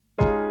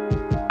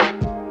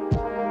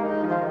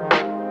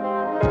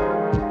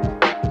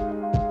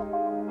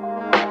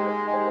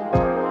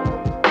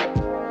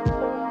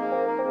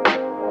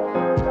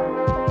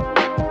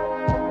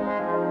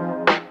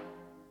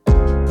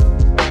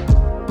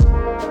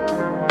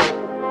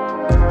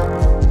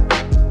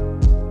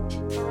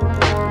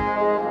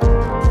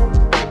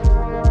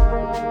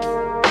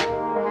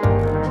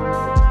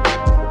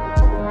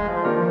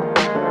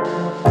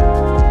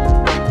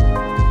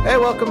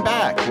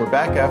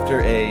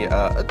after a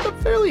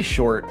fairly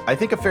short, I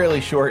think a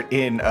fairly short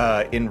in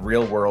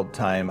real world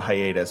time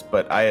hiatus,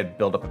 but I had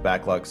built up a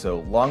backlog, so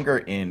longer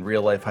in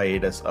real life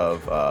hiatus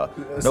of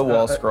no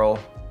wall scroll.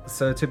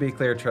 So to be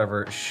clear,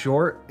 Trevor,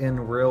 short in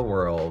real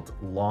world,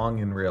 long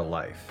in real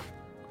life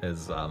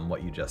is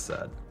what you just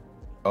said.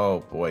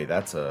 Oh boy,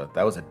 that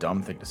was a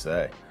dumb thing to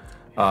say.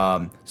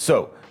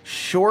 So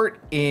short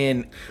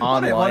in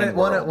online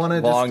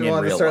world, long in real life.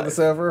 Want to start this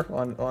over?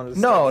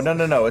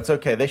 No. It's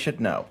okay. They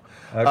should know.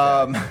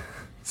 Okay.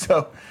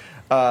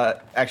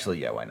 Actually,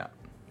 yeah, why not?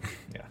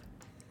 Yeah.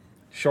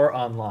 Short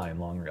online,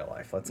 long real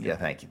life. Let's go. Yeah,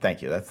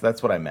 thank you.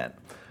 That's what I meant.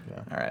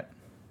 Yeah. All right.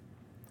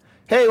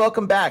 Hey,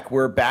 welcome back.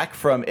 We're back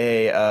from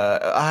a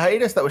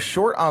hiatus that was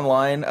short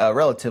online,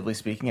 relatively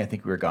speaking. I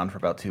think we were gone for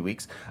about 2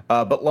 weeks,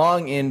 but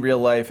long in real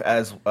life.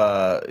 As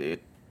I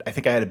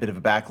think I had a bit of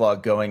a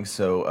backlog going,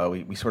 so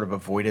we sort of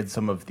avoided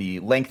some of the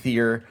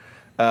lengthier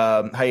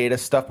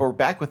hiatus stuff. But we're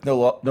back with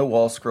no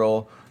wall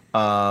scroll.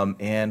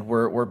 And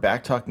we're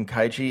back talking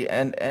Kaiji,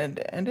 and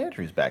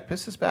Andrew's back.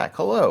 Piss is back.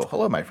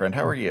 Hello, my friend.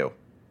 How are you?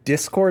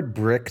 Discord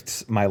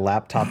bricked my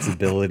laptop's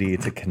ability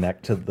to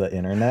connect to the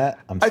internet.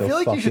 I feel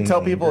like you should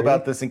tell people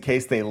about this in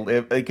case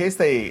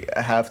they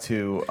have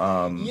to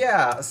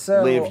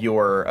live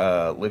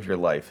your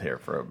life here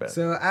for a bit.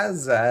 So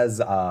as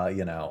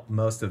you know,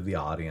 most of the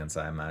audience,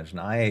 I imagine,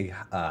 I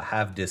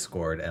have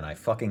Discord and I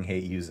fucking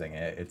hate using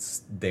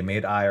it. They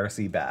made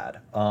IRC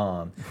bad.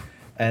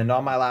 And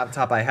on my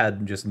laptop, I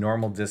had just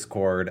normal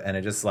Discord, and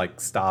it just like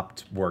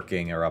stopped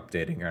working or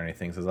updating or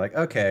anything. So I was like,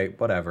 okay,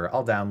 whatever.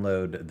 I'll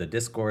download the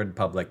Discord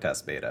public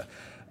test beta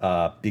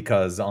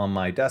because on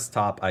my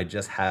desktop, I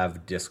just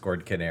have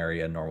Discord Canary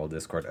and normal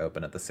Discord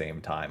open at the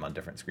same time on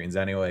different screens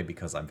anyway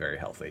because I'm very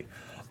healthy.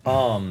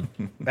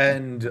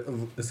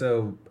 And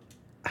so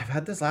I've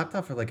had this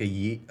laptop for like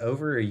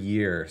over a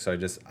year. So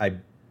I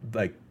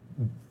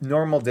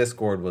normal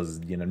Discord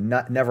was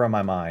never on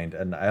my mind,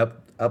 and I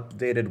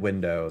updated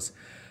Windows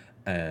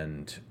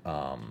and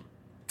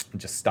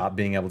just stopped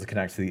being able to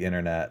connect to the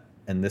internet.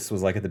 And this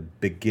was like at the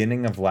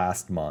beginning of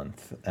last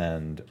month,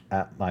 and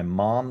at my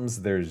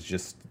mom's there's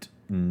just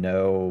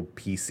no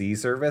PC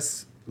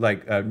service,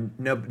 like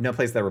no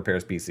place that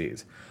repairs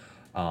PCs.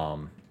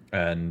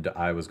 And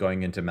I was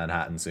going into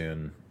Manhattan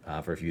soon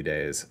for a few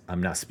days.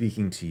 I'm now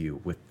speaking to you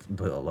with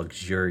the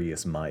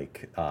luxurious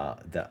mic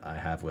that I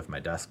have with my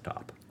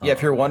desktop. Yeah,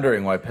 if you're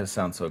wondering why Piss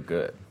sounds so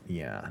good.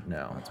 Yeah,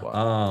 no. That's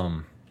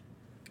why.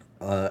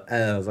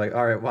 And I was like,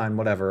 all right, fine,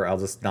 whatever. I'll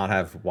just not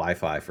have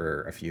Wi-Fi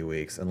for a few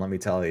weeks. And let me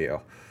tell you,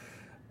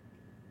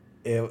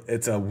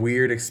 it's a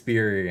weird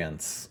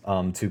experience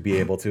to be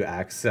able to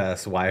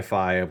access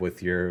Wi-Fi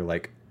with your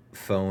like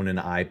phone and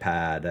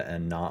iPad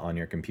and not on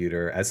your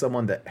computer. As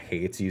someone that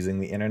hates using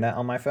the internet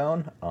on my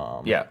phone,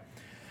 yeah,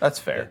 that's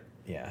fair.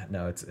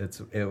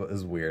 It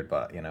was weird,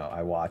 but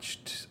I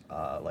watched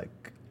I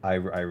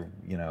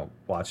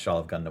watched all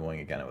of Gundam Wing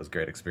again. It was a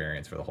great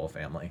experience for the whole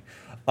family.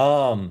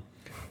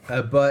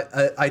 But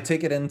I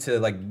take it in to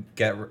like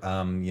get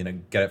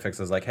it fixed.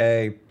 I was like,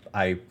 hey,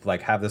 I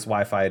like have this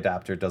Wi-Fi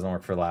adapter. It doesn't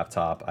work for the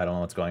laptop. I don't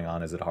know what's going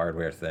on. Is it a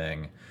hardware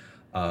thing?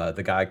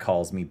 The guy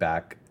calls me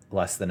back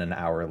less than an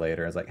hour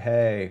later. I was like,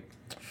 hey,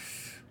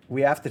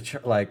 we have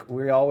to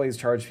we always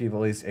charge people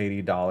at least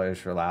 $80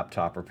 for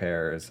laptop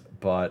repairs,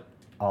 but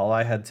all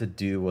I had to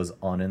do was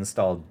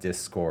uninstall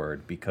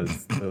Discord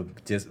because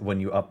when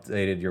you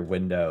updated your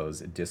Windows,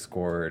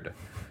 Discord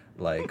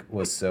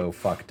was so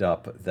fucked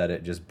up that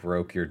it just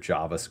broke your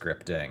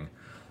JavaScripting.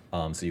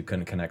 So you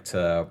couldn't connect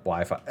to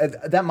Wi-Fi.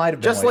 That might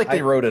have been just like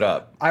they wrote it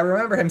up. I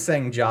remember him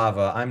saying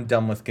Java. I'm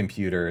done with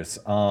computers.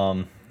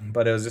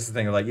 But it was just a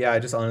thing of I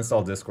just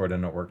uninstalled Discord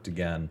and it worked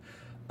again.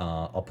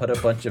 I'll put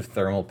a bunch of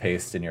thermal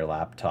paste in your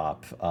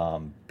laptop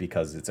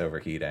because it's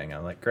overheating.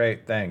 I'm like,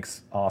 great,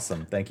 thanks,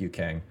 awesome, thank you,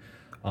 King.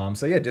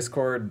 So yeah,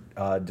 Discord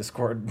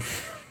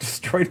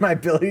destroyed my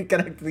ability to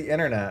connect to the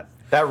internet.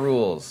 That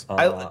rules.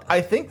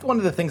 I think one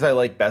of the things I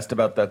like best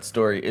about that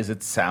story is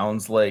it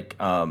sounds like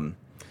the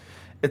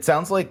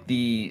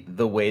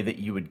way that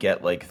you would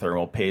get like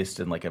thermal paste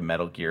in like a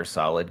Metal Gear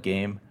Solid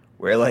game,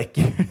 where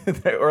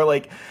or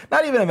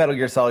not even a Metal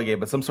Gear Solid game,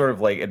 but some sort of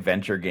like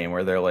adventure game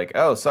where they're like,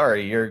 oh,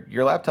 sorry,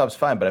 your laptop's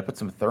fine, but I put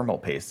some thermal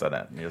paste on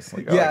it. And you're just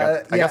like,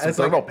 oh, I got some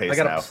thermal paste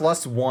now. I got a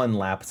 +1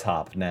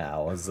 laptop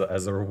now as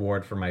a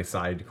reward for my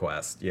side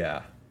quest.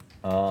 Yeah.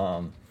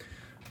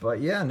 But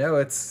yeah, no,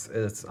 it's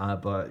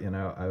but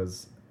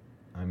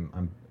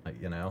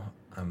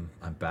I'm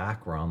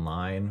back. We're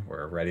online.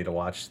 We're ready to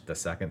watch the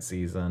second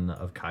season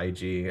of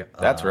Kaiji.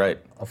 That's right.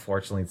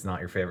 Unfortunately, it's not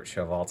your favorite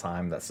show of all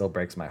time. That still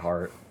breaks my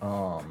heart.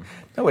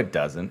 No, it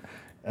doesn't.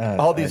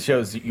 All these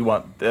shows you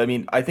want. I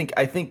mean, I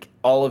think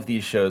all of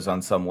these shows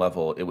on some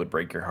level it would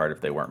break your heart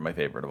if they weren't my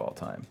favorite of all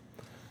time.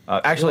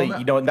 Actually,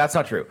 that's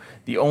not true.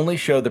 The only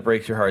show that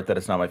breaks your heart that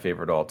it's not my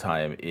favorite of all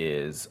time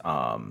is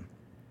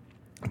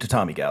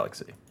Tatami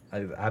Galaxy.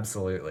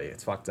 Absolutely,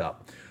 it's fucked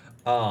up.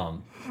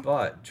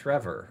 But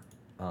Trevor.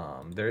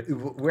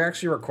 We're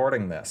actually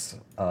recording this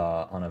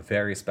on a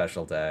very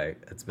special day.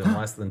 It's been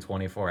less than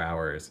 24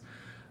 hours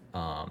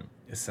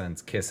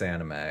since Kiss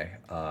Anime,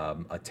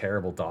 a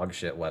terrible dog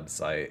shit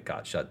website,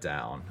 got shut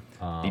down.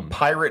 The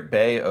Pirate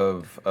Bay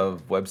of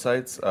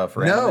websites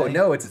for No, anime?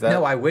 no, Is that-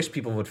 no. I wish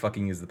people would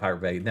fucking use the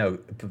Pirate Bay. No,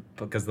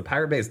 because the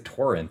Pirate Bay is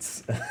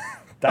torrents. That's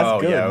Oh,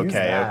 good. yeah, Use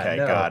okay, that. okay,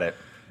 No. got it.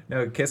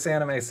 No, Kiss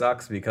Anime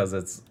sucks because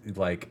it's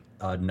like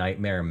a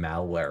nightmare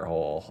malware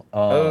hole.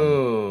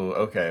 Oh,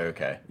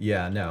 okay.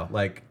 Yeah, no,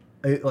 like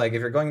if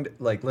you're going to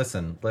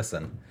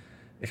listen.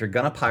 If you're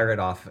gonna pirate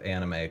off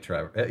anime,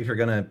 Trevor, if you're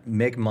gonna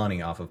make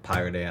money off of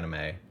pirate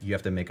anime, you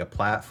have to make a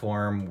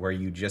platform where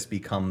you just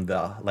become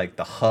the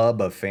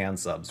hub of fan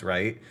subs,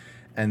 right?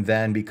 And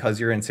then because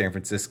you're in San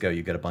Francisco,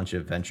 you get a bunch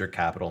of venture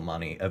capital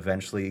money,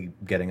 eventually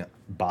getting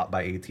bought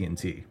by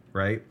AT&T,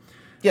 right?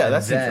 Yeah, And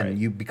that seems then right.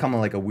 you become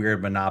like a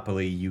weird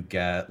monopoly. You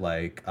get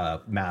like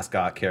a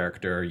mascot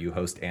character. You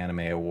host anime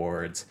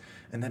awards,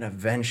 and then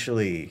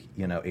eventually,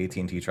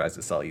 AT&T tries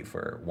to sell you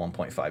for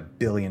 $1.5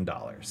 billion.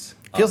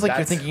 Feels like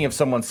you're thinking of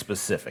someone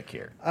specific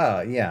here.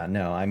 Yeah,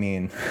 no, I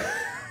mean,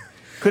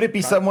 Could it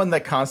be someone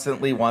that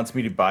constantly wants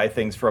me to buy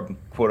things from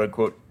quote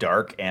unquote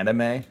dark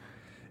anime?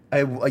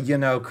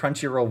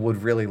 Crunchyroll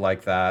would really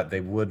like that. They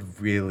would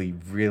really,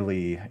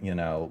 really,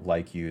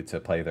 like you to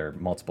play their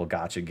multiple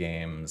gacha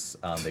games.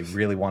 They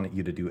really want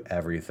you to do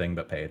everything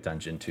but pay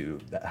attention to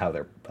how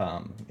their,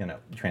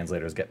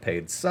 translators get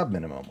paid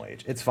sub-minimum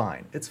wage. It's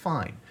fine.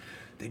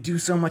 They do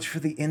so much for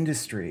the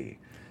industry.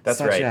 That's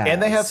Such right.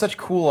 And they have as- such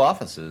cool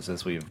offices,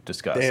 as we've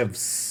discussed. They have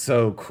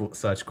such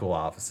cool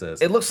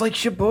offices. It looks like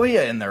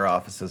Shibuya in their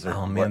offices. Or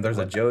Oh man, there's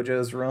a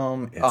JoJo's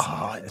room.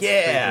 It's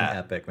yeah. freaking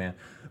epic, man.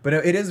 But no,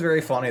 it is very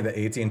funny that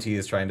AT&T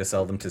is trying to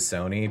sell them to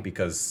Sony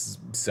because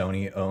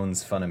Sony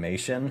owns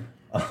Funimation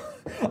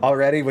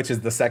already, which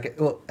is the second.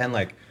 Well, and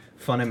like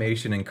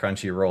Funimation and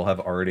Crunchyroll have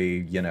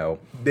already, they're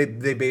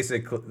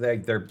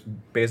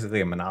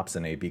basically a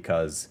monopsony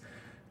because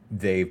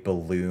they've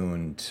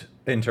ballooned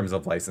in terms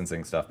of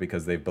licensing stuff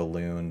because they've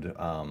ballooned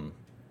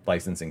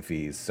licensing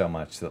fees so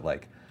much that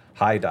like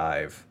High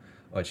Dive,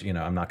 which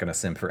I'm not going to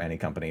simp for any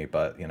company,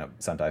 but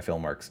Sentai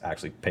Filmworks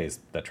actually pays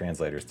the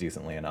translators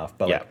decently enough.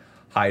 But Yeah. like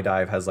High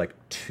Dive has like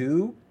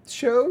 2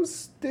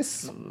 shows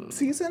this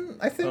season,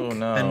 I think, Oh,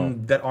 no.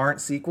 and that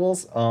aren't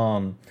sequels.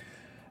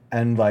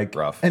 And like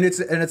Rough. and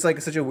it's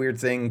like such a weird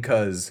thing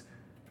because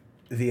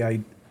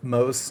in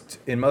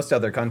most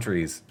other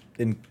countries,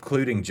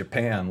 including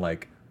Japan,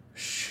 like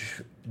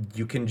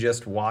you can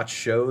just watch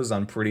shows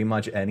on pretty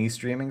much any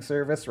streaming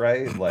service,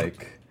 right?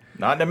 Like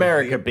Not in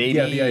America, baby.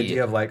 yeah, the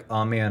idea of like,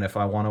 oh man, if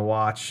I want to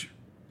watch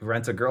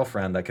Rent a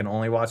Girlfriend, I can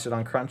only watch it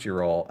on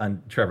Crunchyroll.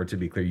 And Trevor, to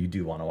be clear, you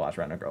do want to watch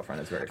Rent a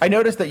Girlfriend. It's very I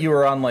noticed that you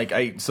were on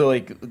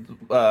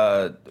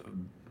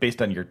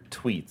based on your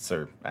tweets,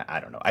 or I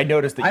don't know. I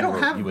noticed that I you don't were,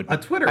 have you would, a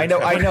Twitter, I know.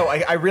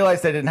 Trevor. I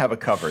realized I didn't have a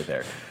cover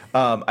there.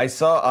 I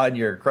saw on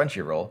your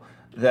Crunchyroll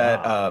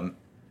that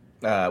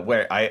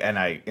where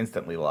I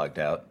instantly logged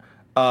out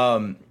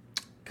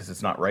because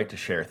it's not right to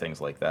share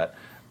things like that.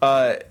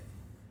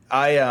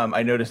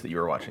 I noticed that you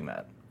were watching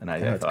that, and I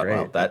it's thought,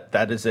 great. well,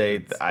 that is I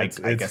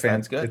guess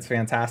that's good. It's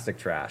fantastic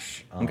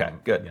trash. Okay,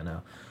 good.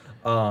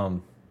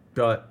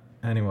 But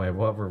anyway,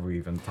 what were we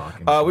even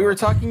talking about? We were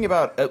talking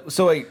about.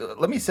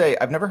 Let me say,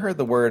 I've never heard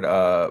the word.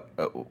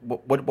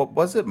 What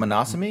was it?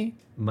 Monosomy?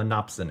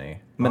 Monopsony.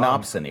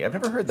 Monopsony. I've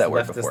never heard that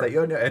word before.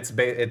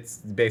 It's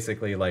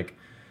basically like.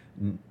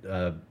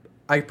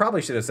 I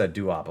probably should have said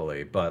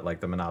duopoly, but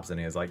like the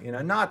monopsony is like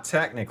not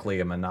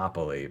technically a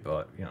monopoly,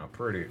 but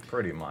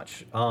pretty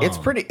much.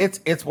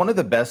 It's one of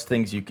the best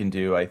things you can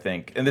do, I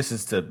think, and this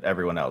is to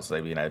everyone else. I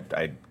mean,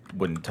 I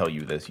wouldn't tell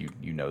you this, you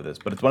know this,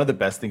 but it's one of the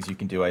best things you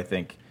can do, I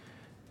think,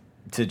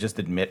 to just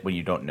admit when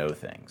you don't know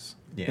things.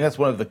 Yeah. I think that's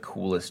one of the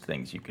coolest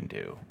things you can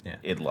do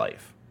in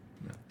life.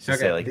 To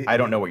say like, I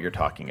don't know what you're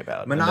talking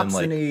about. And then,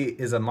 Monopsony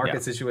is a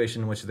market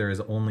situation in which there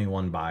is only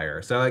one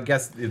buyer. So I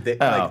guess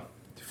like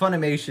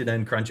Funimation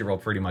and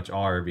Crunchyroll pretty much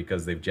are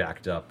because they've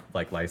jacked up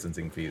like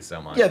licensing fees so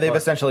much. yeah, they've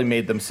essentially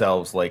made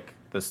themselves like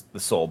the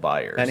sole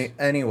buyers.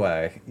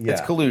 Anyway, yeah.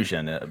 It's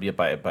collusion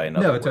by another.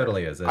 No, word. it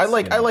totally is. I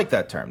like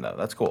that term though.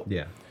 That's cool.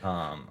 Yeah.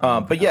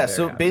 But yeah,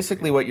 so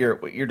basically, what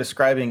you're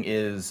describing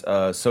is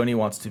Sony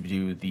wants to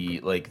do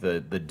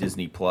the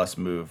Disney Plus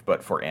move,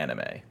 but for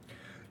anime.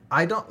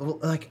 I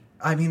don't like.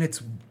 I mean,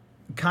 it's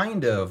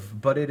kind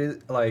of, but it is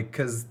like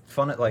because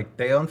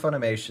they own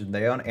Funimation,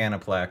 they own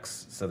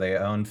Aniplex, so they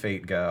own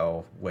Fate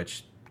Go,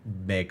 which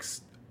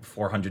makes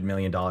 $400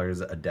 million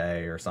a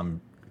day or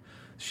some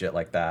shit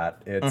like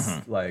that.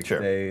 It's like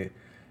Sure.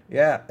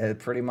 it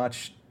pretty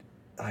much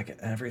like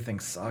everything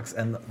sucks,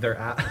 and they're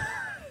at.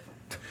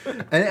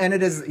 And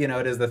it is, it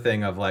is the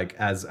thing of like,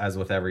 as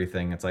with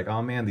everything, it's like,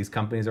 oh man, these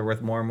companies are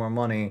worth more and more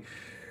money.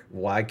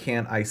 Why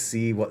can't I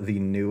see what the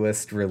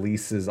newest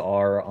releases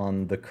are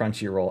on the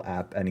Crunchyroll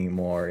app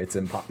anymore? It's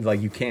like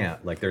you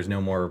can't. Like, there's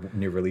no more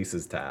new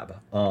releases tab.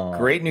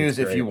 Great news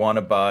if you want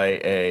to buy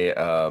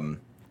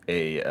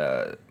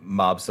a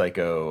Mob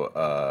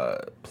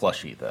Psycho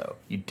plushie, though.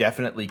 You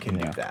definitely can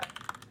do that.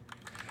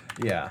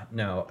 Yeah,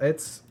 no,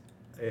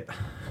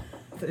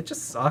 it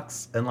just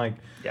sucks. And like,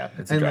 Yeah,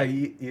 it's a and like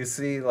drag. you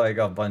see like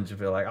a bunch of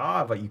people like,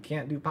 but you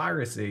can't do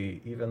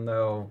piracy, even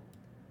though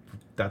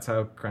that's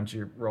how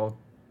Crunchyroll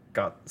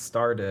got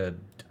started,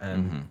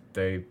 and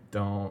they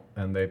don't,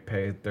 and they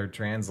pay their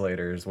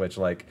translators, which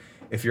like,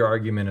 if your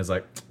argument is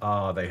like,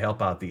 they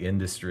help out the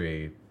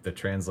industry, the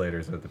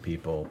translators are the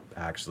people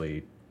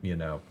actually,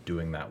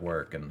 doing that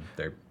work, and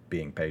they're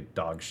being paid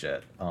dog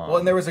shit. Well,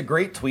 and there was a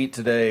great tweet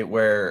today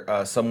where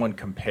someone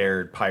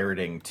compared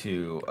pirating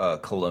to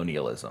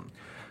colonialism.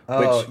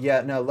 Oh,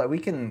 yeah, no, we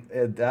can.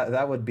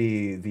 That would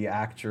be the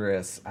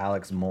actress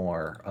Alex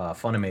Moore,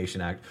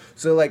 Funimation act.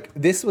 So, like,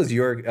 this was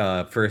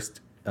your first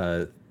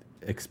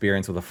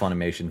experience with a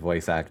Funimation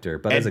voice actor,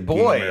 but as a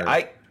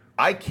gamer,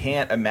 I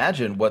can't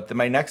imagine what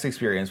my next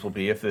experience will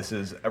be if this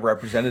is a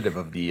representative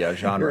of the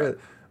genre.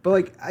 But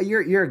like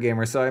you're a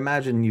gamer, so I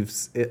imagine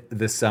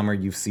this summer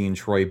you've seen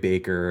Troy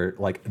Baker,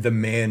 like the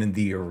man in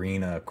the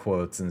arena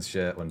quotes and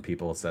shit when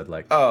people said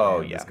like,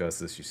 "Oh yeah, this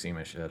Ghost of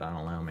Tsushima shit." I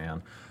don't know,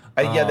 man.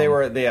 Yeah, they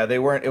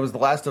weren't. It was The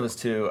Last of Us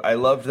 2. I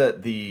loved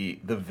that the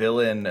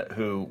villain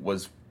who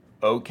was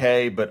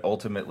okay but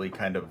ultimately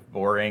kind of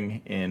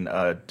boring in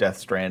Death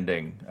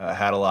Stranding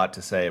had a lot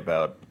to say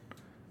about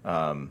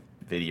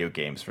video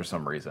games for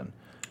some reason.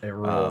 It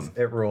rules.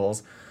 It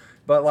rules.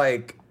 But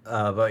like.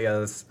 But yeah,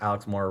 this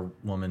Alex Moore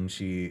woman,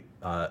 she,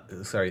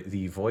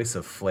 the voice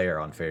of Flare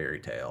on Fairy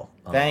Tail.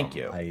 Thank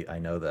you. I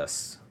know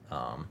this,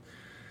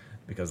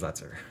 because that's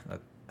her.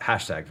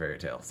 Hashtag Fairy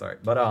Tail. Sorry,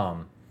 but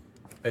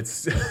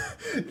it's,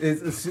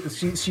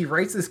 she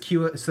writes this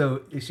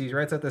so she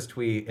writes out this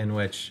tweet in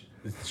which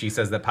she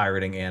says that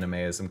pirating anime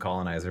is some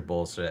colonizer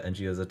bullshit, and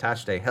she has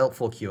attached a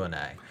helpful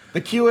Q&A. The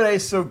Q&A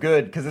is so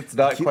good because it's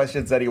not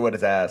questions anyone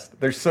has asked.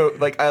 They're so,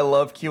 like, I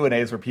love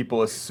Q&As where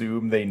people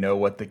assume they know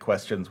what the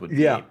questions would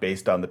be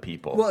based on the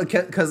people. Well,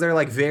 because they're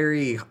like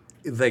very,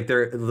 like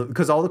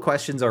because all the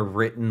questions are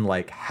written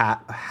like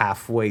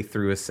halfway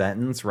through a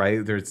sentence,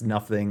 right? There's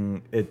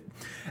nothing.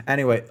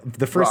 Anyway,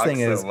 the first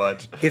thing is,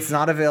 it's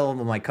not available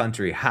in my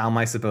country. How am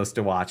I supposed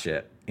to watch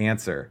it?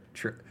 Answer.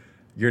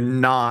 You're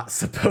not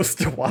supposed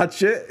to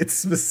watch it. It's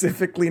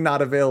specifically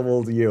not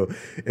available to you.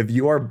 If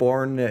you are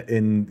born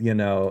in,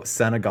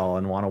 Senegal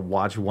and want to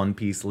watch One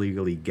Piece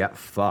legally, get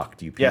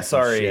fucked. You piece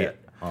of shit.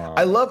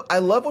 I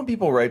love when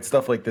people write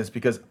stuff like this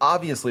because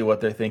obviously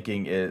what they're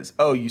thinking is,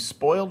 oh, you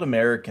spoiled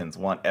Americans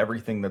want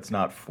everything that's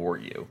not for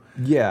you.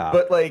 Yeah.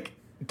 But like,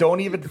 don't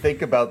even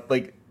think about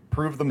like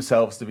prove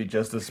themselves to be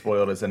just as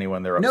spoiled as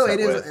anyone they're upset with.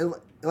 No, it is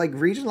like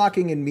region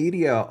locking in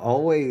media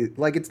always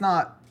like it's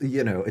not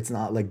it's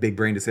not like big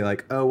brain to say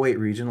like, oh wait,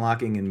 region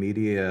locking in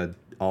media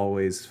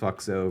always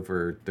fucks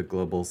over the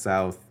global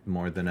south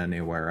more than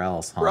anywhere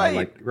else, huh?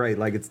 Right,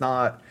 like it's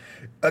not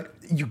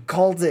you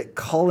called it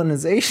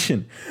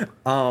colonization.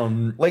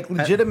 Like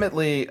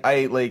legitimately,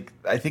 I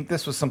think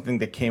this was something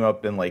that came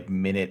up in like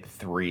minute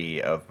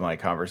 3 of my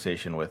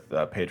conversation with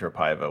Pedro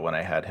Paiva when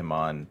I had him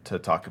on to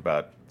talk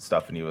about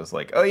stuff, and he was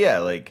like, oh yeah,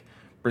 like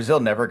Brazil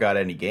never got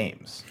any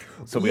games,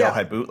 so we all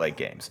had bootleg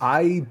games.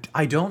 I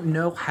don't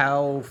know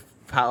how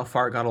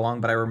far it got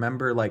along, but I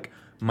remember like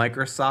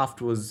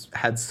Microsoft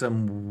had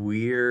some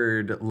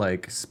weird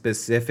like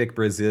specific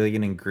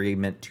Brazilian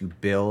agreement to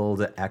build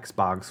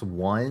Xbox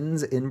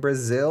Ones in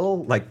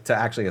Brazil, like to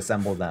actually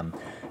assemble them,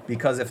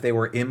 because if they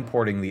were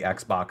importing the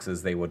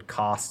Xboxes, they would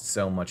cost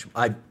so much.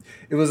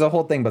 It was a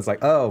whole thing, but it's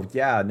like, oh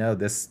yeah, no,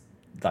 this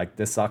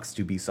sucks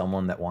to be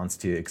someone that wants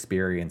to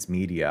experience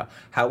media.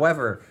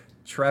 However,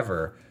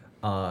 Trevor,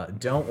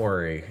 don't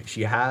worry.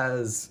 She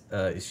has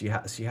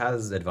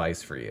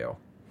advice for you.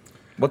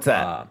 What's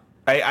that?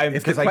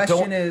 Because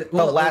the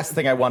last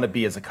thing I want to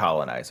be is a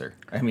colonizer.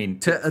 I mean,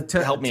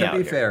 help me out.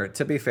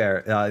 To be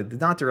fair,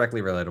 not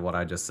directly related to what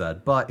I just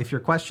said, but if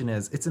your question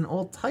is, it's an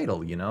old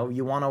title,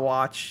 you want to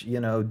watch,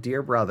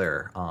 Dear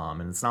Brother,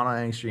 and it's not on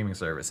any streaming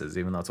services,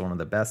 even though it's one of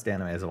the best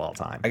animes of all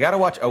time. I got to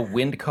watch A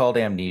Wind Called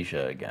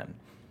Amnesia again.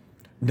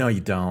 No,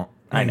 you don't.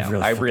 I know.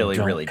 I really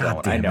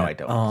don't. I know I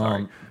don't.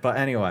 Sorry. But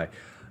anyway,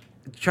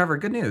 Trevor,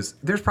 good news.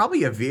 There's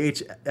probably a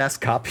VHS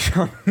copy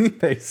on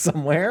eBay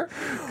somewhere.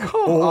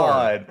 Come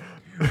on.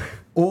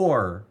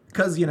 Or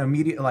because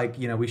media, like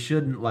we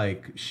shouldn't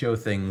like show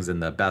things in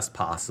the best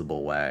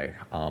possible way.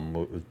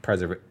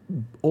 Preserve it.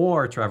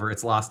 Or Trevor,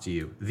 it's lost to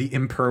you. The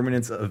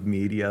impermanence of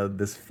media.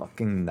 This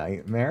fucking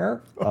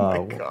nightmare.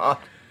 Oh my god.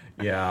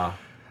 Yeah.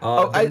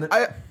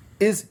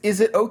 Is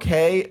it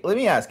okay? Let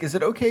me ask. Is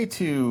it okay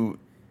to?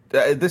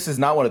 This is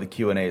not one of the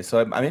Q&As, so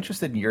I'm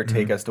interested in your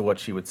take as to what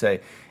she would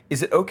say.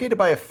 Is it okay to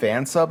buy a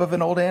fan sub of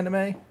an old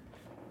anime?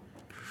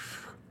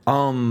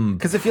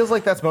 Because it feels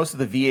like that's most of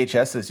the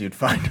VHSs you'd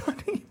find on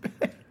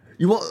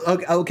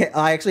eBay. Okay.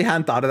 I actually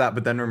hadn't thought of that,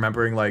 but then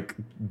remembering like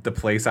the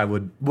place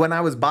when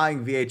I was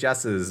buying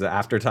VHSs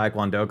after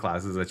Taekwondo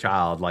class as a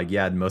child, like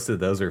most of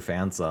those are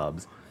fan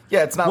subs.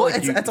 Yeah, it's not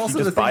like you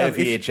just buy a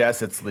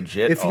VHS, it's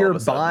legit. If you're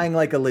buying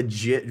like a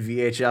legit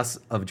VHS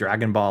of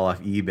Dragon Ball off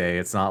eBay,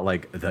 it's not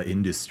like the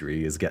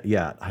industry is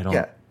I don't.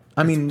 Yeah,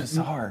 I mean,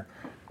 bizarre.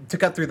 To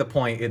cut through the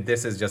point,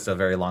 this is just a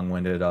very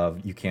long-winded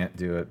of you can't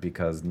do it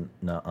because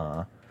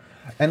nuh-uh.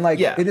 And like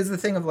it is the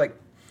thing of like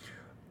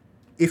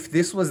if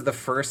this was the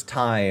first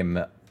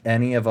time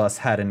any of us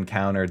had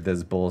encountered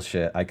this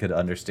bullshit, I could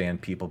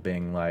understand people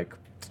being like,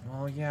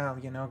 well, yeah,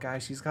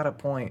 guys, she's got a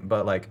point.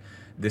 But like,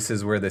 this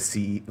is where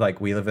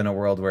we live in a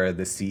world where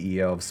the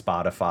CEO of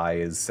Spotify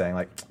is saying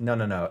like,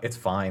 no, it's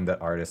fine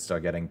that artists are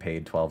getting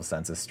paid 12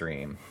 cents a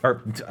stream.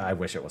 Or I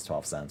wish it was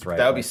 12 cents, right?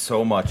 That would be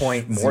so much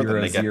more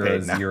than they get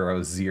paid now.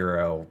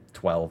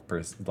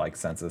 0.0012 like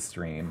cents a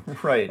stream.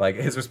 Right. Like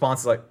his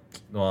response is like,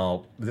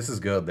 well, this is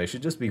good. They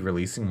should just be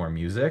releasing more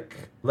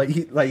music.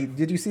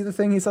 Did you see the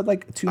thing he said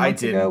like 2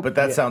 months ago? I didn't, but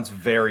that sounds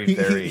very.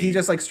 He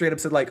just like straight up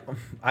said like,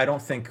 I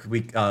don't think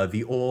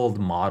the old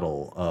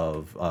model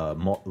of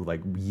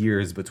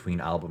years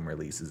between album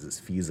releases is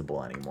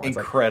feasible anymore. It's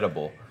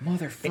incredible. Like,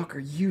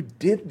 motherfucker, you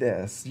did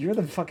this. You're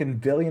the fucking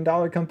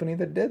billion-dollar company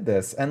that did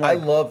this. And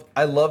like,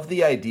 I love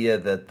the idea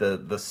that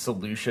the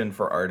solution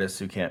for artists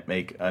who can't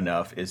make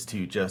enough is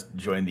to just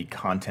join the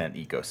content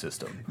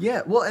ecosystem.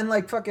 Yeah, well, and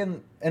like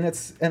fucking. And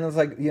it's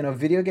like,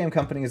 video game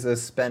companies have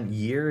spent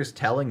years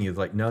telling you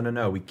like,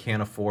 no, we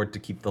can't afford to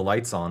keep the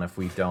lights on if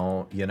we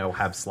don't,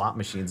 have slot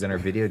machines in our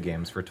video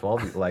games for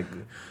 12. Like,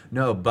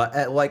 no, but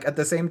at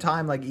the same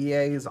time, like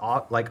EA's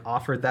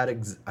offered that.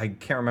 I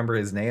can't remember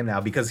his name now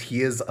because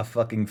he is a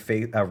fucking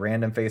a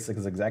random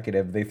faceless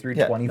executive. They threw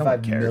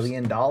 $25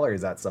 million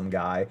at some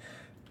guy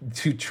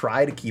to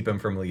try to keep him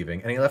from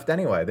leaving, and he left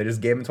anyway. They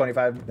just gave him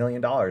 $25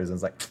 million, and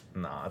it's like,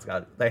 nah,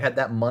 they had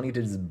that money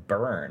to just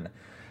burn.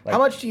 Like, how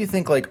much do you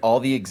think like all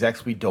the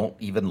execs we don't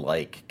even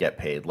like get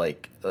paid?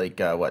 Like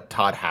what,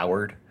 Todd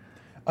Howard?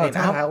 Todd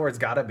Howard's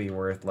got to be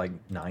worth like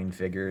 9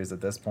 figures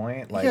at this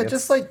point. Like, yeah,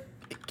 just like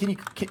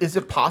is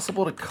it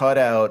possible to cut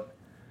out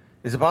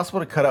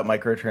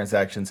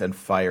microtransactions and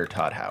fire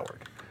Todd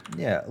Howard?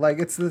 Yeah, like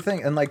it's the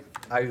thing, and like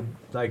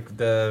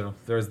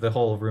there's the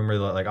whole rumor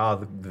that like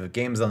the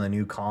games on the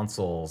new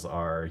consoles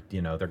are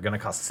they're gonna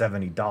cost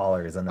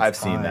 $70 and I've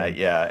seen that,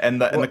 yeah,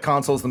 and the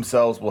consoles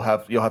themselves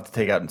you'll have to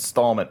take out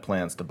installment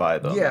plans to buy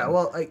them. Yeah,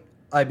 well,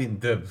 I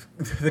mean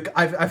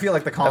I feel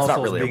like the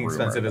consoles really being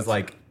expensive is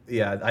like,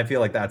 yeah, I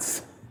feel like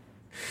that's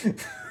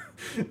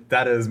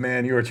that is,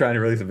 man, you were trying to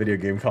release a video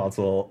game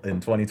console in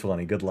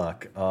 2020. Good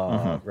luck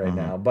now,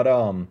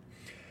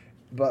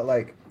 and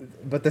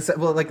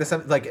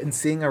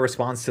seeing a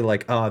response to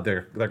like, oh,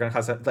 they're gonna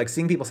cost, like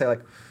seeing people say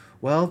like,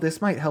 well,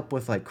 this might help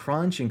with like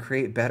crunch and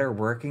create better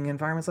working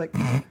environments. Like,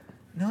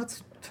 no,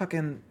 it's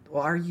fucking.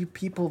 Well, are you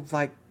people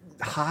like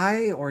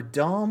high or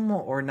dumb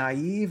or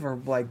naive or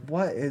like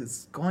what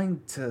is going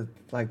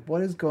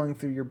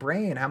through your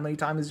brain? How many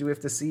times do we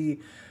have to see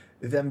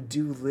them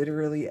do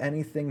literally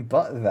anything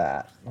but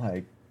that?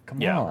 Like,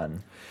 come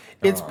on.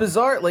 It's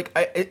bizarre. Like,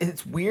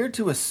 it's weird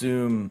to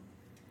assume.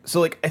 So,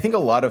 like, I think a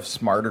lot of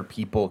smarter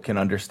people can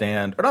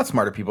understand, or not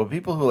smarter people, but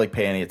people who like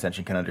pay any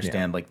attention can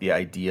understand, like the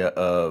idea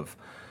of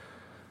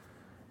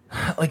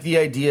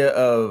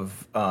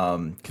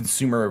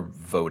consumer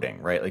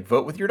voting, right? Like,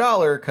 vote with your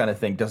dollar kind of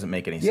thing doesn't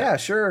make any sense. Yeah,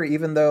 sure.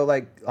 Even though,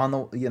 like, on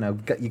the you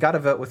got to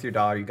vote with your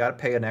dollar, you got to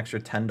pay an extra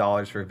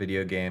 $10 for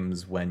video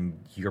games when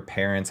your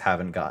parents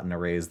haven't gotten a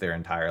raise their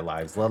entire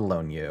lives, let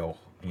alone you.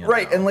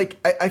 Right, and like,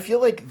 I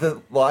feel like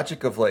the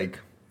logic of like,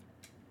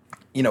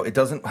 it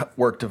doesn't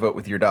work to vote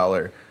with your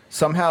dollar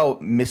somehow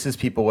misses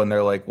people when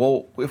they're like,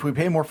 well, if we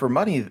pay more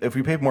money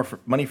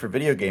for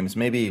video games,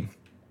 maybe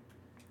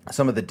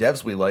some of the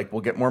devs we like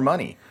will get more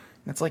money.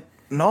 And it's like,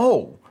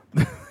 no,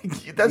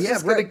 that's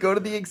just going to go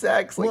to the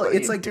execs. Like, well,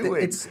 it's like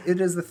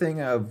it is the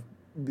thing of,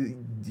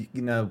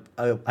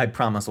 I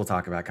promise we'll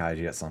talk about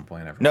Kaiji at some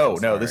point.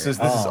 No, this is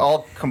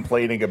all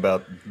complaining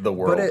about the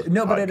world.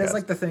 But it is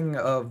like the thing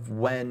of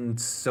when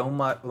so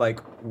much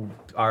like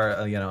our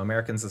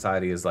American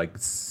society is like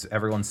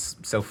everyone's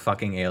so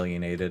fucking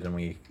alienated, and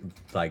we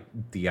like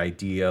the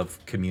idea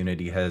of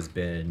community has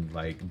been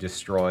like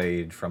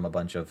destroyed from a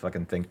bunch of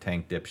fucking think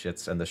tank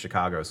dipshits and the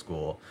Chicago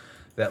school.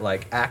 That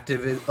like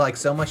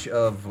so much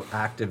of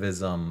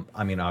activism.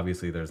 I mean,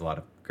 obviously there's a lot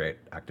of great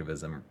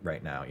activism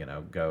right now,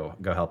 go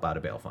help out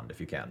a bail fund if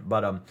you can,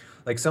 but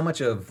like so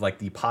much of like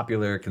the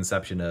popular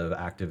conception of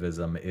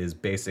activism is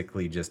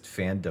basically just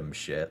fandom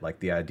shit, like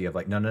the idea of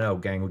like, no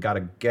gang, we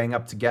gotta gang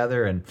up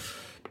together and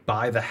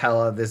buy the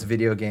hell out of this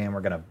video game.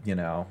 We're gonna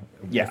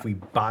if we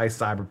buy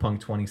Cyberpunk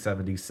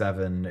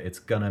 2077, it's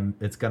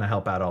gonna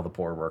help out all the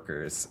poor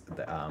workers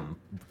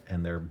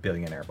and their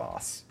billionaire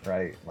boss,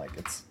 right? Like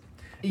it's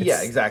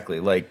yeah, exactly.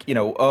 Like,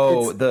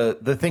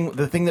 the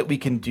thing that we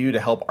can do to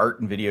help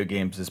art in video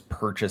games is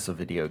purchase a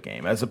video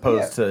game, as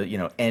opposed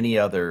to, any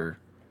other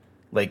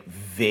like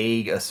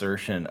vague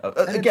assertion of,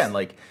 again,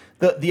 like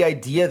the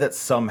idea that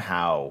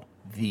somehow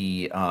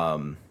it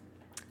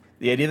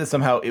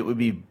would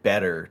be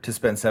better to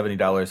spend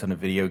 $70 on a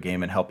video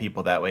game and help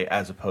people that way,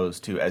 as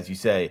opposed to, as you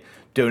say,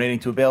 donating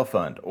to a bail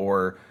fund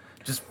or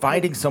just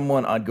finding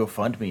someone on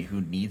GoFundMe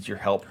who needs your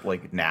help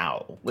like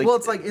now. Like, well,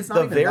 it's like it's not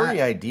the even very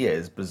that. idea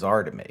is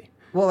bizarre to me.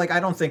 Well, like I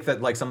don't think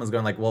that like someone's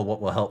going like, well, what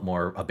will help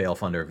more, a bail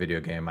fund or a video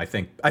game? I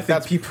think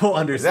people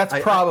understand.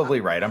 That's probably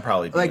right. I'm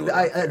probably being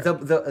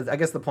I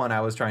guess the point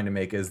I was trying to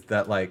make is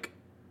that like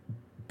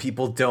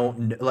people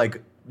don't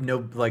like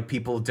no, like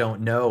people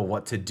don't know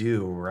what to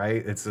do,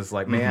 right? It's just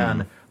like, Mm-hmm.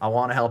 man, I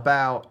want to help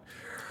out.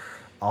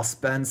 I'll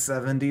spend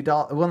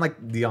 $70. Well, like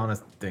the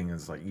honest thing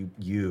is, like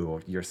you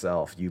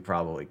yourself, you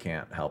probably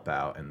can't help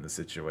out in the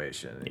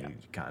situation. Yeah. You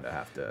kind of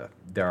have to.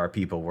 There are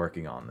people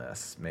working on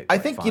this. Maybe, I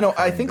like, think, you know,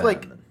 I find think them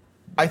like, and-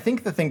 I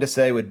think the thing to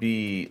say would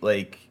be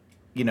like,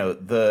 you know,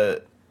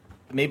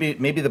 maybe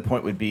the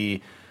point would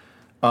be,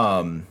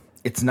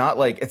 it's not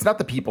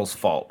the people's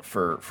fault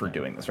for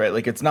doing this, right?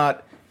 Like it's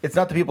not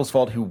the people's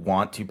fault who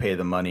want to pay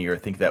the money or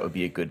think that would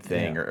be a good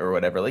thing, Yeah. or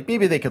whatever. Like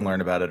maybe they can learn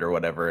about it or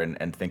whatever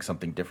and think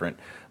something different,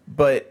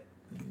 but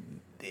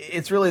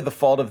it's really the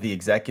fault of the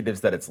executives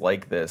that it's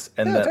like this,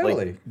 and Yeah, that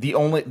totally. like the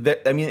only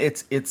that I mean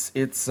it's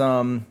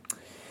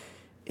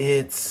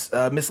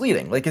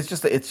misleading. Like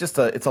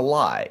it's a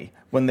lie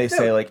when they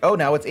say Yeah. like, oh,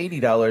 now it's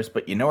 $80,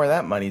 but you know where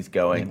that money's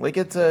going. Like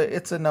it's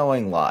a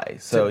knowing lie.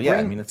 So to yeah,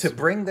 bring, I mean it's to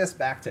bring this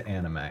back to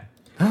anime.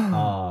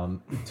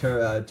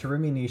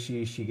 Terumi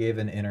Nishi, she gave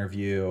an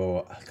interview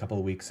a couple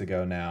of weeks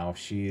ago now.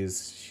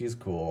 She's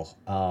cool.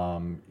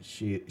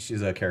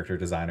 She's a character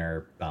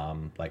designer.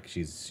 Like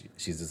she's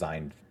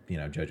designed, you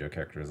know, JoJo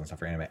characters and stuff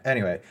for anime.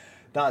 Anyway,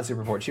 not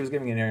super important. She was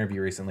giving an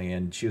interview recently,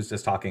 and she was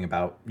just talking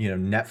about, you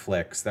know,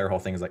 Netflix. Their whole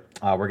thing is like,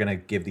 we're gonna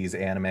give these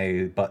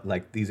anime, but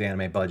like these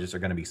anime budgets are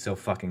gonna be so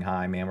fucking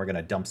high, man. We're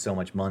gonna dump so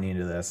much money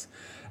into this,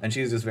 and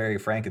she was just very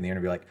frank in the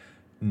interview, like,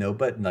 no,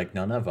 but like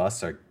none of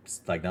us are,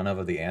 like none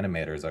of the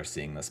animators are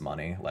seeing this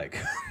money. Like,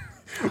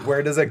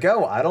 where does it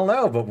go? I don't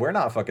know, but we're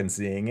not fucking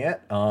seeing it.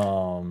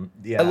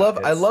 Yeah, I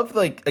love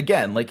like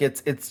again, like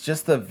it's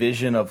just the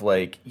vision of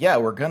like, yeah,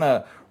 we're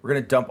gonna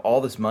dump all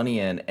this money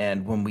in,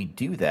 and when we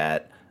do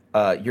that,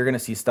 you're gonna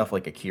see stuff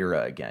like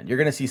Akira again. You're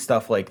gonna see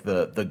stuff like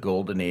the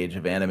golden age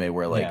of anime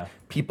where like Yeah.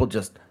 people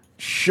just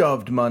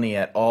shoved money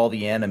at all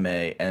the anime,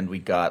 and we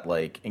got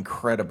like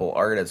incredible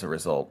art as a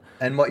result.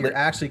 And what you're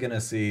actually going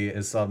to see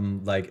is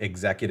some like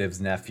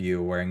executive's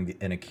nephew wearing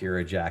an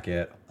Akira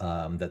jacket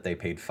that they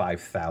paid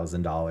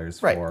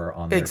 $5,000 Right. for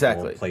on their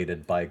Exactly.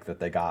 gold-plated bike that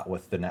they got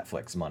with the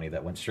Netflix money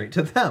that went straight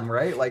to them,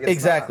 right? Like it's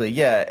Exactly,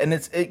 yeah,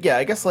 and yeah,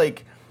 I guess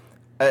like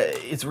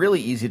it's really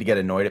easy to get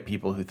annoyed at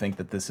people who think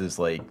that this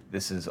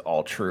is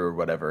all true or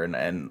whatever,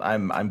 and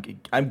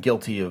I'm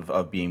guilty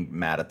of being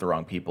mad at the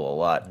wrong people a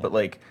lot, but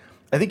like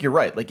I think you're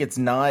right. Like it's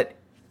not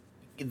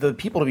the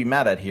people to be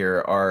mad at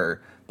here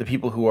are the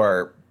people who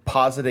are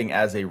positing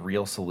as a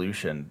real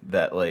solution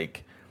that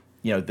like,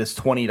 you know, this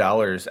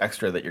 $20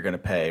 extra that you're going to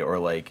pay, or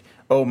like,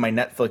 oh, my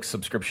Netflix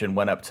subscription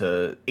went up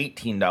to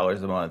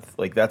 $18 a month.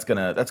 Like that's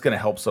gonna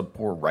help some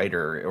poor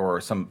writer or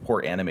some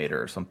poor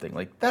animator or something.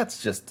 Like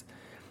that's just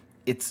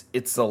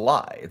it's a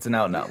lie. It's an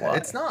out and out lie.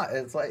 It's not.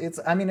 It's like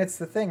I mean, it's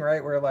the thing,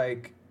 right? Where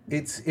like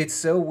it's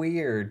so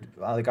weird.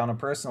 Like on a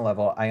personal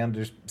level, I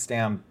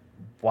understand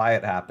why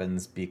it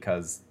happens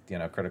because, you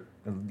know,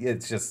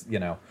 it's just, you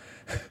know,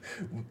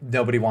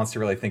 nobody wants to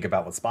really think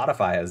about what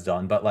Spotify has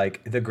done, but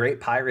like the great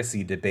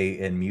piracy debate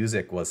in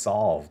music was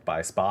solved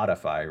by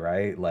Spotify,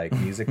 right? Like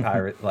music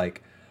pirate,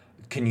 like,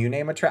 can you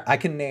name a track? I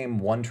can name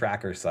one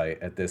tracker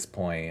site at this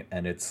point,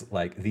 and it's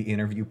like the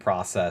interview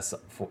process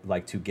for,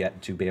 like to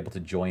be able to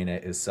join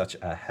it is such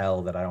a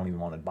hell that I don't even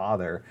want to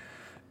bother,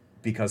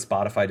 because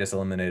Spotify just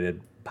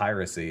eliminated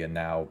piracy, and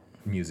now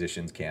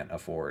musicians can't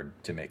afford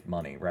to make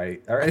money,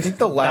 right? Or I think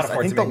the last not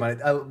afford to make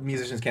money.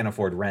 Musicians can't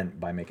afford rent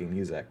by making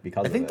music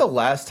because I think the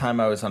last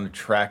time I was on a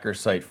tracker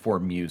site for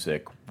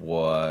music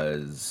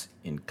was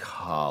in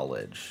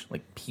college,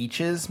 like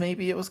Peaches,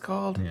 maybe it was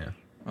called. Yeah.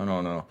 I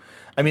don't know.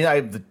 I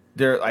mean,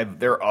 there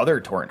are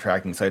other torrent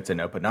tracking sites I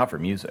know, but not for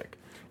music.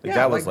 Like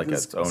that was like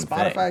its own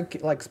Spotify,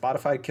 thing. like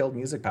Spotify killed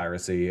music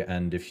piracy,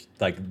 and if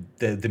like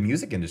the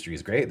music industry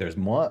is great, there's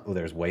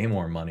way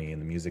more money in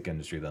the music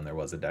industry than there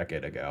was a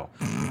decade ago.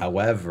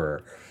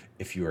 However,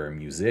 if you're a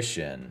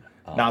musician,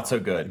 Not so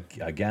good.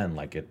 Again,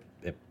 like it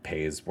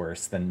pays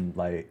worse than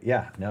like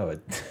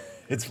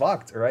it's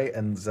fucked, right?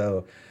 And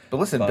so. But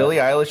listen, Billie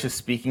Eilish is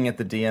speaking at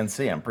the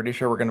DNC. I'm pretty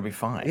sure we're going to be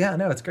fine. Yeah,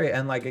 no, it's great.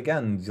 And like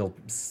again, you'll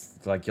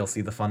see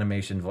the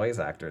Funimation voice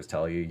actors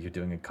tell you you're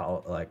doing a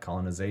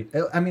colonization.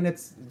 I mean,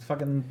 it's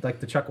fucking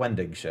like the Chuck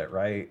Wendig shit,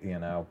 right? You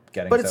know,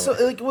 getting. But it's so,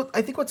 like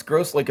I think what's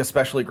gross, like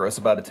especially gross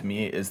about it to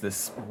me, is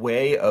this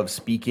way of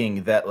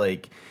speaking that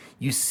like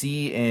you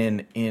see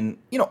in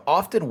you know,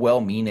 often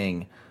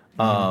well-meaning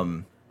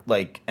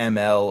like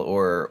ML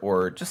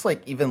or just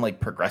like even like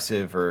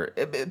progressive or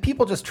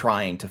people just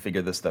trying to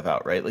figure this stuff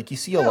out, right? Like you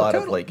see a lot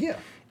of like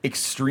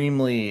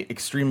extremely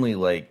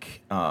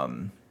like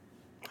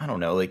I don't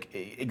know, like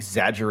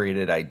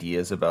exaggerated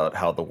ideas about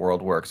how the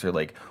world works, or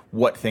like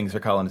what things are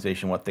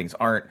colonization, what things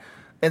aren't.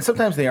 And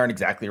sometimes they aren't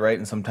exactly right,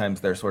 and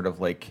sometimes they're sort of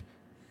like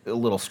a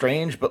little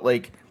strange, but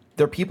like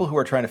there are people who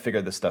are trying to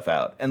figure this stuff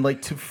out. And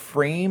like to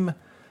frame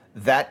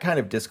that kind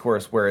of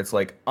discourse where it's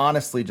like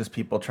honestly just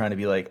people trying to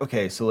be like,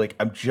 okay, so like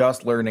I'm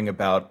just learning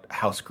about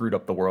how screwed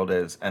up the world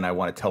is and I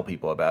want to tell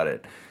people about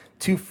it.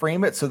 To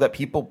frame it so that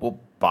people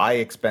will buy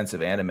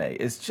expensive anime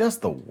is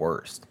just the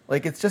worst.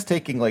 Like, it's just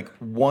taking like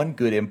one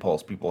good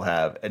impulse people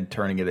have and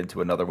turning it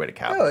into another way to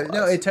capitalize.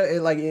 No, it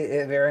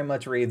very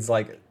much reads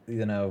like,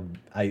 you know,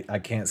 I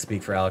can't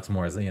speak for Alex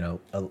Moore's, you know,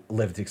 a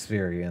lived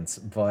experience,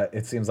 but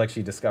it seems like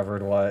she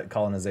discovered what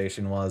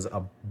colonization was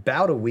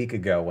about a week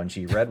ago when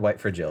she read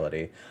White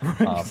Fragility.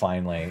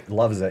 Finally,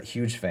 loves it,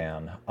 huge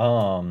fan,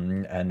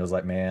 and was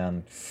like,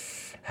 man,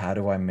 how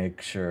do I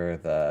make sure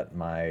that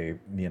my,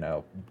 you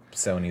know,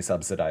 Sony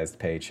subsidized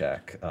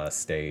paycheck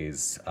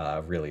stays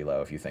really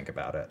low if you think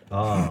about it?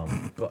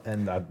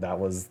 And that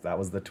was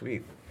the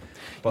tweet.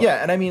 But,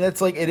 yeah, and I mean,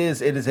 it's like it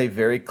is a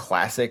very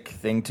classic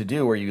thing to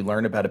do where you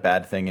learn about a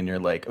bad thing and you're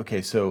like,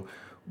 okay, so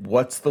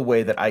what's the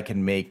way that I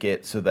can make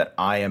it so that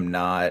I am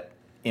not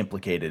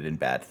implicated in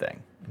bad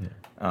thing?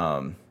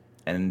 Yeah.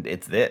 And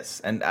it's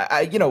this. And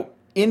I, you know,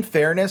 in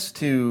fairness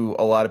to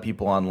a lot of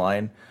people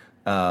online,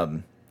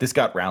 this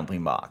got roundly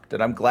mocked,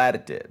 and I'm glad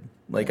it did.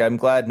 Like, I'm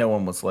glad no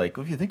one was like,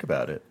 well, if you think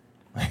about it,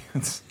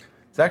 it's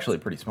actually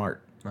pretty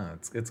smart. No,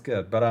 it's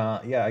good,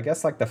 but yeah, I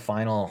guess like the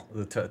final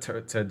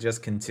to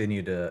just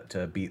continue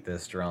to beat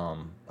this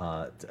drum,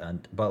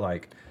 but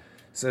like,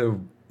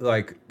 so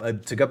like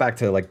to go back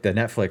to like the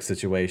Netflix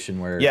situation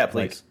where yeah,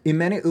 please. Like, in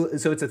many,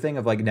 so it's a thing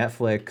of like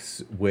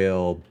Netflix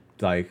will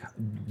like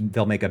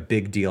they'll make a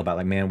big deal about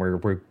like, man,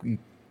 we're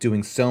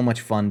doing so much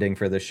funding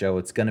for this show,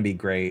 it's gonna be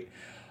great.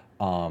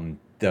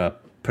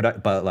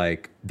 But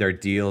like their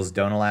deals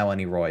don't allow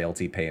any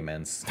royalty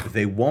payments.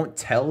 They won't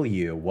tell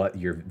you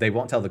they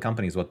won't tell the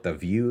companies what the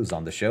views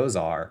on the shows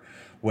are,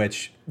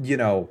 which, you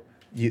know,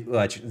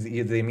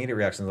 the immediate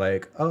reaction is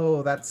like,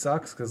 oh, that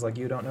sucks because like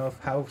you don't know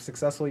how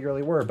successful you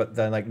really were. But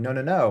then like,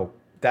 no,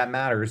 that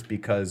matters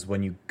because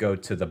when you go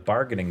to the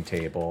bargaining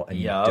table and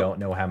you don't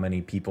know how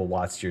many people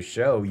watched your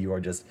show, you are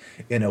just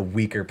in a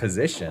weaker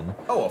position.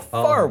 Oh, a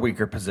far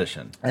weaker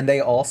position. And they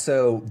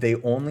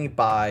only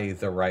buy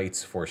the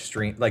rights for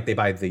stream, like they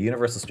buy the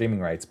universal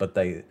streaming rights, but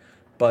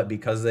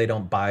because they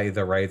don't buy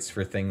the rights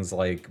for things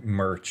like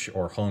merch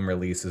or home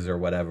releases or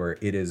whatever,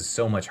 it is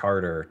so much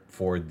harder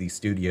for the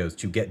studios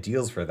to get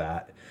deals for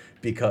that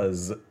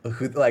because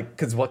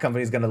what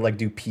company's gonna like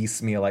do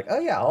piecemeal like, oh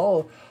yeah,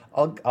 I'll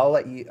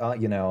let you,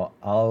 you know,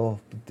 I'll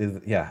do,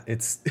 yeah,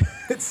 it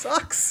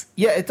sucks.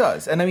 Yeah, it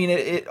does. And I mean,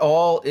 it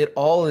all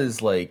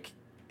is like,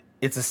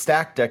 it's a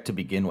stacked deck to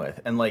begin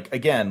with. And like,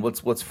 again,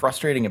 what's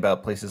frustrating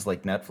about places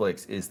like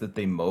Netflix is that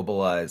they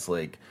mobilize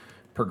like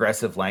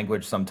progressive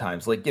language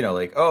sometimes. Like, you know,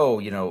 like, oh,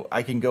 you know,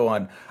 I can go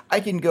on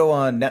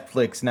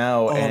Netflix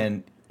now.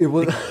 And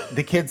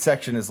the kids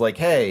section is like,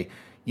 hey,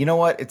 you know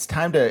what? It's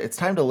time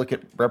to look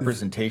at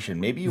representation.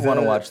 Maybe you want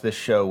to watch this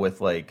show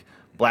with like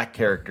black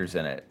characters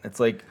in it. It's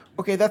like,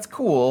 okay, that's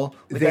cool.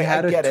 Like, they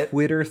had a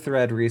Twitter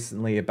thread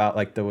recently about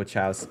like the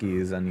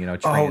Wachowskis and, you know,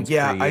 trans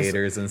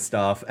creators and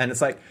stuff. And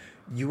it's like,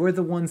 you were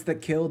the ones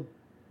that killed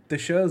the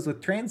shows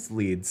with trans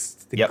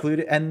leads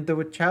included, and the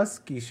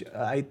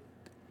Wachowski.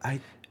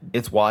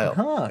 It's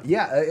wild.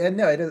 Yeah. And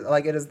no, it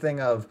is a thing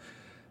of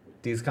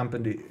these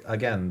companies,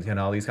 again, you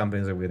know, all these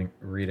companies are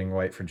reading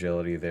White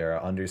Fragility.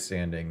 They're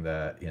understanding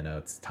that, you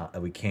know,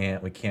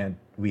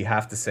 we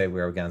have to say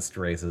we're against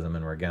racism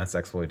and we're against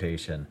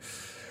exploitation.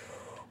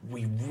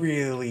 We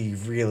really,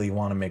 really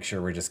want to make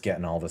sure we're just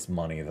getting all this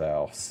money,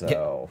 though.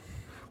 So,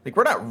 like,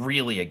 we're not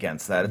really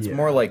against that. It's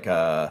more like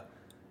a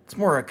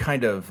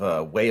kind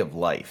of way of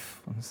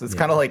life. It's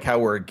kind of like how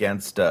we're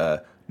against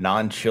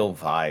non-chill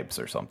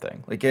vibes or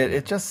something. Like,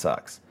 it just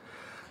sucks.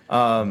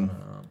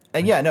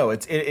 And yeah, no,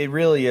 it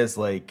really is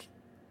like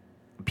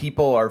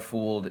people are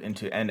fooled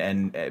into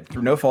and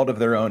through no fault of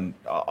their own,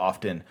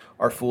 often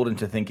are fooled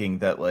into thinking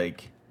that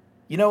like,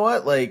 you know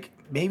what, like,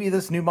 maybe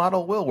this new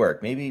model will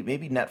work. Maybe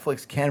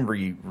Netflix can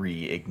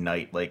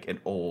reignite like an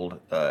old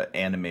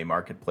anime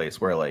marketplace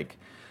where like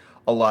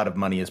a lot of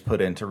money is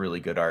put into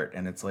really good art,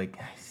 and it's like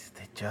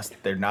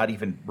they're not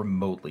even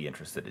remotely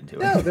interested into it.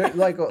 No, they're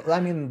like, I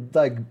mean,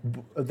 like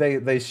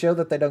they show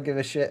that they don't give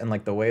a shit, and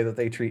like the way that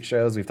they treat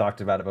shows, we've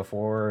talked about it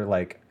before.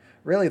 Like,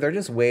 really, they're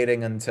just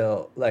waiting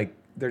until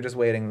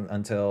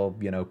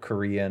you know,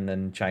 Korean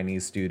and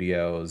Chinese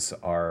studios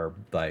are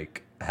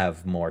like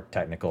have more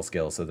technical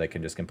skills so they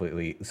can just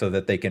so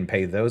that they can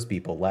pay those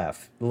people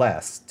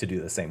less to do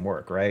the same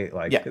work, right?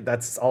 Like,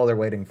 that's all they're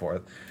waiting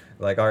for.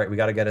 Like, all right, we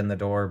got to get in the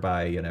door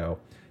by, you know,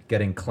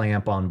 getting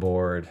Clamp on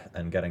board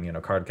and getting, you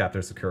know,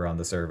 Cardcaptor Sakura on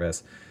the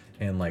service.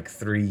 In like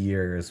 3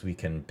 years, we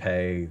can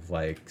pay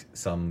like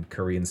some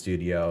Korean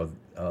studio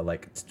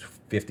like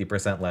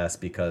 50% less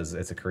because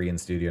it's a Korean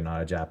studio,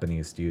 not a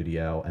Japanese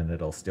studio, and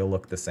it'll still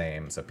look the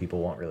same, so people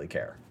won't really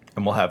care.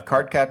 And we'll have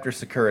Cardcaptor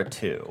Sakura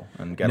 2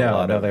 and get a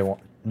lot of... No, they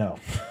won't. No,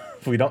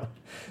 we don't.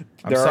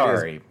 I'm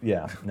sorry.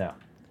 Yeah, no.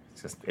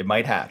 It's just, it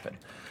might happen.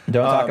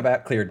 Don't talk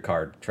about cleared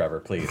card, Trevor,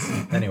 please.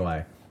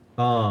 Anyway,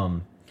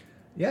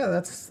 yeah,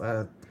 that's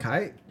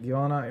Kai. You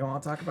wanna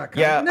talk about Kaiji?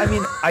 Yeah, no. I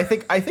mean, I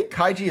think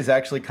Kaiji is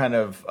actually kind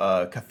of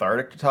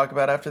cathartic to talk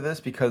about after this,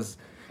 because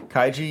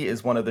Kaiji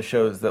is one of the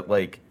shows that,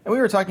 like, and we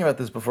were talking about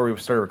this before we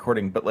started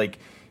recording, but like,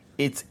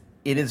 it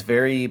is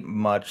very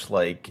much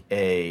like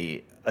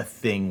a a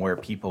thing where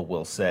people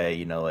will say,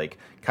 you know, like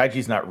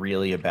Kaiji's not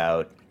really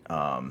about.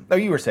 Oh,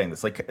 you were saying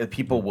this. Like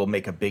people will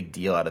make a big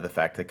deal out of the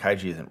fact that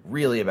Kaiji isn't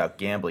really about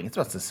gambling. It's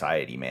about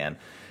society, man.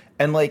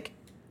 And like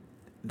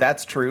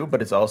that's true,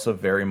 but it's also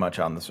very much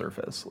on the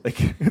surface.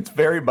 Like it's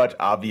very much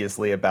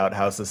obviously about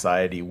how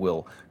society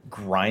will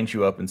grind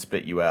you up and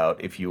spit you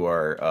out if you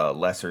are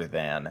lesser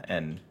than,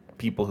 and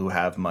people who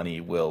have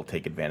money will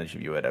take advantage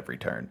of you at every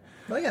turn.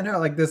 Well, yeah, no,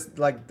 like this,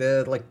 like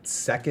the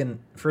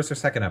first or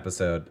second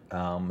episode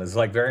is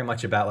like very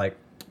much about like,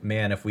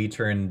 man, if we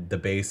turn the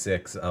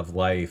basics of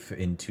life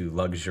into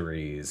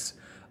luxuries,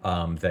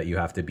 that you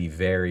have to be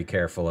very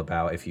careful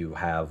about if you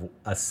have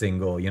a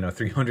single,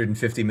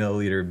 350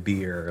 milliliter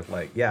beer.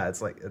 Like, yeah,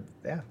 it's like,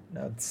 yeah,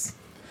 no, it's.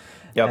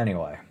 Yep.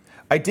 Anyway.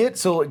 I did.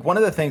 So like one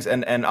of the things,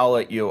 and I'll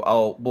let you.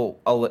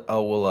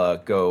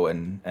 We'll go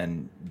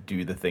and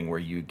do the thing where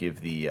you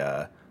give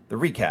the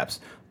recaps.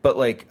 But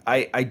like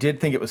I did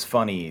think it was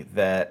funny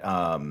that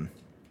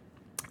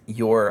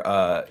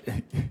your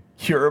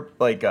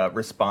like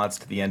response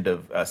to the end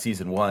of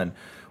season 1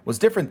 was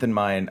different than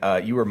mine.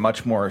 You were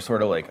much more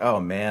sort of like,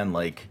 oh man,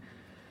 like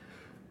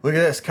look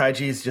at this,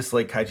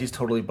 Kaiji's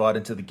totally bought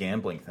into the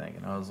gambling thing,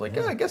 and I was like,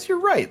 yeah, I guess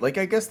you're right. Like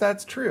I guess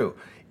that's true.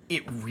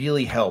 It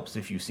really helps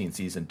if you've seen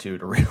season 2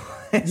 to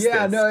realize.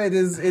 Yeah, this. no, it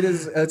is.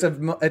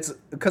 It's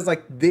because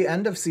like the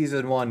end of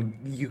season 1,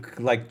 you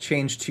like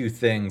change 2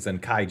 things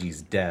and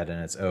Kaiji's dead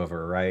and it's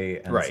over,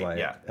 right? And right. It's like,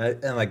 yeah.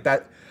 And like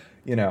that,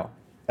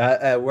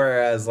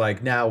 whereas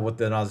like now with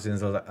the other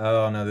seasons, I was like,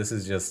 oh no, this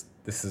is just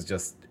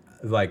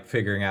like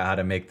figuring out how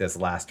to make this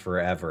last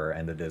forever,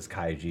 and it is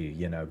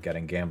Kaiji,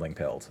 getting gambling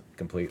pilled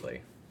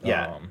completely.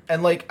 Yeah,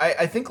 and like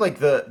I think like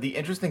the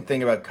interesting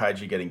thing about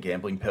Kaiji getting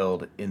gambling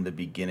pilled in the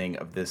beginning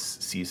of this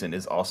season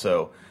is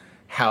also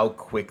how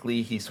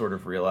quickly he sort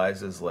of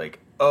realizes like,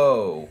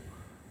 oh,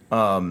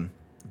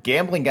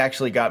 gambling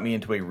actually got me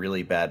into a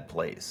really bad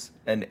place,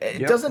 and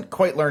it doesn't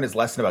quite learn his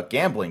lesson about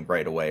gambling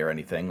right away or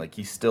anything. Like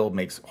he still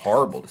makes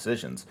horrible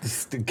decisions.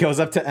 It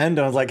goes up to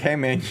Endo and is like, hey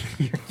man,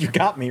 you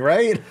got me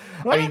right.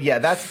 I mean, yeah,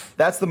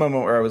 that's the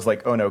moment where I was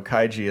like, oh no,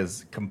 Kaiji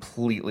has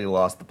completely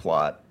lost the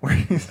plot. Where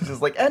he's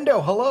just like, Endo,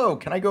 hello,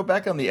 can I go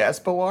back on the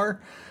Espoir?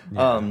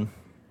 Yeah.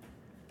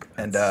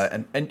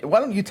 And why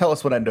don't you tell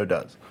us what Endo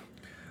does?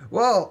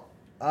 Well,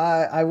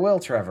 I will,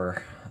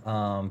 Trevor.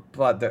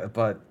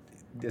 But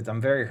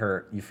I'm very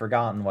hurt. You've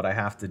forgotten what I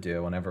have to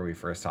do whenever we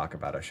first talk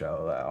about a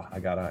show, though. I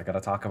gotta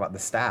talk about the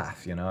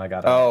staff. I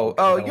gotta.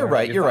 Oh, you're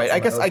right. You're right.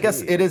 I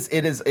guess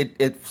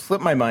it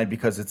slipped my mind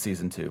because it's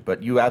season 2,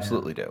 but you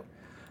absolutely do.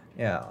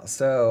 Yeah.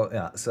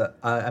 So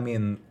I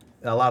mean,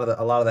 a lot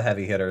of the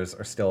heavy hitters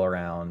are still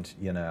around.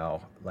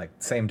 Like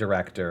same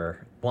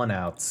director. One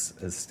Outs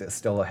is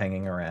still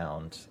hanging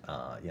around.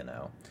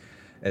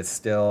 It's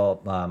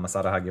still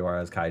Masato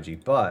Hagiwara as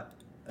Kaiji, but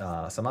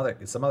some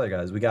other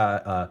guys. We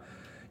got.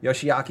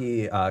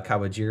 Yoshiaki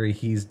Kawajiri,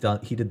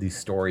 he did the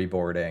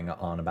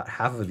storyboarding on about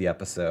half of the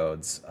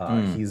episodes.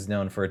 He's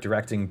known for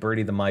directing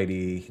Birdie the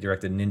Mighty. He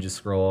directed Ninja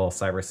Scroll,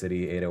 Cyber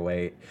City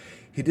 808.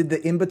 He did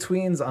the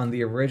in-betweens on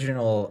the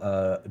original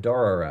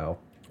Dororo,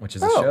 which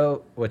is a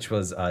show which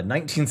was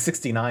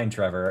 1969,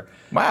 Trevor.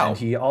 Wow. And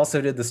he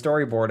also did the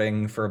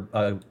storyboarding for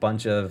a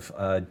bunch of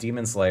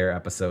Demon Slayer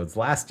episodes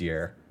last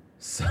year.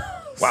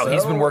 Wow,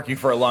 he's been working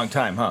for a long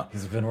time, huh?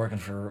 He's been working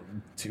for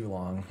too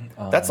long.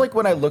 That's like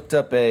when I looked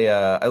up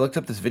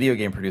this video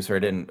game producer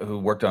who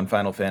worked on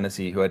Final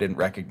Fantasy, who I didn't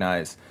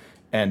recognize,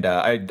 and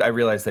I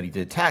realized that he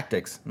did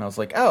Tactics, and I was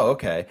like, oh,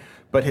 okay.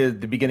 But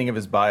the beginning of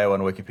his bio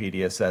on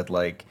Wikipedia said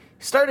like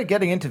he started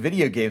getting into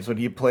video games when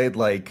he played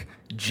like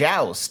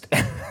Joust,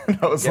 and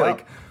I was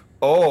like,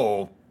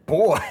 oh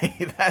boy,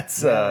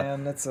 that's a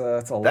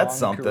long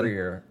something.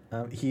 Career.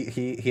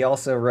 He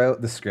also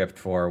wrote the script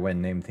for When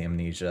Named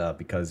Amnesia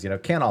because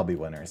can't all be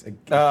winners. It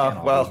can't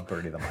all be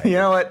Birdie the Mighty. You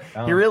know what?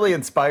 He really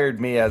inspired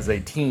me as a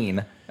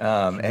teen,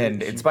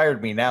 and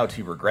inspired me now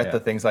to regret the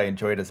things I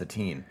enjoyed as a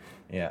teen.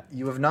 Yeah,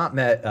 you have not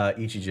met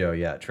Ichijo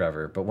yet,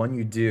 Trevor, but when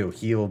you do,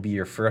 he will be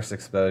your first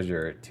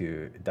exposure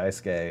to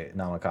Daisuke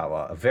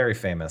Namikawa, a very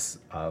famous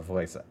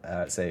voice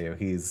seiyuu.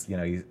 He's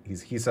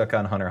Hisoka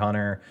on Hunter x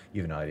Hunter.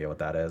 You have no idea what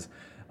that is.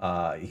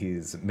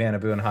 He's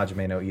Manabu in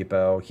Hajime no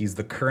Ippo. He's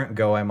the current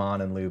Goemon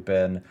in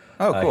Lupin.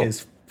 Oh, cool.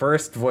 His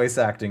first voice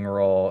acting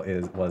role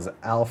was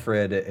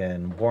Alfred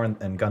in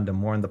Gundam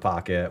War in the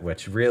Pocket,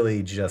 which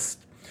really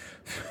just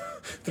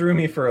threw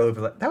me for a loop.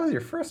 Like, that was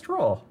your first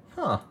role,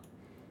 huh?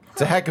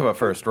 It's a heck of a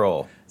first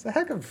role. It's a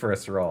heck of a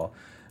first role.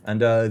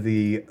 And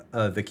the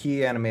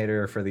key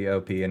animator for the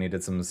OP, and he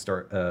did some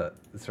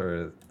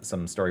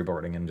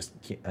storyboarding and just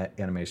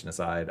animation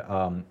aside,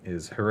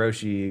 is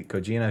Hiroshi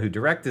Kojima, who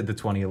directed the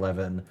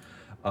 2011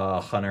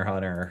 Hunter x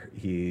Hunter.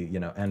 He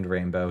End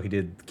Rainbow. He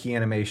did key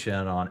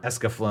animation on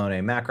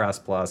Escaflowne,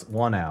 Macross Plus,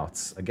 One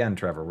Outs. Again,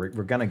 Trevor,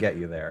 we're gonna get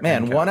you there.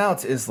 Man, One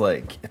Outs is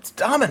like it's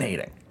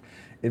dominating.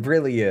 It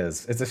really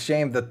is. It's a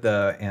shame that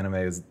the anime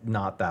is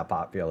not that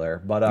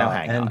popular, but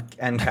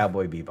and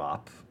Cowboy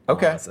Bebop.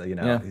 Okay.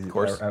 Of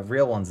course.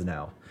 Real ones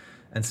know.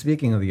 And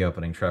speaking of the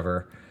opening,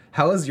 Trevor,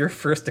 how was your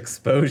first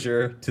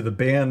exposure to the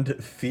band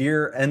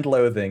Fear and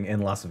Loathing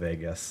in Las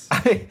Vegas?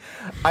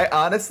 I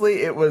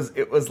honestly, it was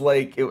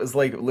like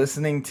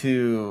listening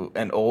to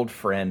an old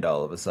friend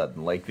all of a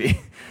sudden. Like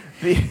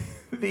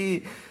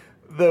the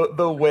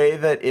the way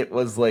that it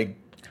was like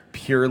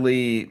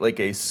purely like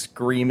a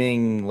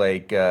screaming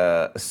like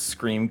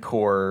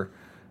screamcore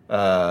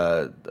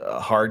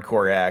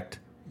hardcore act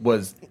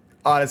was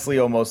honestly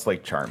almost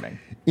like charming.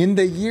 In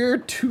the year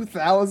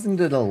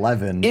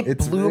 2011, It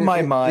blew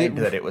my mind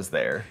that it was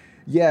there.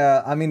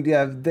 Yeah, I mean,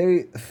 yeah,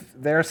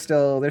 they're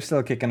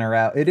still kicking her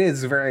out. It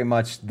is very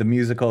much the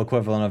musical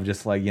equivalent of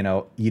just like, you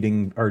know,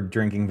 eating or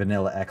drinking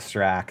vanilla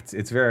extract.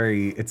 It's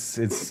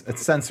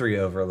sensory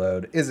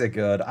overload. Is it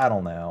good? I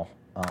don't know.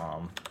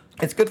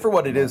 It's good for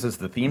what it is as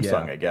the theme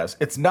song, I guess.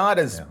 It's not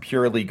as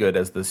purely good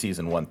as the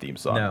season 1 theme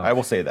song. No. I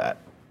will say that.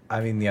 I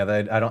mean, yeah,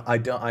 I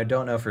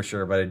don't know for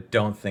sure, but I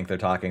don't think they're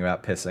talking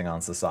about pissing on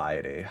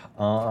society.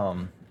 I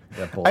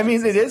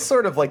mean, it is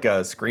sort of like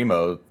a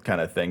screamo kind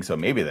of thing, so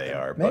maybe they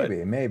are. But...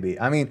 Maybe.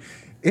 I mean,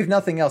 if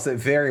nothing else, it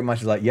very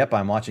much is like, yep,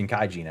 I'm watching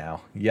Kaiji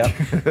now. Yep,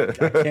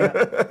 I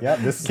can't. Yep,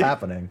 this is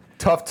happening.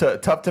 Tough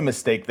to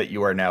mistake that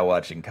you are now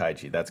watching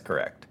Kaiji. That's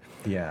correct.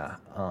 Yeah.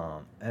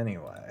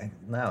 Anyway,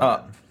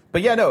 now.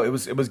 But yeah, no, it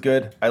was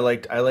good. I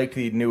liked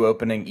the new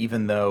opening,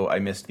 even though I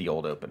missed the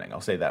old opening. I'll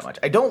say that much.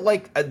 I don't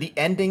like the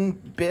ending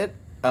bit.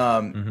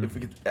 If we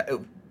could,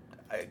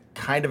 it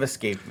kind of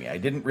escaped me. I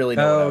didn't really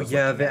know. Oh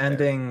yeah, the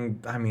ending.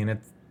 There. I mean,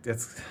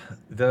 it's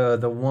the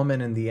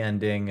woman in the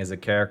ending is a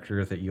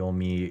character that you'll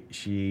meet.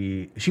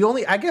 She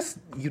only. I guess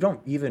you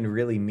don't even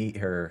really meet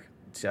her.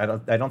 I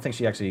don't think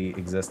she actually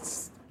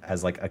exists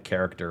as like a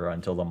character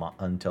until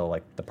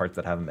like the parts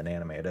that haven't been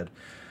animated.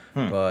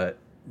 But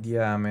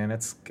yeah, man,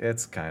 it's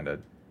kind of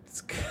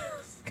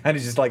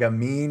just like a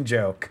mean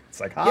joke.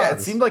 It's like, yeah,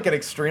 it seemed like an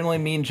extremely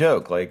mean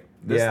joke. Like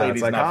this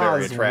lady's like, not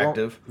very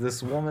attractive.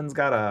 This woman's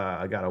got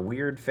a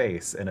weird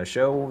face in a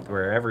show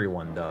where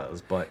everyone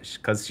does, but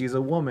because she's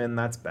a woman,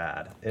 that's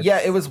bad. Yeah,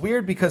 it was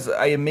weird because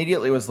I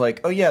immediately was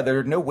like, oh yeah, there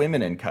are no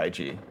women in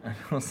Kaiji.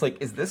 I was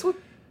like, is this what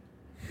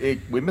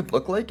women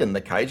look like in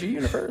the Kaiji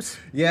universe?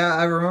 Yeah,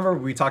 I remember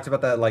we talked about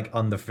that like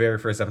on the very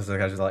first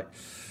episode. I was like,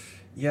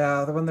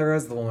 yeah, when there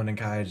is the woman in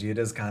Kaiji, it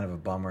is kind of a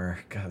bummer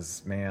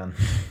because man,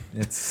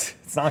 it's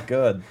not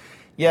good.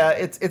 Yeah,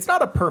 it's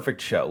not a perfect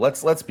show.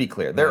 Let's be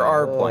clear. There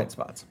are blind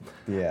spots.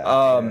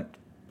 Yeah.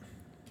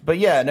 But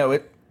yeah, no,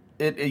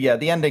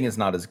 the ending is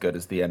not as good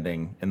as the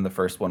ending in the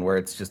first one, where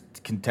it's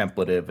just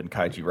contemplative and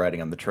Kaiji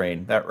riding on the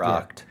train. That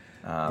rocked.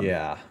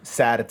 Yeah.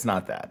 Sad it's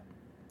not that.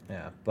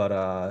 Yeah,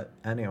 but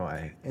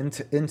anyway,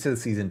 into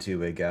season 2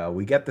 we go.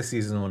 We get the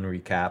season 1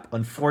 recap.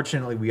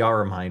 Unfortunately, we are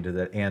reminded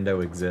that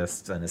Ando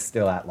exists and is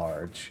still at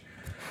large.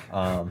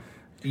 Are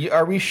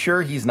we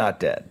sure he's not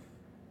dead?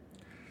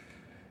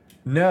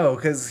 No,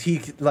 because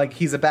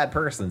he's a bad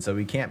person, so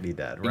he can't be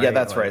dead, right? Yeah,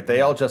 that's right.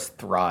 They all just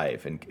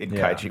thrive in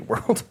Kaiji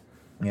world.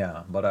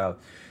 Yeah,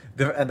 but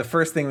the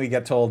first thing we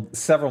get told,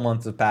 several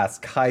months have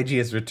passed, Kaiji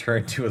has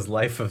returned to his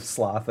life of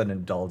sloth and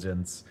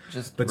indulgence.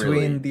 Just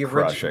between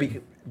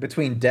really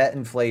between debt,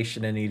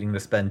 inflation, and needing to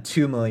spend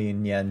 2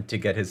 million yen to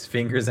get his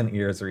fingers and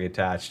ears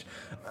reattached.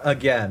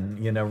 Again,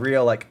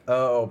 real like,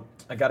 oh,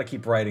 I got to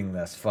keep writing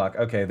this. Fuck.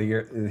 Okay,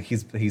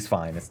 he's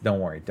fine. Don't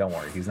worry.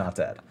 He's not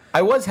dead.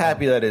 I was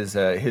happy that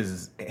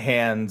his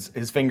hands,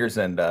 his fingers,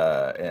 and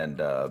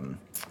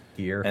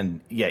ear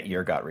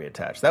ear got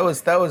reattached.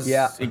 That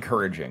was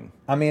encouraging.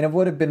 I mean, it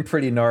would have been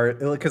pretty gnarly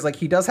because like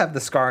he does have the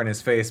scar on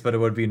his face, but it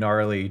would be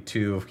gnarly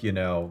to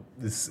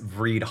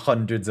read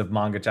hundreds of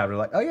manga chapters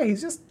like, oh yeah,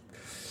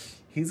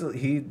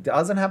 he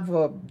doesn't have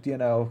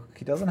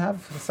he doesn't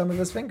have some of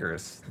his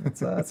fingers.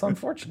 It's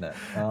unfortunate.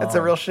 It's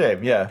a real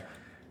shame. Yeah.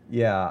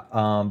 Yeah.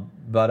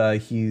 But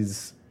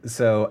he's.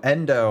 So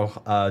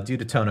Endo, due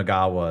to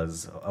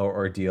Tonegawa's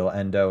ordeal,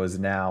 Endo is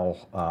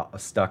now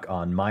stuck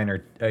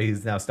on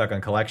he's now stuck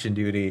on collection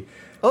duty.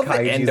 I love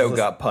that Endo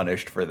got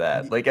punished for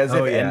that. Like, as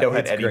if Endo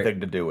had anything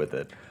to do with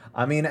it.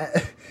 I mean,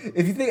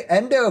 if you think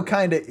Endo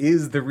kind of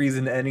is the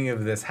reason any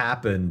of this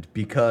happened,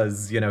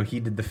 because, he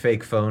did the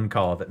fake phone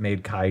call that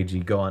made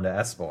Kaiji go onto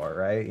S4,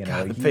 right?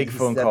 God, the fake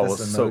phone call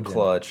was so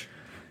clutch.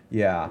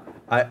 Yeah,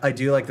 I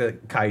do like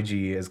that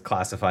Kaiji is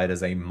classified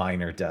as a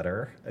minor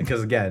debtor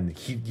because again,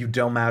 you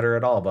don't matter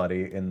at all,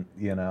 buddy, and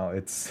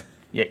it's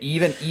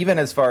even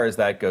as far as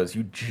that goes,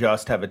 you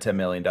just have a $10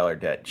 million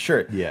debt.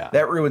 Sure,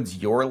 that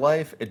ruins your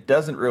life. It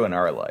doesn't ruin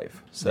our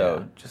life.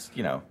 So just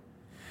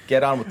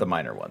get on with the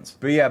minor ones.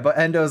 But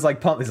Endo's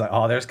like pumped. He's like,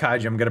 oh, there's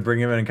Kaiji. I'm gonna bring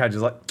him in, and Kaiji's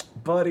like,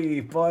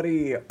 buddy,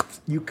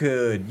 you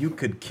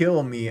could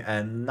kill me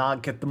and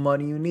not get the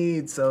money you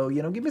need. So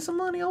give me some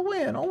money. I'll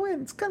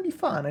win. It's gonna be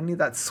fun. I need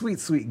that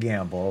sweet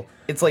gamble.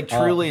 It's like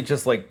truly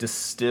just like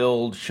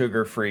distilled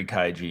sugar-free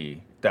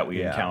Kaiji that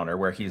we encounter,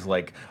 where he's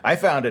like, I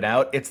found it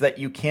out. It's that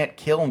you can't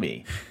kill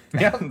me.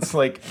 Yeah, it's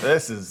like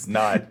this is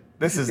not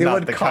the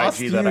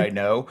Kaiji that I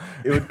know.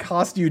 It would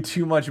cost you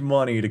too much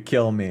money to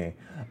kill me.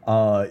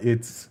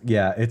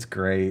 It's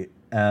great,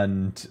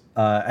 and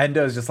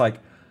Endo's just like,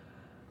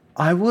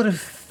 I would have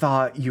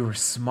thought you were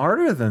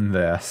smarter than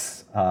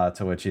this.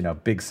 To which,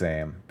 big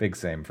same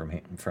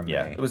from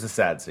Yeah, me. it was a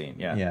sad scene.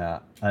 Yeah. Yeah,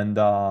 and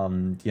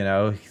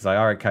he's like,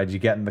 "All right, Kaiji,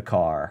 get in the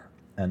car."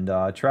 And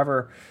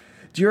Trevor,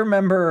 do you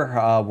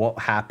remember what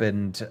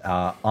happened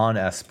on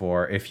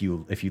Espor if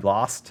you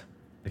lost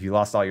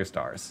all your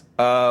stars?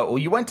 Well,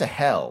 you went to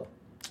hell,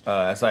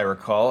 as I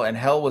recall, and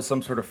hell was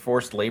some sort of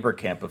forced labor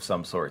camp of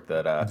some sort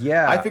that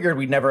Yeah. I figured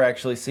we'd never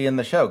actually see in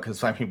the show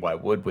because, I mean, why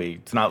would we?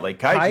 It's not like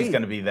Kaiji's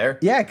going to be there.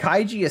 Yeah,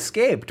 Kaiji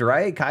escaped,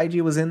 right?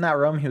 Kaiji was in that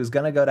room. He was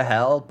going to go to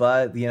hell,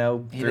 but, He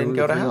didn't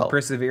go to hell.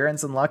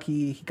 Perseverance and luck,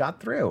 he got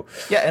through.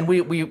 Yeah, and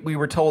we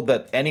were told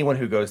that anyone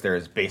who goes there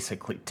is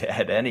basically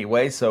dead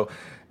anyway, so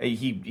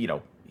he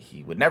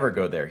would never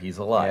go there. He's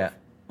alive. Yeah.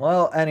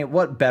 Well,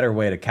 what better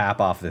way to cap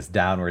off this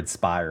downward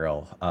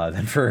spiral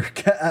than for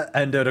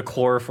Endo to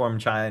chloroform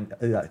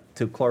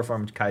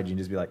Kaiji and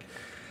just be like,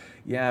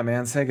 "Yeah,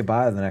 man, say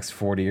goodbye to the next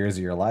 40 years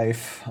of your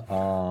life."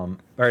 Or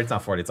it's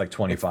not 40; it's like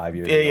 25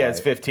 years. Yeah, it's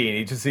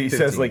 15. He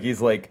says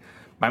he's like,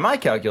 by my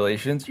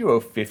calculations, you owe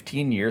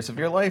 15 years of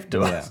your life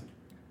to us.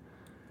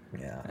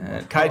 Yeah.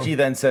 And Kaiji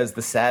then says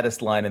the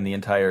saddest line in the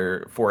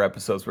entire 4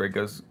 episodes, where he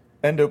goes,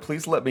 "Endo,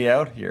 please let me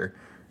out here,"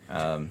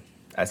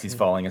 as he's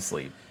falling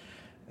asleep.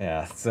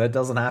 Yeah, so it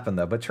doesn't happen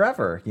though. But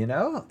Trevor,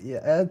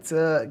 it's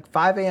a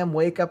 5 a.m.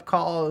 wake up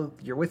call.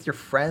 You're with your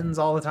friends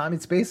all the time.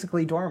 It's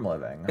basically dorm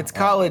living. It's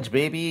college,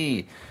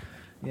 baby.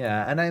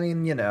 Yeah, and I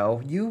mean,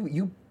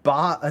 you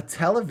bought a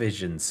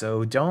television,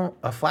 so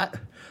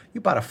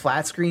you bought a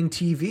flat screen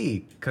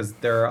TV because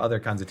there are other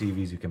kinds of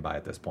TVs you can buy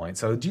at this point.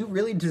 So do you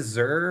really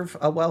deserve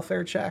a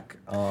welfare check?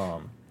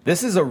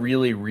 This is a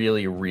really,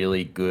 really,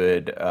 really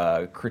good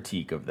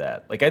critique of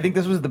that. Like, I think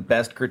this was the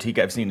best critique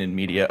I've seen in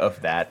media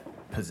of that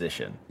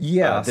position.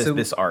 Yeah,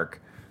 this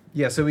arc.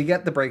 Yeah, so we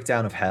get the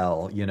breakdown of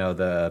hell.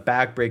 The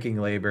back-breaking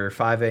labor,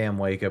 5 a.m.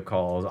 wake-up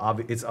calls.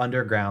 It's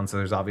underground, so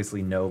there's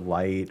obviously no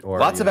light or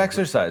Lots of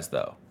exercise,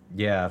 though.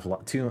 Yeah,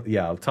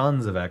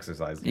 tons of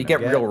exercise. You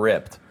get real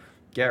ripped.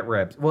 Get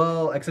ripped.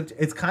 Well, except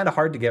it's kind of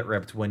hard to get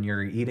ripped when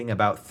you're eating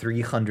about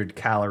 300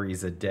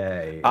 calories a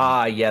day.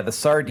 Yeah, the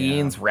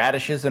sardines,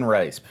 radishes, and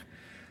rice.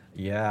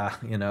 Yeah,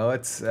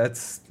 it's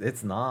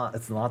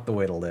not the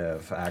way to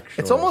live,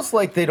 actually. It's almost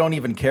like they don't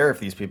even care if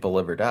these people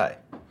live or die.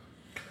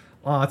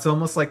 Oh, it's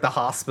almost like the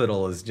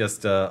hospital is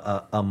just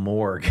a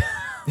morgue.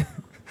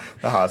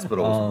 The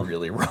hospital is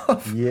really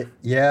rough.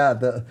 Yeah.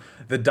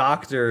 The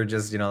doctor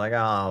just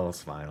oh,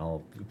 it's fine.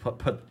 I'll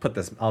put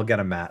this. I'll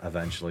get a mat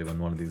eventually when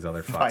one of these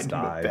other fucks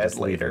die. Just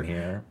leave him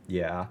here.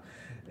 Yeah,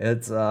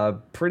 it's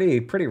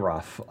pretty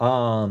rough.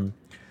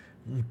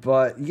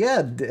 But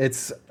yeah,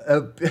 it's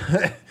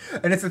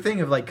and it's the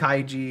thing of like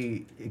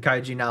Kaiji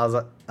now is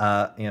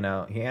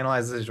he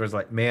analyzes it, was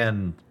like,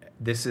 man,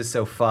 this is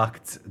so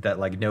fucked that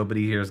like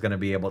nobody here is going to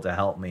be able to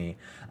help me.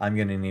 I'm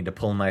going to need to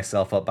pull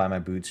myself up by my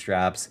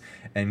bootstraps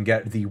and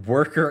get the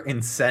worker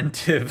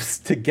incentives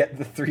to get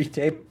the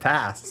 3-day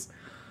pass.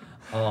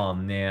 Oh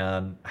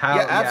man,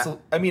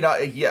 absolutely. I mean,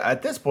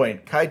 at this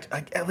point,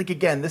 Kaiji, like,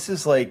 again, this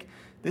is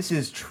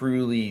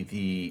truly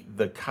the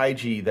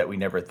Kaiji that we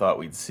never thought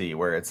we'd see,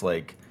 where it's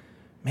like,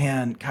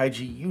 man,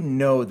 Kaiji, you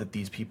know that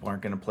these people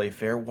aren't going to play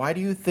fair. Why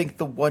do you think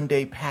the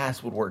 1-day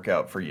pass would work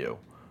out for you?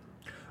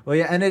 Well,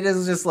 yeah, and it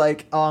is just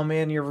like, oh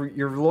man,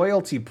 your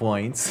loyalty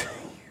points,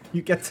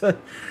 you get to,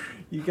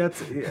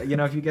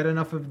 if you get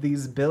enough of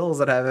these bills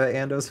that have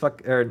Hyodo's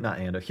fuck.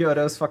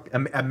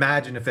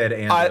 Imagine if they had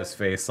Ando's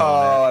face on it.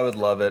 Oh, I would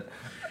love it.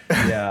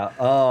 Yeah.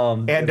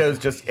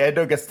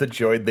 Ando gets to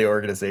join the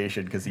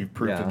organization because he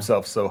proved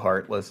himself so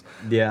heartless.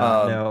 Yeah.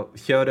 No,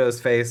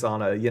 Hyodo's face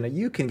on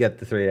you can get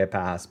the 3-day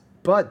pass.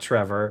 But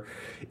Trevor,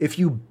 if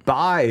you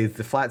buy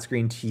the flat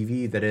screen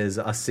TV that is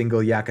a single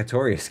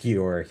Yakitori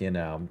skewer,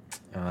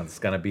 it's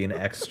gonna be an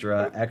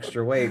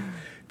extra weight.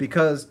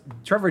 Because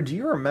Trevor, do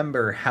you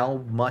remember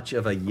how much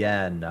of a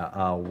yen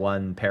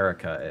 1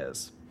 Perica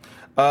is?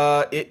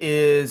 It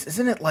is.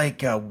 Isn't it like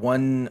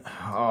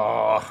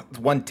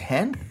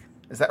 1/10?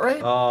 Is that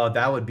right? Oh,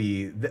 that would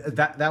be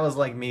that was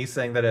like me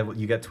saying that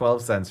you get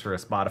 12 cents for a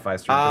Spotify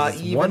stream.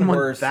 It's even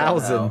worse.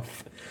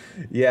 1/1000th.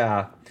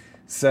 Yeah.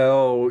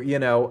 So,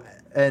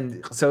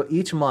 and so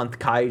each month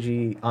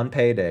Kaiji on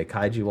payday,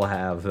 Kaiji will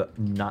have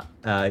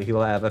he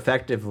will have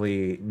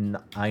effectively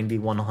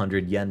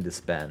 9,100 yen to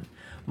spend.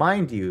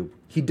 Mind you,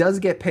 he does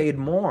get paid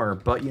more,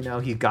 but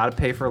he got to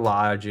pay for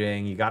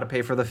lodging, you got to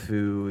pay for the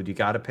food, you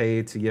got to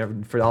pay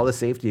for all the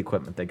safety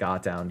equipment they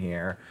got down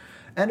here.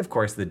 And of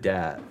course the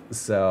debt.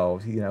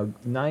 So,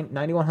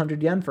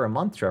 9,100 yen for a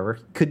month, Trevor.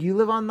 Could you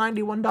live on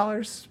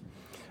 $91?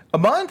 A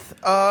month?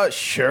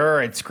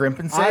 Sure. I'd scrimp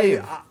and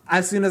save.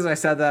 As soon as I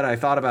said that, I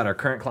thought about our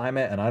current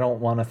climate, and I don't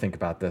want to think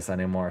about this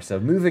anymore. So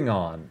moving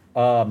on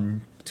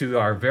to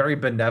our very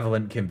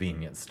benevolent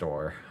convenience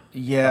store.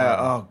 Yeah.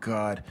 Oh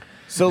God.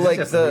 So like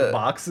just the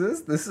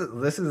boxes. This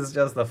is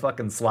just the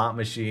fucking slot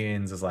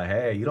machines. It's like,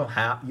 hey, you don't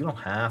have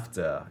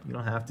to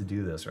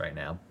do this right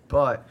now,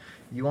 but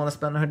you want to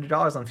spend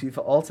 $100 on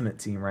FIFA Ultimate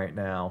Team right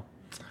now.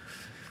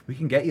 We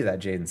can get you that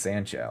Jadon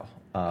Sancho.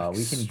 We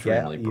can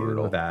Extremely get you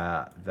brutal.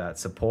 that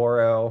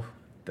Sapporo,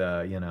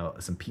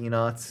 some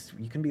peanuts.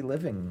 You can be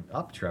living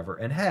up, Trevor.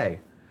 And hey,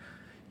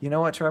 you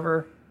know what,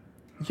 Trevor?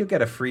 You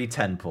get a free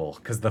 10 pull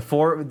because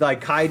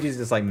Kaiji's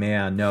just like,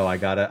 man, no, I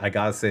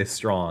gotta stay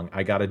strong.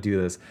 I gotta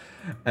do this,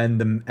 and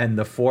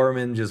the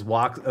foreman just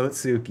walks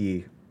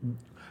Otsuki.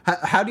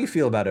 How do you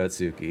feel about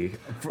Otsuki?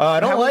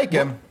 I don't like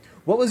him.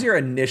 What was your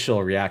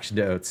initial reaction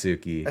to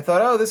Otsuki? I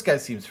thought, oh, this guy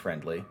seems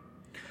friendly.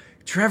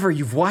 Trevor,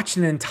 you've watched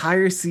an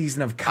entire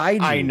season of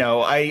Kaiji. I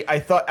know. I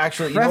thought,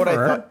 actually,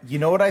 Trevor. you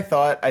know what I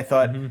thought? I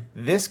thought,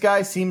 this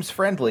guy seems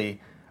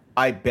friendly.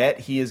 I bet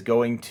he is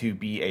going to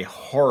be a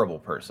horrible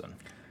person.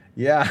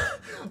 Yeah,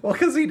 well,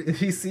 because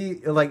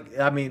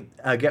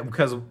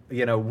because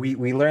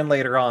we learn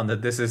later on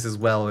that this is his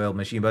well-oiled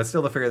machine, but it's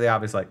still the fairly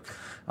obvious, like,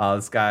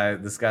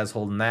 this guy's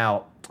holding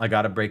out. I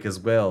got to break his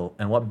will,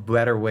 and what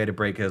better way to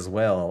break his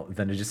will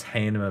than to just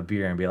hand him a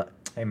beer and be like,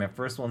 hey man,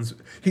 first one's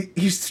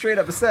he straight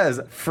up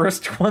says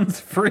first one's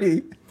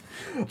free.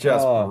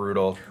 Just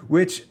brutal.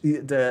 Which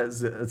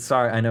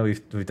sorry, I know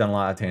we've done a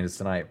lot of tangents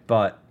tonight,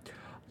 but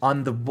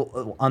on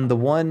the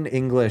one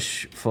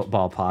English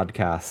football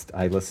podcast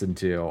I listened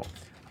to,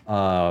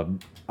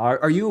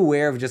 are you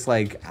aware of just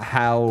like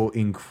how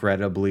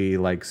incredibly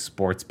like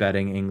sports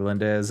betting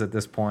England is at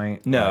this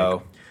point?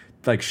 No.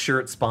 Like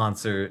shirt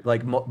sponsor,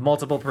 like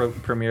multiple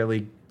Premier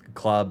League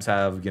clubs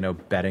have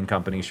betting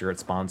company shirt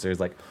sponsors.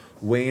 Like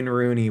Wayne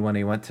Rooney, when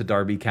he went to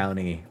Derby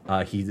County,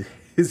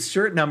 his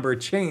shirt number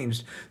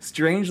changed,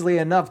 strangely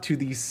enough, to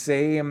the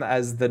same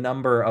as the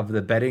number of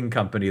the betting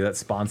company that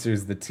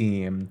sponsors the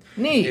team.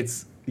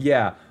 Neat.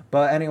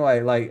 But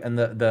anyway, like, and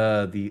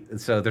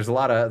so there's a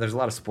lot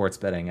of sports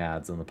betting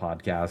ads on the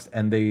podcast,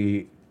 and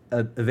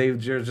they're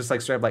just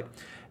like straight up like,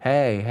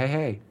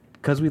 hey,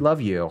 because we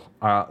love you,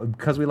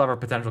 because we love our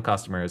potential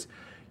customers,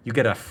 you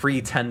get a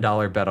free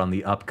 $10 bet on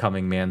the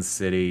upcoming Man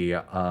City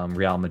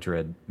Real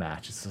Madrid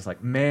match. It's just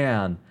like,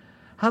 man,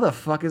 how the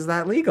fuck is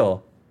that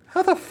legal?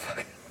 How the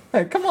fuck?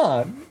 Like, come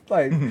on,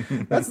 like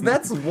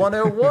that's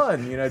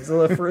 101. It's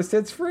the first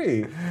hit's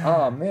free.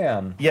 Oh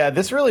man. Yeah,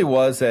 this really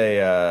was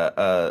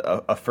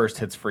a first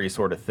hits free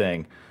sort of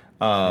thing.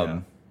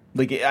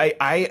 Like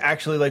I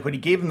actually, like, when he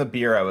gave him the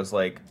beer, I was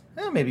like,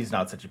 maybe he's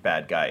not such a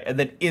bad guy. And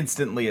then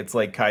instantly, it's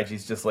like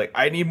Kaiji's just like,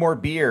 I need more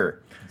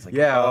beer. It's like,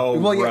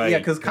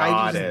 because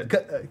Kaiji,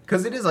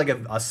 because it is like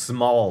a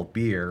small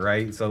beer,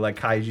 right? So like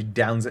Kaiji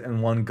downs it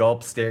in one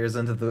gulp, stares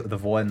into the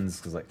void, and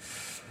is like,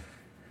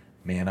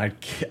 man,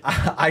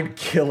 I'd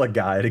kill a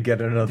guy to get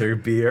another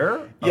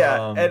beer.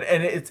 Yeah,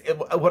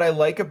 and what I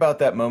like about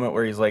that moment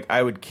where he's like,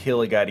 I would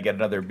kill a guy to get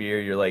another beer.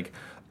 You're like,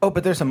 oh,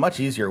 but there's a much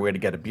easier way to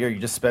get a beer. You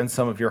just spend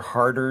some of your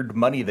hard-earned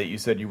money that you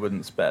said you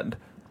wouldn't spend.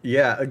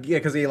 Yeah,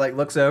 because he like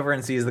looks over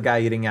and sees the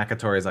guy eating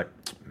yakitori. He's like,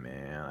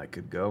 man, I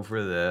could go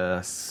for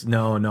this.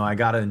 No, I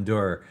gotta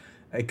endure.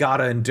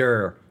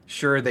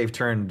 Sure, they've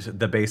turned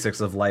the basics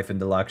of life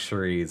into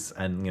luxuries,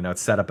 and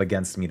it's set up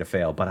against me to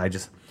fail. But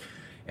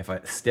if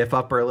I stiff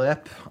upper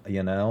lip,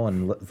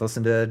 and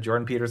listen to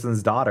Jordan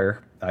Peterson's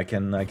daughter, I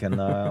can make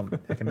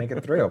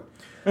it through.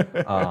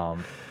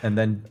 And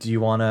then do you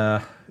want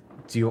to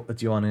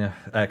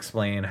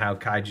explain how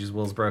Kaiji's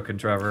will is broken,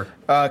 Trevor?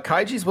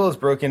 Kaiji's will is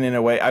broken in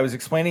a way. I was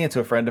explaining it to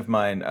a friend of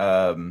mine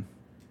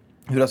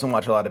who doesn't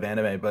watch a lot of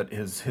anime, but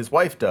his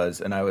wife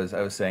does, and I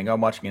was saying, oh,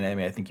 I'm watching an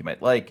anime I think you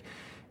might like,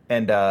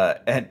 and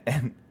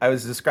I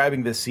was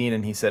describing this scene,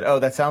 and he said, oh,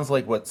 that sounds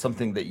like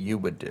something that you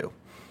would do.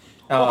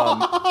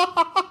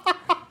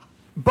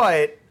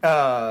 But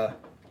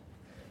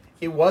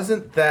it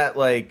wasn't that,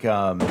 like,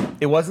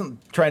 it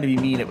wasn't trying to be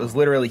mean. It was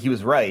literally, he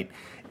was right.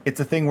 It's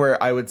a thing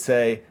where I would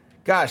say,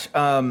 gosh,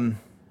 what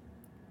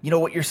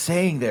you're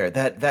saying there,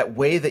 that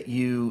way that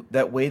you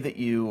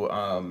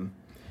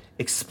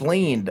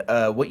explained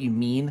what you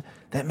mean,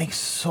 that makes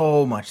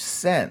so much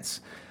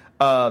sense.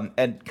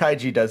 And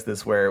Kaiji does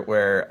this where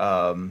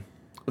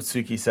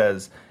Otsuki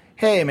says,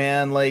 hey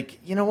man, like,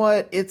 you know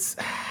what?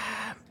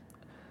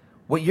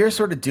 What you're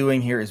sort of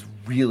doing here is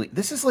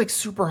this is like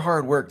super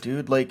hard work,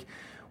 dude. Like,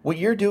 what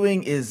you're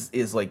doing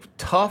is like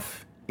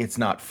tough. It's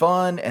not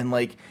fun. And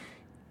like,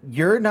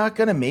 you're not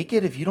going to make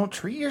it if you don't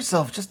treat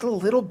yourself just a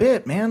little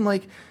bit, man.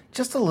 Like,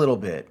 just a little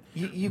bit.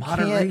 You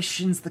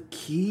Moderation's the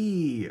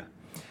key.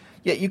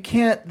 Yeah, you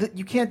can't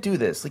do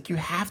this. Like, you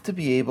have to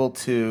be able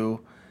to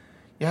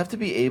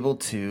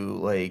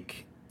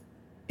like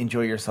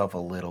enjoy yourself a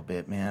little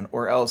bit, man,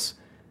 or else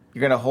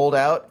you're going to hold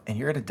out and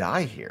you're going to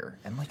die here.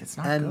 And like, it's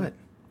not good.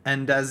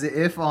 And as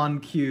if on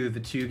cue, the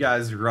two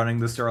guys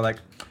running the store like,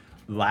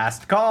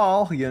 last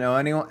call,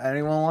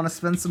 anyone want to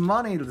spend some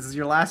money? This is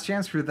your last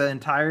chance for the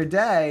entire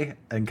day.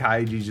 And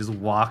Kaiji just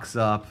walks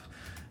up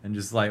and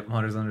just like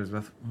mutters under his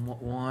breath,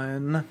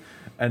 one.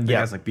 And the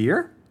guy's like,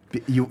 beer?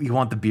 You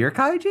want the beer,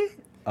 Kaiji?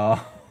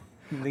 Oh,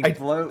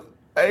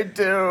 I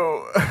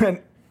do.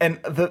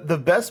 And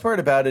the best part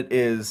about it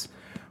is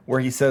where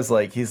he says,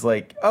 like, he's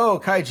like,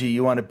 oh, Kaiji,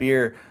 you want a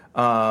beer?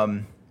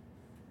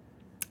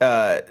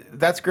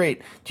 That's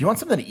great. Do you want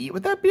something to eat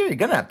with that beer? You're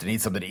gonna have to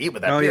need something to eat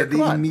with that beer. Oh yeah,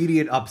 the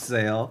immediate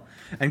upsell.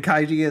 And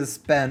Kaiji has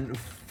spent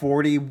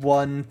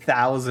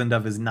 41,000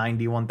 of his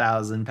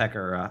 91,000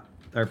 Pekka.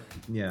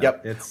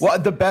 Yep. Well,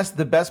 the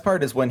best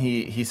part is when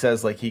he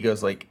says like, he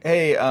goes like,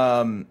 hey,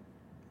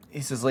 he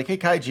says like, hey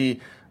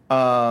Kaiji,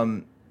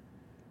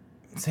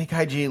 say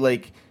Kaiji,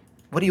 like,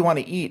 what do you want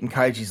to eat? And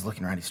Kaiji's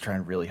looking around, he's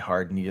trying really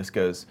hard, and he just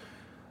goes,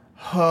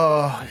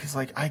 oh, he's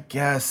like, I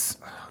guess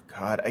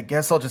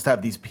I'll just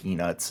have these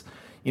peanuts.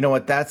 You know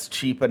what? That's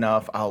cheap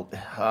enough.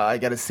 I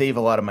got to save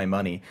a lot of my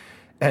money.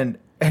 And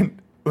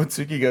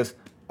Utsuki goes,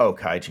 oh,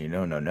 Kaiji,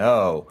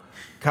 no.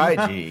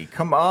 Kaiji,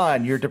 come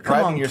on. You're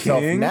depriving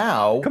yourself King.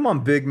 now. Come on,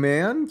 big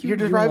man. You're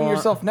depriving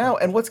yourself now.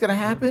 And what's going to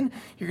happen?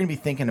 You're going to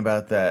be thinking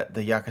about the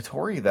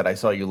yakitori that I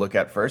saw you look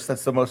at first.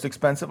 That's the most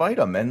expensive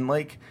item. And,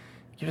 like,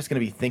 you're just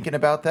going to be thinking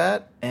about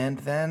that. And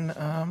then,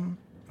 I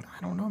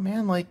don't know,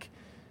 man. Like,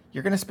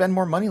 you're going to spend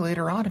more money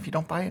later on if you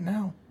don't buy it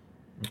now.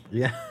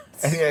 Yeah.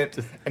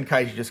 And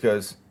Kaiji just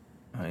goes,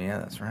 oh, yeah,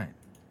 that's right.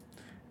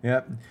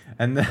 Yep.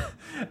 And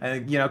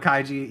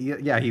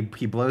Kaiji,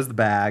 he blows the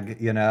bag,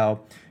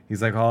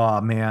 He's like,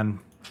 oh, man,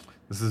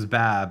 this is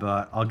bad,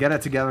 but I'll get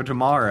it together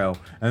tomorrow.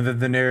 And then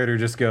the narrator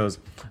just goes,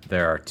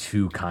 there are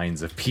two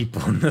kinds of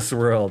people in this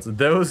world,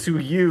 those who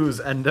use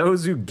and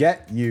those who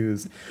get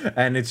used.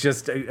 And it's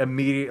just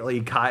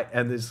immediately,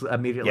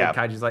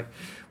 Kaiji's like,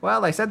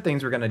 well, I said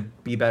things were going to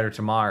be better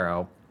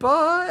tomorrow,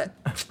 but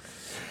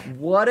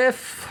what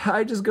if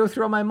I just go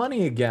through all my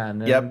money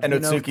again? And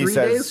Utsuki 3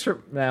 says, days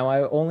from now,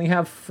 I only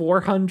have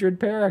 400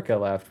 Perica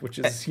left, which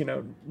is,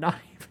 not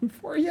even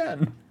 4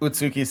 yen.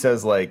 Utsuki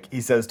says, like,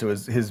 he says to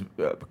his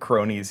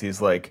cronies,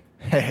 he's like,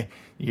 hey,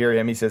 you hear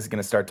him? He says he's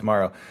going to start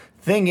tomorrow.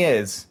 Thing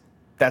is,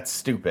 that's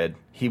stupid.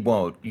 He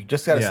won't. You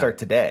just got to start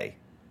today.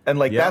 And,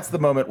 like, that's the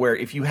moment where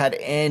if you had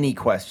any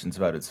questions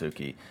about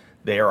Utsuki,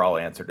 they are all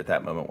answered at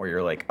that moment where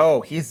you're like, oh,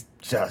 he's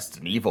just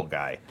an evil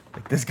guy.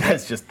 Like, this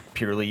guy's just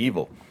purely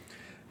evil.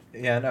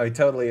 Yeah, no, he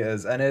totally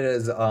is. And it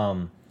is,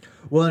 so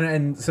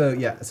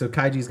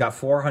Kaiji's got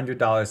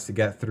 $400 to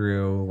get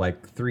through,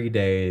 like, 3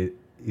 days.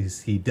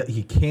 He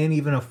can't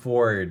even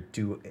afford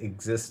to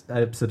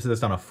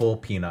subsist on a full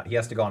peanut. He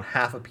has to go on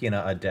half a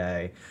peanut a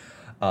day,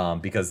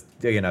 because,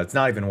 it's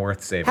not even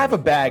worth saving. Half a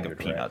bag of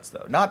peanuts,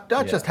 though. Not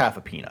just half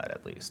a peanut,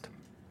 at least.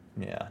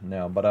 Yeah,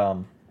 no, but,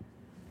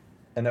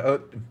 and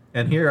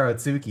here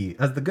Utsuki,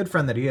 as the good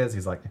friend that he is,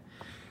 he's like,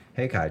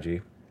 hey,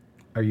 Kaiji,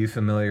 are you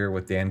familiar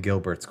with Dan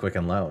Gilbert's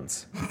Quicken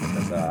Loans?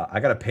 Because I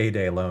got a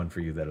payday loan for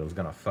you that was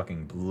gonna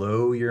fucking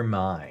blow your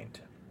mind.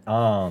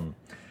 And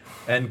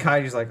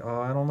Kaiji's like,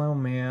 oh, I don't know,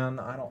 man.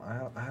 I don't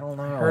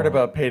know. I heard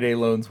about payday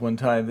loans one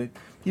time.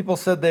 People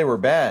said they were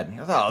bad. He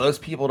goes, oh, those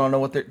people don't know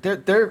what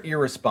they're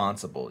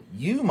irresponsible.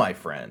 You, my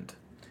friend.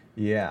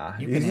 Yeah,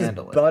 you can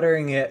handle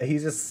it.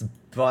 He's just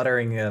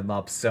buttering him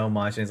up so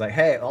much, and he's like,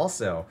 hey,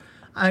 also,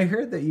 I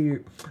heard that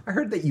you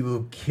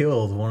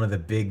killed one of the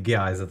big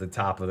guys at the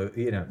top of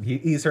the,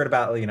 he's heard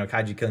about,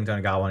 Kaiji killing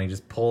Tonegawa,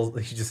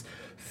 and he just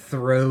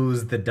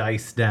throws the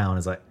dice down.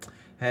 It's like,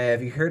 hey,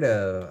 have you heard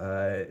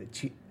of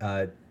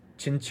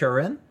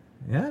Chinchurin?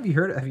 Yeah, have you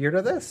heard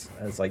of this?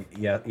 And it's like,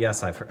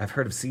 yes, I've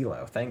heard of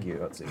CeeLo. Thank you.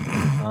 Let's see.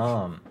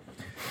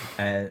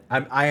 And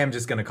I am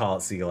just gonna call it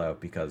CeeLo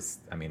because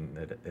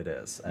it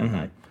is.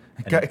 And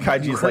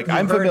Kaiji's like,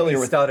 I'm familiar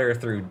with stutter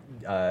through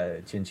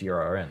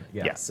Chinchurin.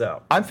 Yeah.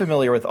 So I'm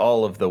familiar with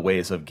all of the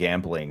ways of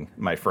gambling,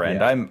 my friend.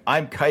 Yeah.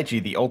 I'm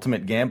Kaiji, the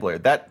ultimate gambler.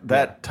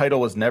 That title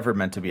was never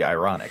meant to be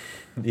ironic.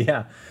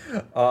 Yeah.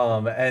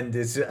 And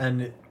it's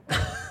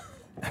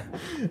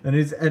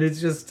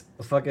just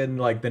fucking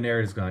like the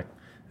narrative's going,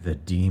 the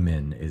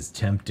demon is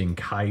tempting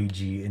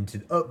Kaiji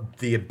into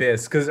the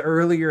abyss. Because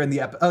earlier in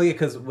the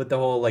because with the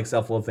whole like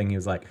self-love thing, he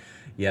was like,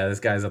 yeah, this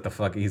guy's at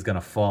the he's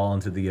gonna fall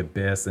into the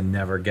abyss and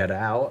never get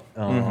out.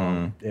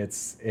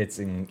 It's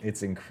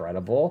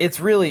incredible.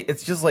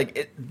 It's just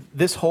like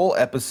this whole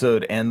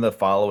episode and the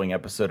following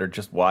episode are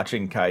just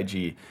watching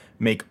Kaiji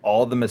make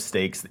all the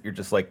mistakes that you're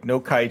just like, no,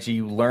 Kaiji,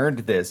 you learned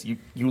this. You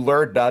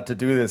learned not to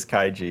do this,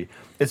 Kaiji.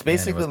 It's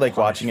basically like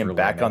watching him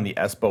back on the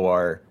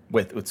Espoir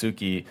with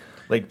Utsuki,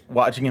 like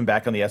watching him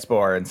back on the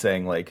Espoir and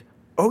saying like,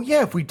 oh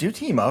yeah, if we do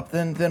team up,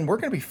 then we're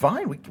gonna be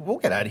fine. We'll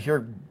get out of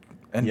here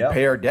and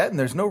pay our debt, and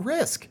there's no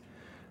risk.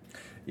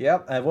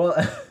 Yep. And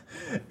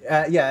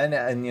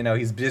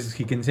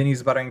he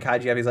continues buttering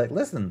Kaiji up. He's like,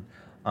 listen,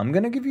 I'm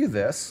gonna give you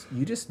this.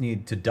 You just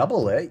need to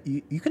double it.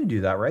 You can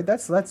do that, right?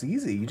 That's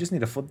easy. You just need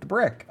to flip the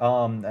brick.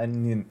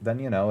 And then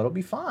it'll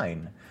be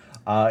fine.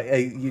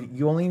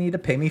 You only need to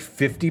pay me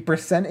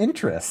 50%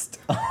 interest.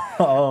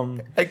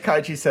 And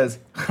Kaiji says,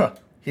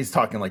 he's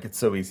talking like it's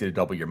so easy to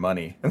double your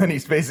money, and then he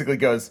basically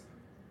goes,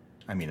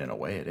 I mean, in a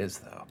way, it is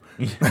though.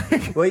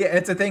 Well, yeah,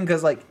 it's a thing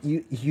because like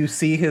you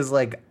see his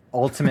like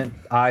ultimate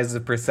eyes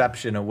of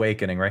perception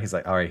awakening, right? He's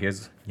like, all right,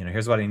 here's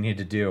what I need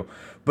to do,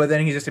 but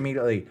then he just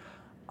immediately,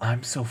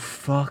 I'm so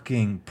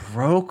fucking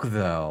broke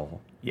though.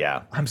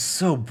 Yeah, I'm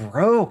so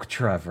broke,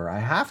 Trevor. I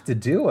have to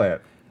do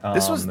it.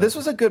 This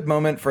was a good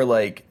moment for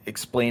like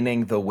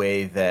explaining the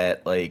way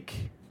that like,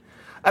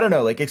 I don't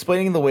know, like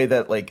explaining the way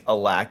that like a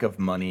lack of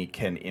money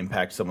can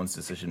impact someone's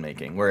decision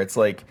making, where it's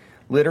like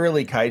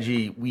literally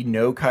Kaiji, we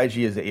know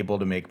Kaiji is able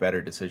to make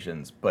better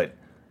decisions, but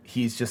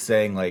he's just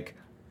saying like,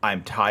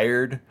 I'm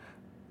tired.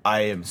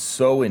 I am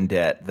so in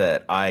debt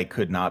that I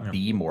could not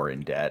be more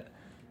in debt.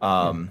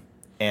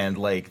 And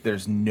like,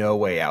 there's no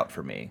way out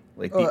for me.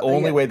 Like the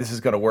only way this is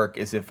going to work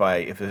is if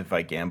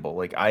I gamble.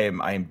 Like I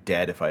am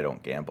dead if I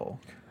don't gamble.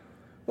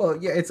 Well,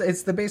 yeah,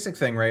 it's the basic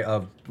thing, right?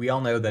 Of we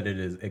all know that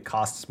it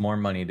costs more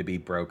money to be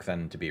broke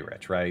than to be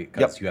rich, right?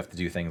 Because you have to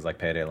do things like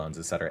payday loans,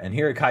 etc. And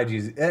here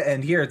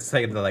it's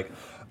saying that like,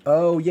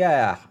 oh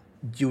yeah,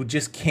 you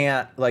just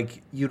can't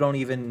like you don't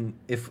even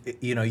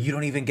you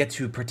don't even get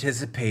to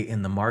participate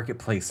in the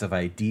marketplace of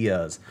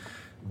ideas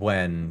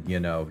when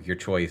your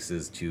choice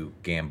is to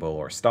gamble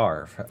or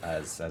starve,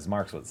 as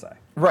Marx would say.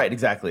 Right,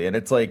 exactly. And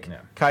it's like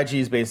Kaiji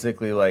is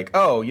basically like,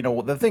 oh,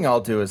 the thing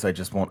I'll do is I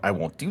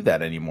won't do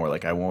that anymore.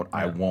 Like I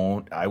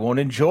won't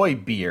enjoy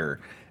beer.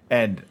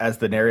 And as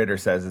the narrator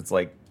says, it's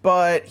like,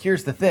 but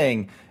here's the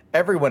thing,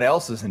 everyone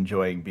else is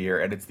enjoying beer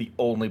and it's the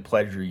only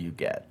pleasure you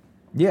get.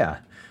 Yeah.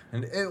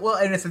 And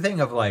it's the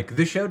thing of like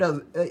the show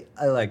does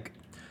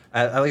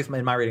at least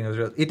in my reading of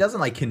the show, it doesn't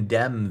like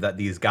condemn that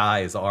these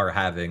guys are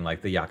having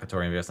like the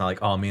yakitori beer. It's not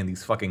like, oh man,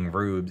 these fucking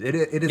rubes. It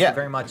is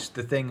very much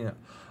the thing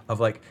of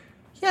like,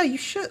 yeah, you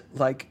should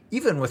like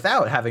even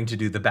without having to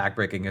do the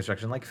backbreaking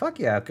instruction, like fuck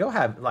yeah, go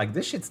have like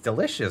this shit's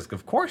delicious.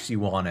 Of course you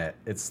want it.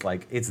 It's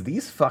like it's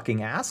these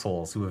fucking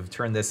assholes who have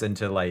turned this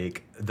into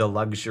like the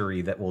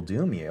luxury that will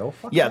doom you.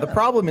 Fuck yeah, the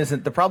problem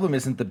isn't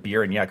the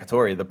beer and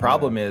yakitori. The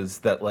problem is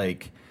that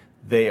like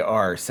they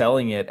are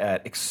selling it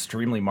at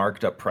extremely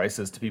marked up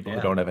prices to people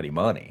who don't have any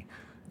money.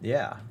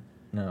 Yeah.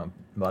 No,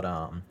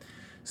 but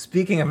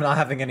speaking of not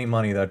having any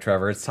money though,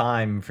 Trevor, it's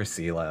time for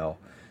CeeLo.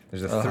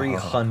 There's a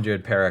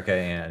 300 Perica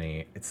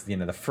Annie. It's the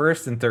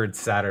first and third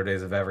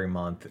Saturdays of every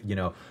month.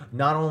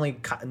 Not only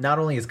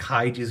is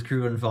Kaiji's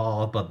crew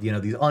involved, but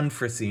these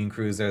unforeseen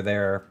crews are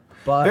there.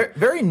 But very,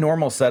 very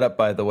normal setup,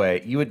 by the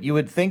way. You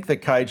would think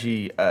that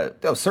Kaiji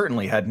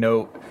certainly had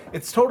no.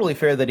 It's totally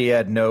fair that he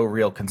had no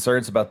real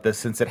concerns about this,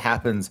 since it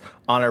happens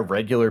on a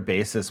regular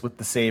basis with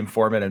the same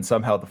foreman, and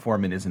somehow the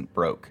foreman isn't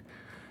broke.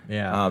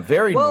 Yeah,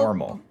 very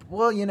normal.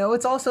 Well,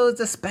 it's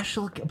a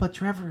special. But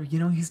Trevor,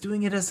 he's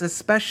doing it as a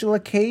special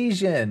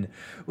occasion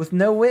with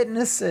no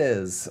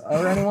witnesses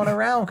or anyone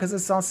around because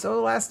it's on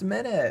so last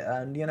minute.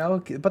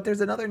 And but there's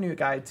another new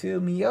guy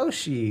too,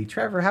 Miyoshi.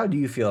 Trevor, how do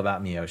you feel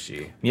about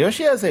Miyoshi?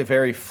 Miyoshi has a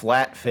very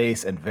flat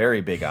face and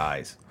very big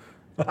eyes.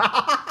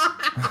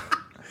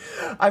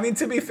 I mean,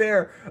 to be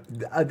fair,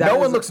 no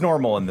one looks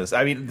normal in this.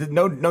 I mean,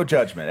 no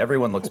judgment.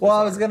 Everyone looks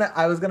bizarre. Well,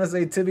 I was gonna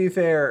say, to be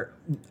fair,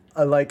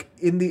 like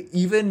in the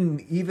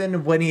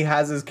even when he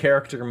has his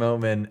character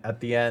moment at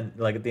the end,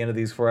 like at the end of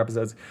these 4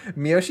 episodes,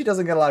 Miyoshi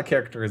doesn't get a lot of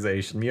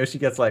characterization. Miyoshi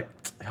gets like,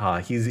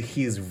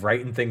 he's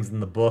writing things in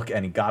the book,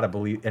 and he gotta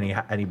believe,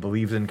 and he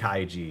believes in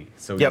Kaiji,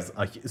 so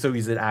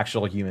he's an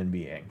actual human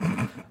being.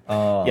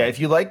 Yeah, if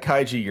you like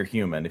Kaiji, you're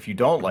human. If you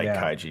don't like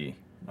Kaiji.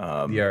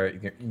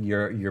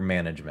 Your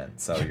management,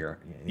 so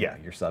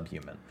you're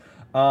subhuman.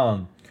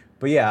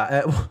 But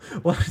yeah,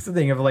 what's the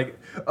thing of like,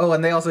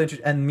 and they also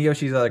and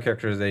Miyoshi's other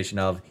characterization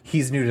of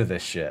he's new to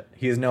this shit.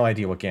 He has no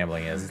idea what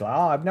gambling is. He's like,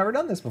 I've never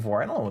done this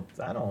before. I don't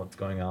know what's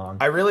going on.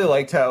 I really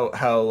liked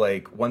how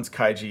like once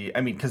Kaiji, I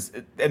mean,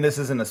 and this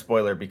isn't a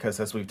spoiler because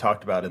as we've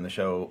talked about in the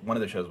show, one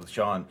of the shows with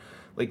Sean,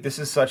 like this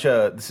is such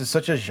a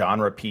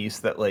genre piece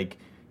that like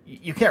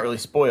you can't really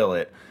spoil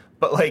it.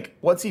 But like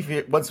once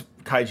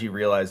Kaiji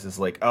realizes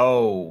like,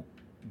 oh,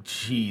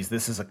 geez,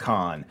 this is a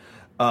con,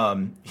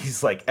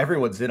 he's like,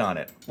 everyone's in on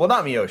it. Well,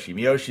 not Miyoshi.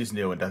 Miyoshi's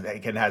new and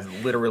has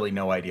literally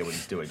no idea what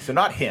he's doing. So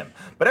not him,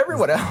 but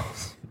everyone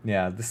else.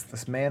 Yeah,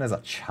 this man is a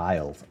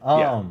child.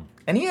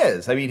 And he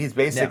is. I mean, he's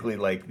basically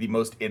like the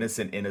most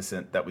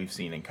innocent that we've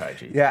seen in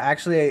Kaiji. Yeah,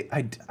 actually,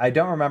 I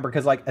don't remember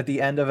because like at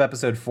the end of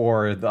episode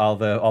 4, all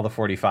the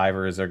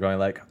 45ers are going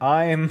like,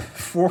 I'm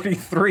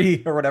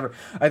 43 or whatever.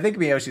 I think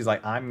Miyoshi's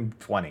like, I'm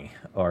 20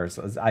 or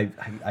so.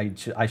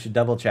 I should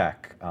double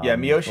check.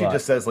 Miyoshi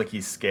just says like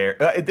he's scared.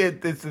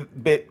 It's a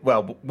bit.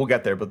 Well, we'll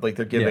get there, but like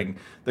they're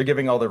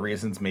giving all the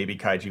reasons maybe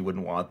Kaiji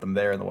wouldn't want them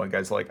there, and the one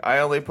guy's like, I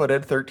only put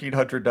in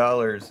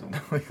 $1,300, and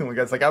the one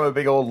guy's like, I'm a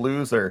big old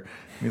loser.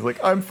 And he's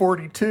like, I'm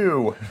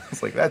 42.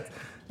 It's like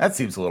that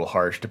seems a little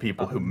harsh to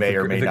people who may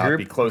or may not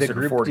be closer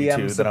to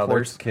 42 than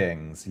others.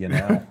 Kings,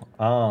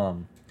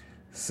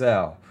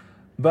 So,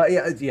 but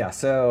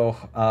so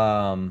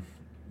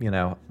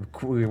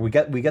we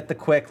get the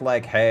quick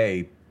like,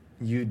 hey,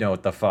 you know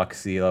what the fuck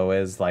CeeLo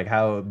is, like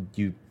how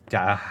do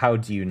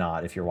you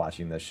not if you're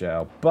watching this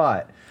show?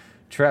 But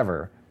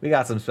Trevor, we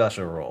got some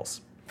special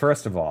rules.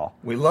 First of all,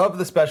 we love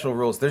the special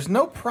rules. There's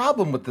no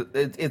problem with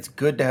it's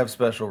good to have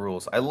special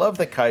rules. I love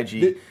that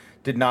Kaiji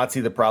did not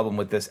see the problem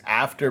with this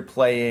after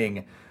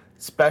playing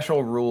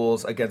special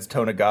rules against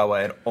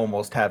Tonagawa and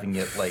almost having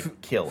it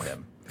like kill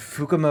him.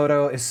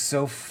 Fukumoto is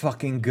so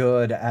fucking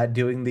good at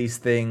doing these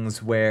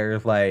things where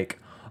like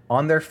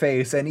on their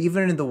face and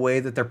even in the way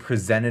that they're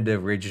presented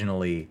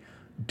originally,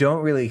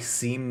 don't really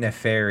seem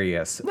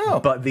nefarious. No.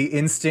 But the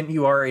instant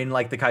you are in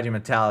like the kaiju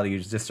mentality, you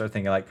just start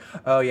thinking like,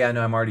 oh yeah,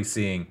 no, I'm already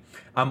seeing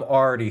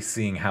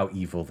how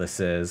evil this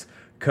is.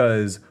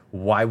 Because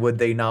why would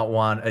they not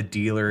want a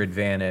dealer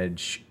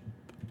advantage?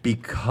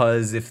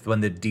 Because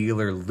when the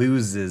dealer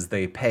loses,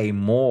 they pay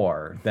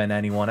more than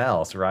anyone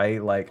else,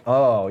 right? Like,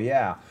 oh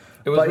yeah.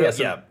 It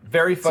was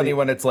very funny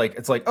when it's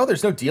like, oh,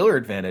 there's no dealer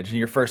advantage, and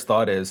your first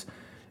thought is,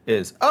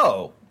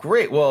 oh,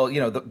 great. Well,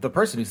 the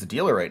person who's the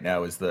dealer right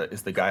now is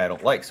the guy I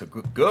don't like. So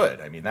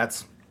good. I mean,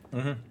 that's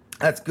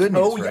good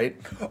news, right?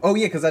 Oh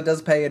yeah, because that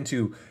does pay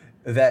into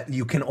that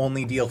you can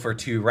only deal for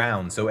 2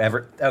 rounds. So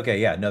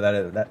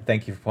that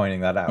thank you for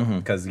pointing that out,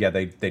 because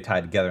they tie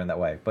together in that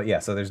way. But yeah,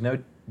 so there's no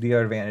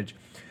dealer advantage.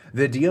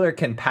 The dealer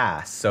can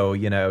pass, so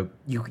you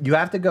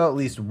have to go at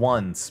least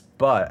once.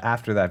 But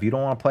after that, if you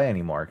don't want to play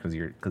anymore because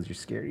you're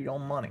scared you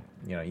don't have money,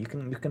 you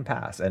can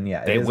pass. And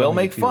yeah, they will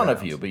make fun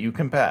of you, but you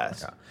can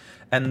pass. Yeah.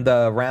 And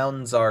the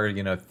rounds are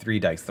 3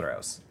 dice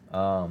throws.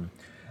 And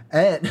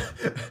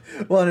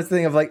and it's the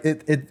thing of like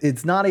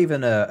it's not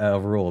even a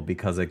rule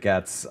because it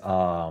gets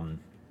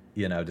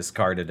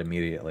discarded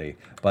immediately.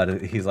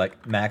 But he's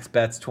like max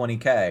bets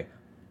 20K,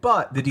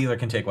 but the dealer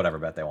can take whatever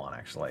bet they want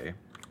actually.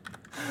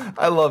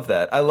 I love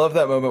that. I love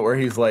that moment where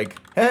he's like,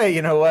 hey,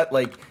 you know what?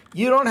 Like,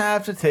 you don't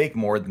have to take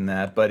more than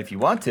that, but if you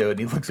want to, and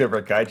he looks over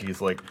at Kaiji, he's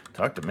like,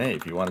 talk to me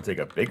if you want to take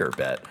a bigger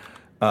bet.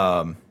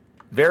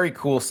 Very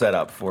cool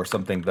setup for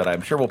something that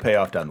I'm sure will pay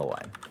off down the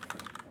line.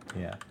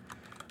 Yeah.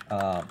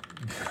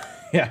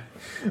 Yeah.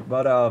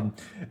 But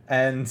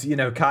and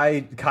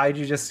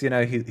Kaiji just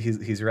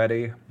he's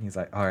ready. He's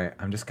like, all right,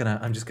 I'm just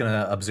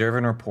gonna observe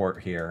and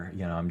report here.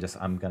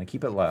 I'm gonna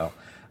keep it low.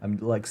 I'm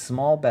like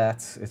small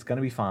bets. It's gonna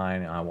be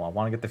fine. I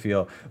want to get the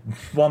feel.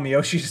 While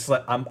Miyoshi's just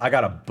like, I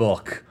got a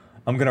book.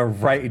 I'm gonna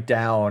write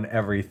down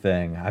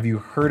everything. Have you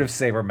heard of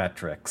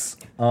sabermetrics?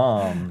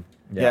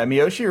 Yeah,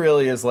 Miyoshi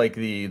really is like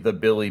the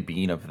Billy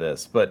Bean of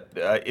this. But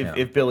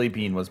if Billy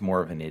Bean was more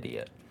of an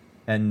idiot,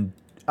 and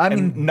I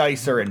mean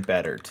nicer and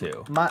better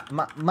too.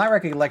 My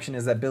recollection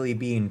is that Billy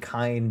Bean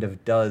kind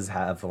of does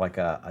have like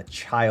a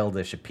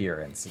childish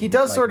appearance. He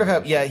does sort of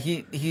have. Yeah,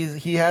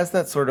 he has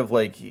that sort of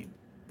like.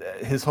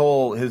 His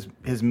whole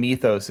his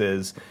mythos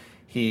is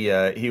he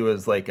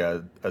was like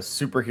a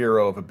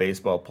superhero of a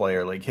baseball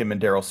player, like him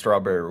and Darryl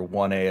Strawberry were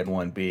 1A and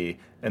 1B,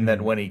 and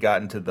then when he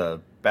got into the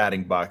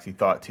batting box, he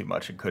thought too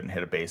much and couldn't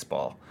hit a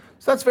baseball.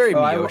 So that's very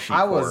Miyoshi.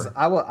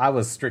 I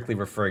was strictly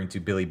referring to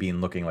Billy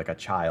Bean looking like a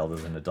child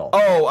as an adult.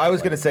 Oh, I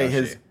was going to say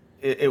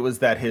it was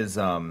that his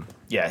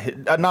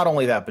not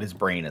only that, but his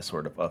brain is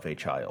sort of a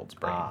child's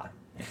brain.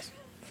 Yes.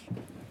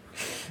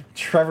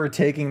 Trevor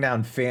taking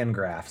down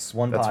Fangraphs,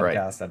 one That's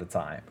podcast right. at a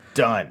time.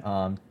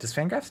 Done. Does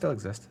Fangraphs still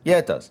exist? Yeah,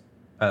 it does.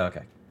 Oh,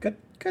 okay. Good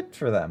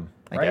for them.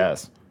 Right? I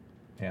guess.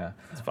 Yeah.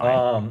 It's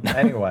fine.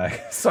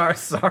 Anyway,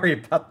 sorry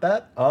about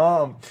that.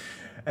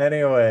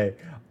 Anyway,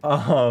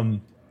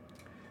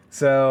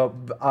 so,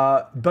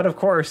 but of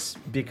course,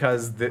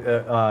 because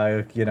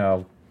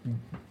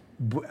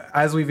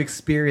as we've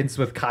experienced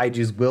with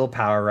Kaiji's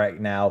willpower right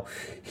now,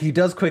 he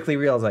does quickly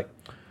realize like,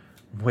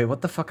 wait,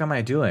 what the fuck am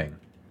I doing?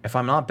 If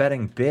I'm not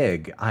betting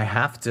big, I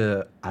have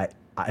to.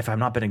 If I'm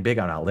not betting big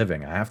on not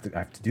living, I have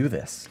to do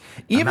this.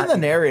 Even the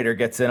narrator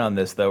gets in on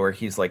this though, where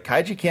he's like,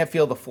 Kaiji can't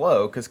feel the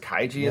flow because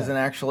Kaiji isn't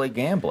actually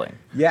gambling.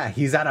 Yeah,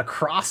 he's at a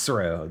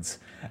crossroads,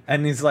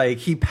 and he's like,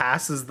 he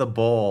passes the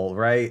bowl,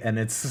 right, and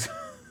it's.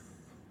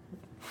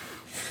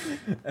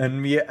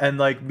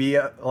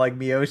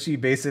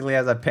 Miyoshi basically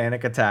has a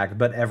panic attack,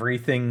 but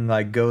everything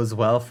like goes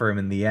well for him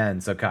in the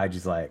end. So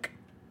Kaiji's like,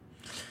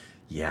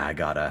 yeah, I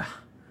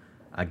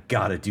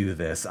gotta do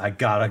this. I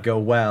gotta go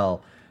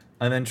well.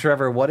 And then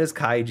Trevor, what is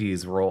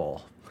Kaiji's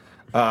role?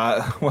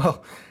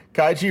 Well,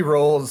 Kaiji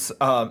rolls.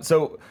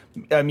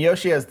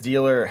 Miyoshi as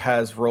dealer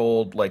has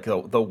rolled like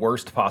the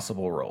worst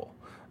possible roll.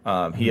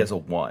 He has a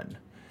 1.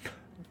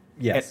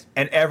 Yes,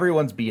 and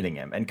everyone's beating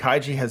him. And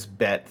Kaiji has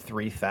bet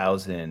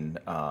 3,000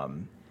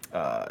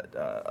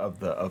 of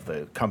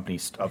the company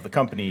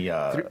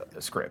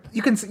script.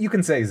 You can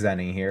say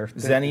Zenny here.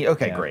 Zenny,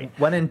 okay, great.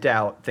 When in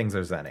doubt, things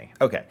are Zenny.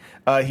 Okay,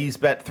 he's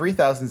bet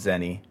 3,000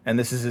 Zenny, and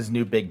this is his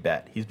new big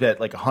bet. He's bet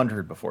like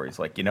 100 before. He's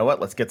like, you know what?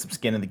 Let's get some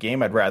skin in the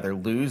game. I'd rather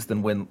lose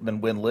than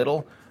win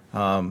little.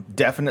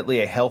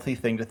 Definitely a healthy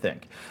thing to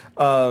think.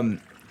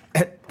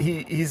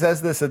 He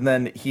says this, and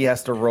then he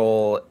has to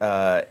roll,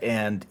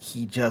 and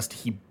he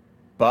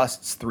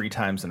busts 3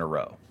 times in a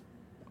row.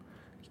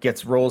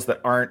 Gets rolls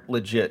that aren't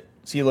legit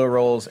CeeLo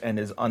rolls and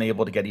is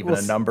unable to get even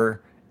a number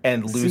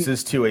and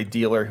loses to a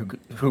dealer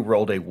who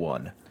rolled a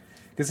 1.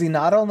 Because he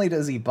not only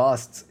does he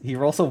bust, he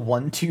rolls a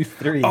 1, 2,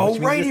 3. Oh,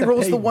 right, he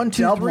rolls the 1,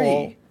 2,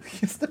 3.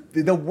 It's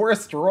the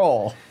worst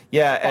roll.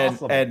 Yeah,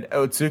 and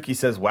Otsuki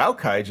says, "Wow,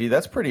 Kaiji,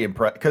 that's pretty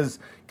impressive." Because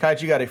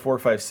Kaiji got a 4,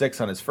 5,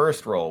 6 on his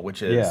first roll,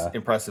 which is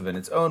impressive in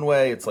its own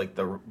way. It's like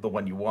the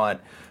one you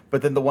want.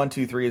 But then the 1,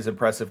 2, 3 is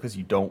impressive because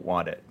you don't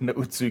want it. And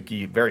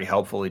Utsuki very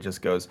helpfully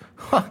just goes,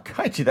 "Huh,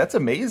 Kaiji, that's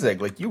amazing.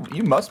 Like you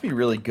must be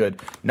really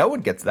good. No one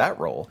gets that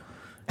roll."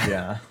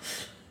 Yeah.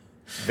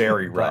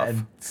 Very rough.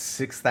 And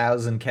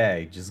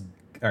 6,000K just,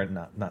 or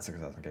not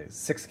 6,000K,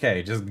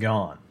 6K just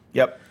gone.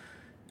 Yep.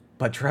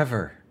 But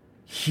Trevor,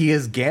 he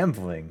is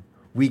gambling.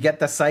 We get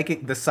the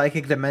psychic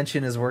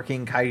dimension is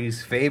working in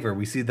Kaiji's favor.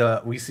 We see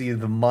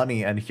the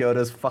money and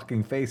Hyodo's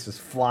fucking face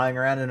just flying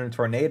around in a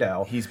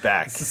tornado. He's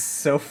back. This is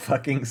so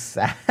fucking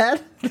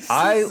sad.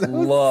 I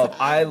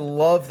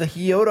love the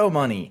Hyodo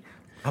money.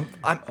 I'm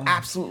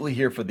absolutely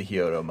here for the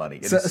Hyodo money.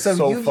 It's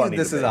so you funny.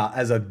 This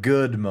as a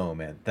good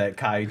moment that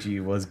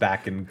Kaiji was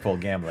back in full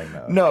gambling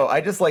mode. No,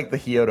 I just like the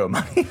Hyodo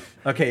money.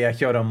 Okay, yeah,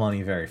 Hyodo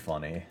money, very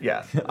funny.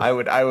 Yeah, I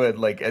would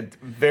like a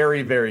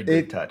very, very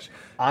good touch.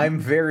 I'm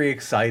very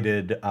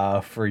excited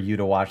for you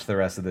to watch the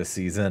rest of this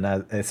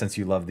season since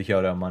you love the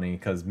Hyodo money,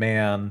 because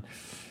man,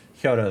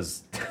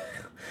 Hyodo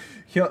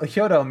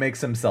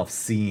makes himself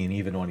seen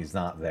even when he's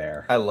not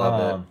there. I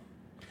love it.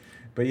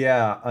 But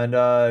yeah, and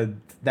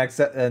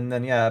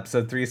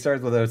episode 3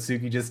 starts with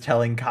Otsuki just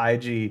telling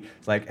Kaiji,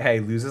 it's like,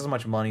 hey, lose as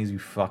much money as you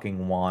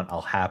fucking want.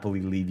 I'll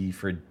happily leave you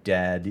for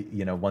dead.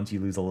 You know, once you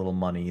lose a little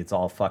money, it's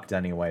all fucked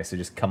anyway. So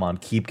just come on,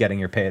 keep getting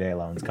your payday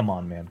loans. Come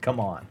on, man, come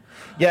on.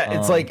 Yeah,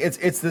 it's like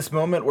it's this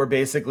moment where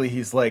basically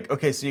he's like,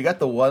 okay, so you got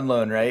the one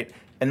loan, right?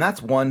 And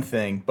that's one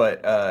thing,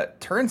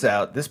 but turns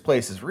out this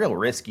place is real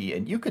risky,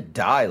 and you could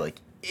die like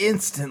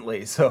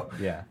instantly. So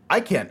yeah,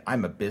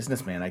 I'm a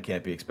businessman. I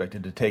can't be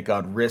expected to take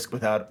on risk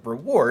without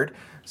reward.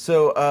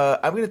 So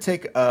I'm going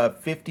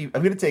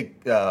to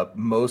take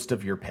most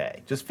of your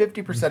pay, just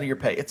 50% of your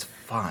pay. It's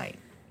fine.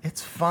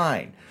 It's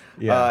fine.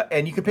 Yeah.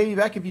 And you can pay me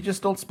back if you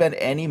just don't spend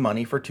any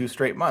money for 2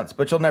 straight months,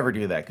 but you'll never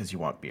do that because you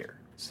want beer.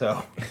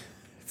 So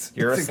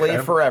you're a slave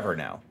incredible. Forever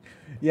now.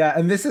 Yeah,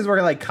 and this is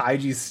where like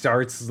Kaiji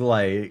starts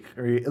like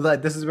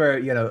this is where,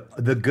 you know,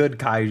 the good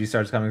Kaiji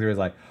starts coming through. Is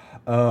like,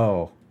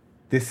 oh,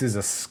 this is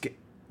a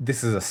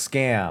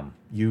scam.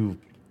 You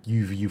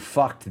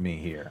fucked me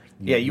here.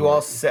 You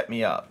all set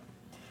me up.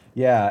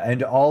 Yeah,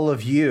 and all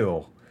of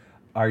you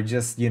are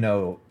just, you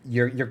know,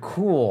 you're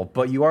cool,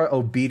 but you are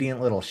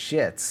obedient little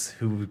shits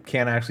who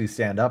can't actually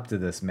stand up to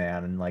this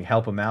man and like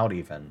help him out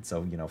even.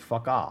 So, you know,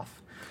 fuck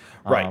off.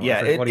 Right, yeah. I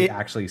forget what he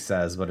actually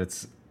says, but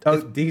he's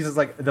just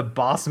like, the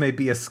boss may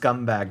be a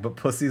scumbag, but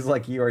pussies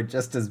like you are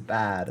just as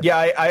bad. Yeah,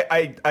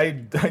 I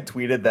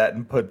tweeted that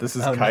and put, this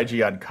is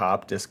Kaiji on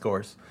cop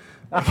discourse.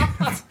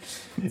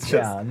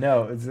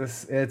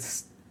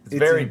 It's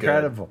very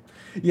incredible.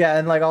 Good. Yeah,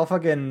 and like all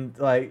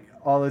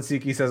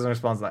Otsuki says in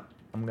response, like,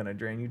 I'm gonna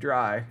drain you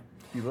dry.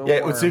 You little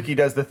worm. Otsuki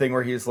does the thing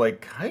where he's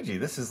like, Kaiji,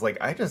 this is like,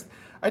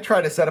 I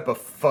try to set up a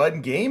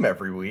fun game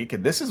every week,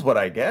 and this is what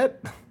I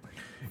get.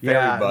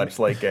 Very much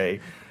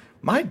like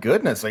my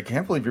goodness, I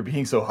can't believe you're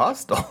being so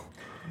hostile.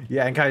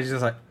 Yeah, and Kaiji's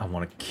just like, I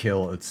want to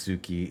kill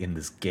Otsuki in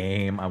this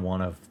game. I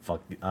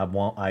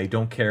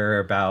don't care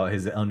about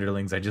his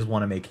underlings. I just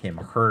want to make him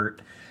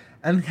hurt.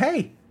 And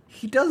hey,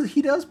 he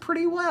does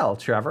pretty well,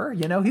 Trevor.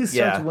 You know, he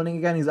starts winning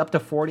again. He's up to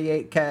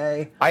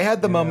 48K. I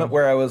had the moment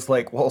where I was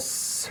like, well,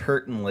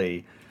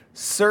 certainly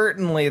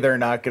they're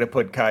not going to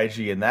put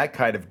Kaiji in that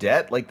kind of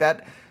debt. Like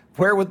that,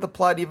 where would the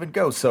plot even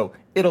go? So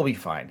it'll be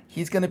fine.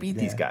 He's going to beat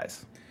these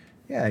guys.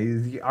 Yeah,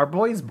 our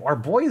boy's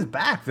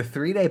back. The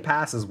 3-day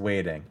pass is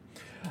waiting.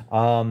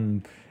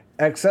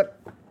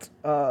 Except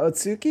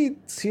Otsuki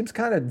seems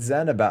kind of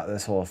zen about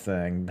this whole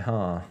thing,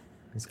 huh?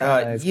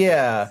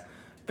 Yeah,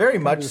 very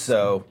much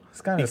so.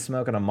 He's kind of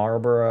smoking a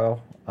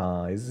Marlboro.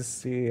 Well,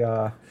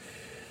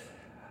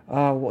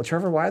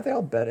 Trevor, why are they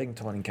all betting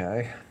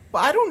 20K?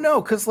 Well, I don't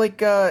know, cause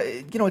like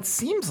it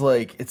seems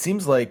like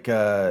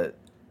the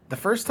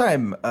first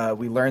time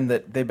we learned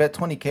that they bet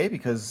 20K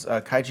because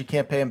Kaiji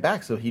can't pay him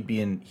back, so he'd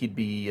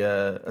be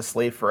a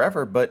slave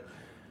forever. But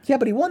yeah,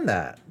 but he won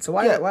that. So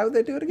why would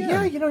they do it again?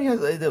 Yeah,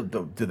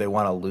 do they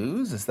want to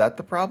lose? Is that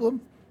the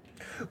problem?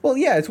 Well,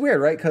 yeah, it's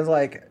weird, right? Because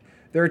like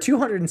there are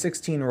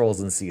 216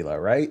 rolls in SEALA,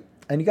 right?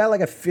 And you got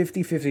like a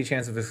 50-50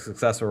 chance of a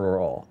successful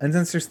roll. And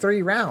since there's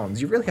 3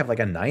 rounds, you really have like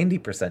a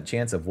 90%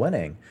 chance of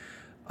winning.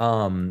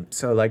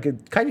 So like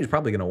Kaiji's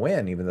probably gonna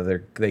win, even though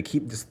they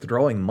keep just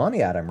throwing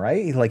money at him,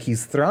 right? Like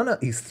he's thrown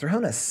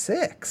a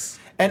 6.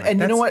 And like,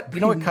 you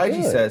know what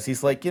Kaiji says?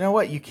 He's like, you know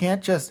what? You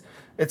can't just.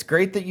 It's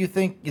great that you're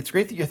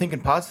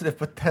thinking positive,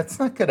 but that's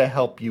not gonna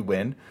help you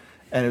win.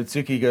 And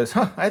Otsuki goes,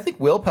 I think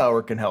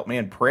willpower can help me,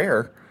 and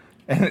prayer.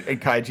 And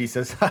Kaiji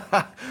says,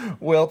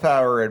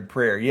 willpower and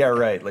prayer. Yeah,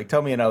 right. Like,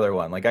 tell me another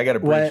one. Like, I got a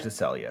bridge to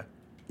sell you.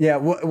 Yeah.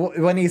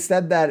 When he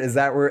said that, is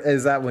that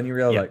when you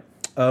realized like,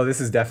 oh,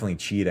 this is definitely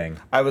cheating?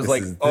 I was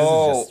this is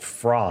just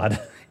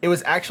fraud. It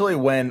was actually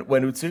when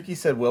Otsuki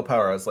said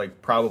willpower, I was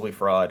like, probably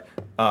fraud.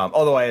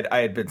 Although I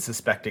had been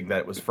suspecting that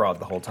it was fraud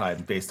the whole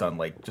time based on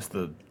like just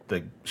the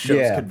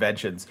show's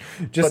conventions.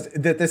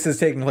 That this is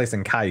taking place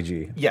in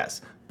Kaiji.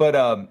 Yes.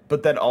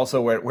 But then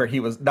also where he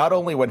was, not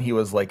only when he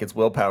was like, it's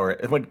willpower,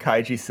 when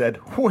Kaiji said,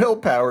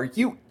 willpower,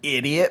 you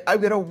idiot,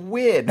 I'm going to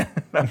win. And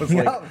I was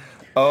like,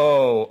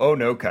 oh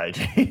no,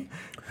 Kaiji.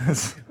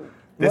 this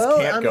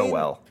can't go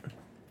well.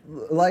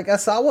 Like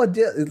Asawa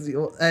did,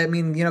 I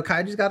mean,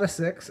 Kaiji's got a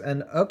 6,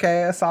 and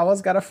okay,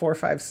 Asawa's got a 4,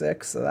 5,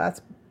 6, so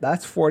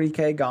that's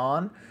 40K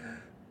gone.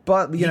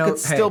 But He could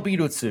still beat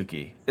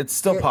Utsuki. It's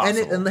still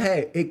possible. And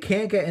hey, it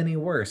can't get any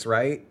worse,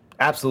 right?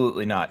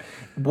 Absolutely not.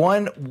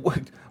 One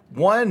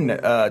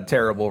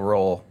terrible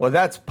roll. Well,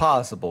 that's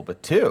possible,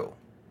 but two,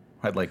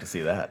 I'd like to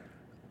see that.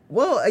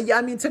 Well, yeah,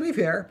 I mean, to be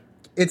fair,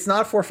 it's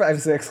not 4,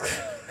 5,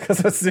 6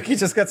 because Utsuki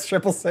just gets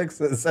triple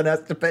sixes and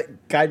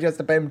Kaiji has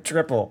to pay him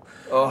triple.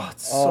 Oh,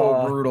 it's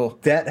so brutal.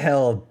 Debt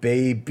hell,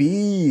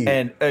 baby.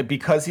 And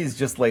because he's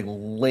just like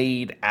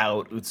laid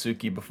out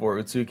Utsuki before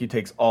Utsuki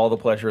takes all the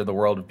pleasure in the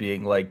world of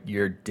being like,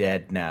 you're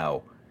dead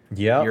now.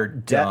 Yeah, you're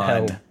debt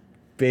done. hell,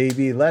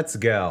 baby. Let's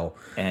go.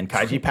 And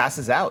Kaiji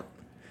passes out.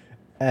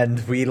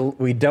 And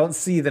we don't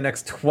see the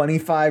next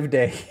 25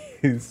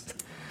 days.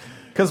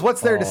 Because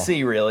what's there to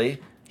see, really?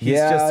 He's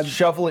Yeah. just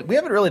shoveling. We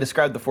haven't really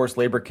described the forced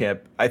labor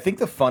camp. I think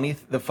the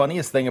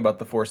funniest thing about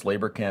the forced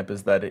labor camp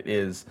is that it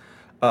is,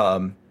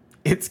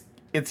 it's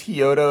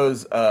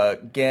Hyodo's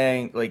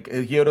gang, like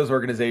Hyodo's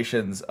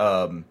organization's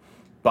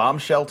bomb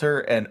shelter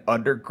and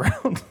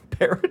underground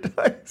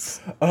paradise.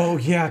 Oh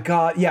yeah,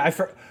 God, yeah.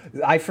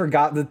 I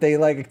forgot that they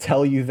like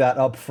tell you that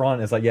up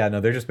front. It's like, yeah,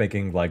 no, they're just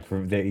making like,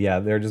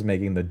 they're just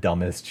making the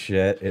dumbest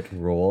shit. It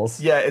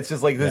rules. Yeah, it's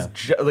just like this.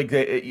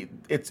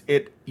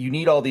 You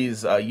need all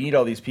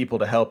these people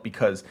to help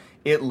because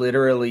it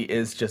literally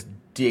is just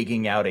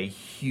digging out a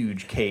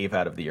huge cave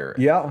out of the earth.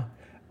 Yeah,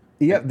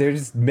 yeah. They're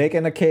just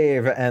making a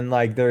cave and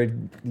like they're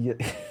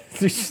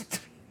just.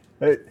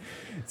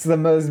 It's the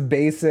most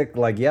basic.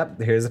 Like, yep,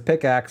 here's a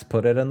pickaxe.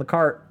 Put it in the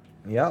cart.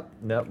 Yep.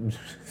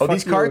 Oh,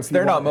 these carts,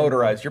 they're not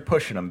motorized. You're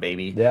pushing them,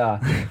 baby.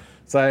 Yeah.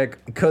 It's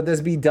like, could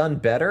this be done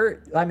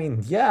better? I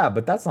mean, yeah,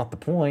 but that's not the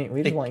point.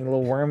 We just want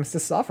little worms to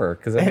suffer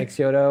because it makes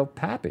Hyodo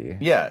happy.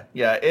 Yeah.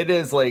 It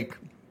is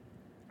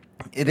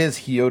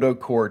Hyodo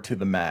core to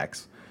the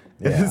max.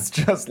 Yeah. It's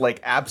just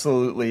like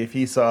absolutely. If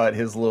he saw it,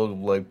 his little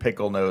like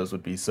pickle nose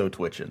would be so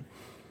twitching.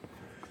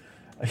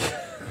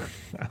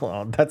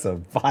 Oh, that's a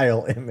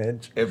vile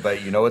image.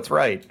 But you know it's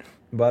right.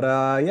 But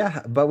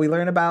but we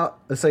learn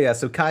about so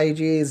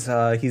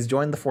Kaiji's he's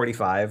joined the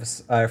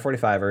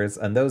 45ers,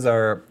 and those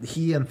are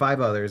he and 5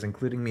 others,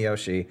 including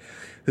Miyoshi,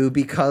 who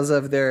because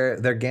of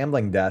their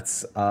gambling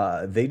debts,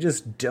 they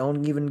just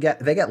don't even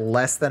they get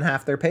less than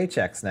half their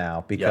paychecks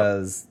now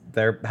because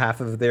they're half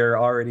of their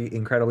already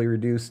incredibly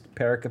reduced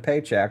Perica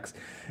paychecks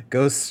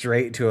goes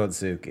straight to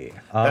Otsuki.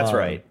 That's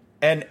right.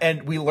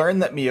 And we learn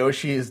that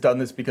Miyoshi has done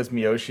this because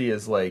Miyoshi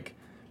is like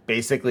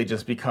basically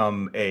just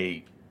become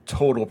a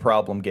total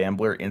problem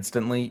gambler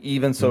instantly,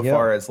 even so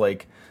far as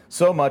like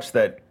so much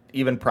that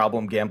even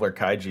problem gambler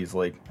Kaiji's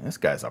like, this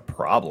guy's a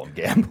problem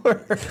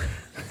gambler.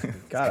 You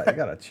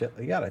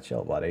gotta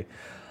chill, buddy.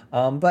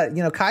 But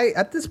you know,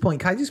 at this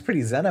point, Kaiji's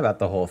pretty zen about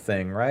the whole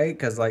thing, right?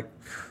 Because like,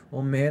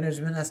 well,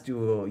 management has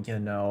to,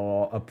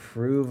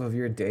 approve of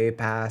your day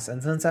pass,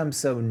 and since I'm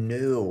so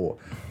new,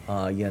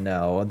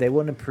 they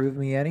wouldn't approve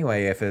me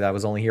anyway if I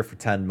was only here for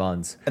 10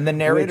 months. And the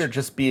narrator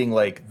just being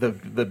like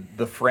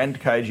the friend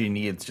Kaiji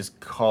needs, just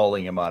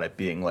calling him on it,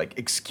 being like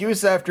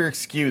excuse after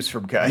excuse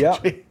from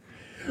Kaiji.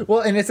 Yep. Well,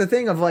 and it's a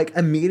thing of like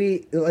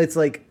it's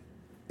like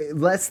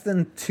less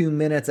than 2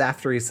 minutes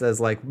after he says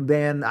like,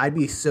 man, I'd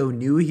be so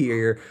new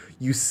here,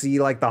 you see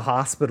like the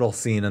hospital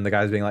scene and the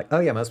guy's being like, oh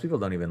yeah, most people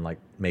don't even like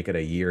make it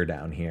a year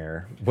down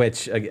here,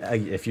 which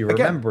if you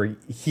remember,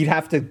 he'd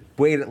have to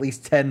wait at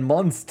least 10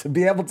 months to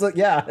be able to.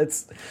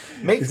 This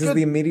is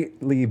the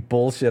immediately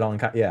bullshit on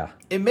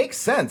it makes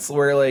sense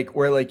where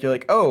you're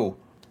like, oh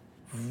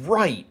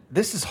right,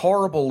 this is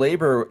horrible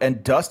labor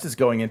and dust is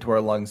going into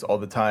our lungs all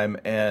the time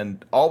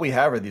and all we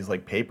have are these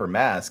like paper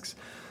masks.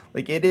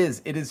 Like it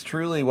is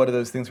truly one of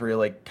those things where you're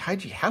like,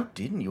 Kaiji, how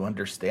didn't you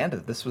understand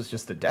that this was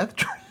just a death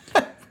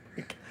trap?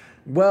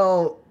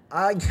 Well,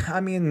 I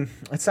mean,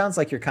 it sounds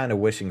like you're kind of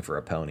wishing for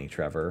a pony,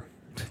 Trevor.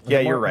 Yeah,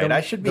 you're right. I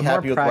should be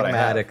happy with what I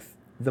have.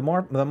 The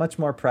much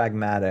more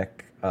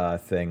pragmatic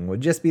thing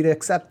would just be to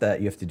accept that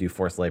you have to do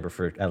forced labor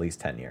for at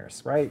least 10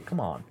 years, right? Come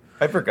on.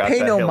 I forgot Pay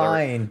that no Hillary,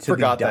 mind to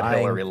forgot be that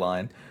dying. Hillary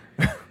line.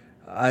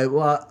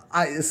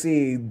 I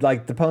see.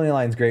 Like the pony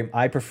line's great.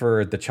 I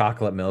prefer the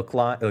chocolate milk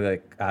line,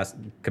 like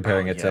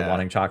comparing it to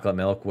wanting chocolate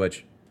milk,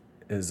 which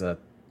is a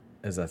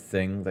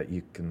thing that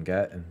you can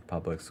get in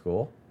public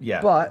school.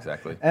 Yeah, but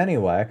exactly.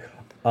 Anyway,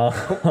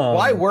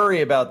 why worry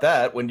about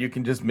that when you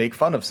can just make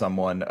fun of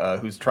someone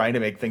who's trying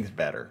to make things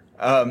better?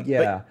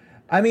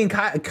 I mean,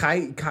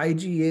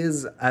 Kaiji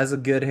is, as a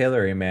good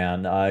Hillary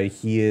man,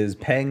 he is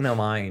paying no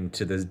mind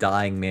to this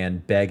dying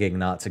man begging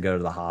not to go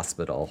to the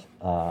hospital.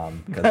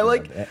 I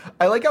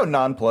like how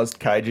nonplussed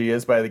Kaiji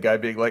is by the guy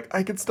being like,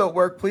 I can still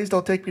work, please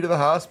don't take me to the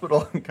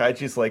hospital. And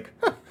Kaiji's like,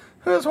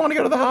 who doesn't want to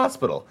go to the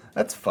hospital?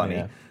 That's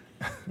funny.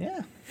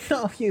 Yeah.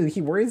 No,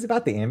 he worries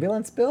about the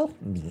ambulance bill?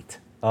 Neat.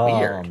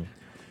 Weird.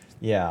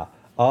 Yeah.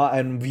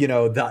 And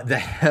the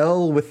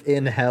hell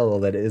within hell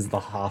that is the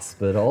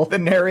hospital. The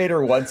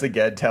narrator once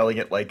again telling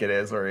it like it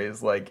is, where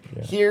he's like,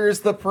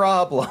 "Here's the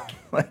problem."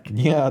 Like,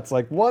 yeah, it's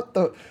like, what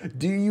the?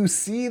 Do you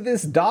see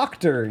this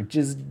doctor?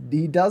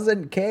 He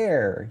doesn't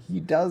care. He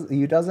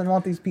doesn't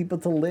want these people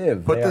to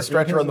live. Put the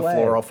stretcher on the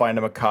floor. I'll find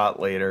him a cot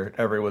later.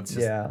 Everyone's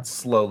just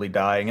slowly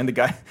dying, and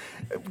the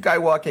guy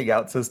walking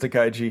out says to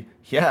Kaiji,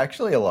 "Yeah,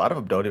 actually, a lot of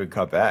them don't even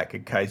come back."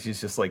 And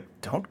Kaiji's just like,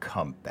 "Don't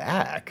come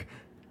back."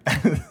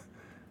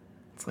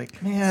 It's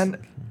like,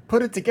 man,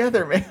 put it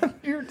together, man.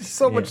 You're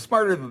so much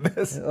smarter than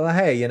this. Well,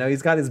 hey,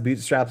 he's got his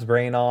bootstraps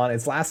brain on.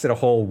 It's lasted a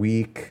whole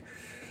week.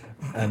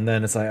 And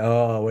then it's like,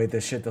 oh, wait,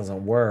 this shit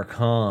doesn't work,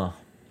 huh?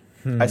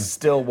 I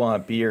still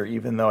want beer,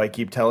 even though I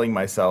keep telling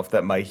myself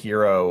that my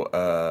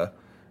hero,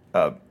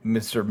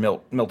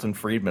 Mr. Milton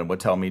Friedman, would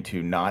tell me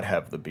to not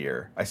have the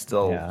beer. I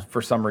still,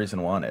 for some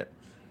reason, want it.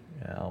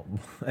 Yeah.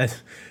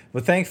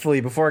 But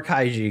thankfully, before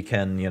Kaiji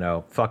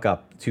can, fuck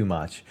up too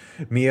much,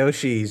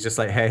 Miyoshi's just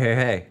like,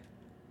 hey,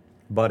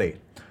 buddy,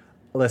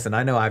 listen,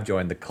 I know I've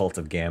joined the cult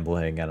of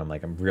gambling, and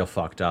I'm real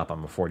fucked up.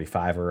 I'm a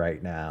 45er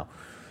right now.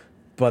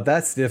 But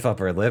that stiff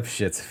upper lip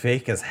shit's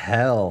fake as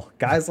hell.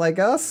 Guys like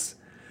us,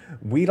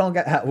 we don't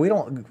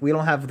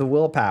have the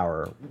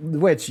willpower,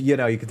 which you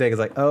could take as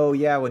like, oh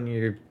yeah,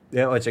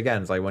 which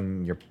again, it's like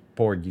when you're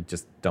poor, you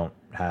just don't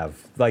have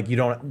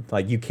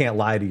you can't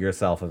lie to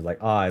yourself of like,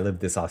 oh, I live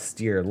this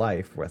austere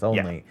life with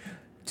only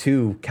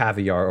 2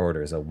 caviar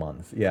orders a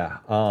month. Yeah.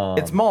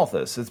 It's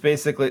Malthus. It's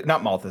basically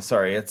not Malthus.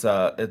 Sorry, it's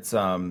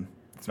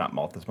not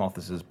Malthus.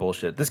 Malthus is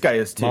bullshit. This guy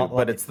is too,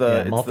 but it's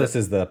the Malthus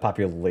is the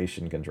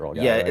population control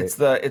guy. Yeah, right? it's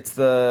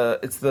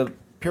the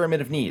pyramid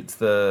of needs.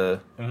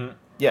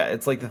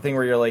 It's like the thing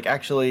where you're like,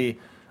 actually,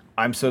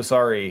 I'm so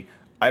sorry,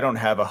 I don't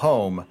have a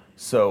home,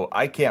 so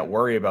I can't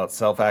worry about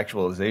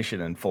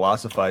self-actualization and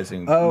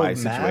philosophizing my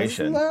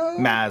situation.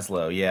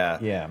 Maslow,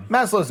 yeah.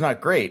 Maslow's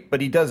not great, but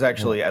he does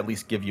actually at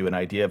least give you an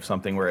idea of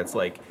something where it's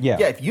like,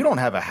 if you don't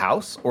have a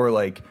house or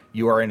like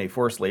you are in a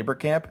forced labor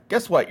camp,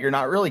 guess what? You're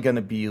not really going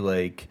to be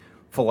like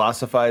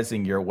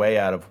philosophizing your way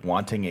out of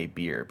wanting a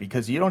beer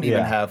because you don't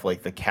even have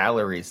like the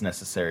calories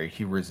necessary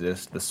to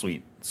resist the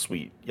sweet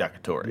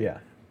yakitori.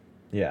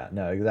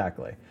 No,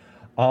 exactly.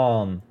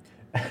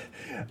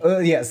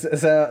 Yes.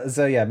 So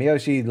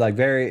Miyoshi, like,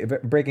 very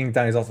breaking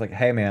down. He's also like,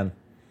 hey man,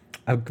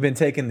 I've been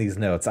taking these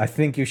notes. I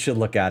think you should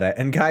look at it.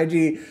 And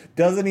Kaiji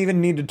doesn't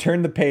even need to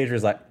turn the page.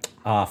 He's like,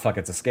 fuck,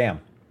 it's a scam.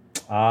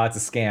 It's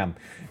a scam.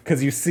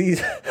 Because you see,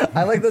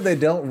 I like that they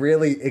don't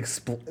really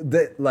explain,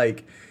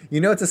 like,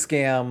 it's a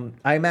scam.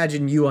 I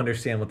imagine you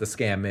understand what the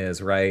scam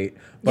is, right?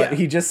 But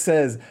he just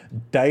says,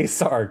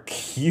 dice are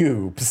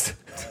cubes.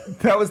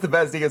 That was the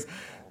best. He goes,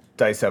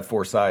 dice have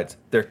 4 sides.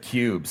 They're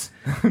cubes.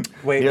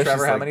 Wait,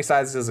 Trevor, how many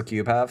sides does a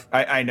cube have?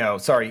 I know,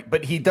 sorry.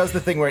 But he does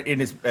the thing where in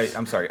his,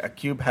 I'm sorry, a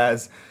cube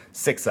has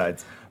 6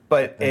 sides.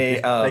 But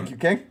Thank you,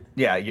 King.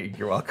 Yeah,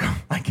 you're welcome.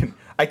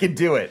 I can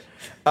do it.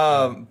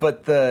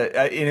 But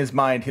in his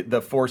mind,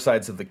 the 4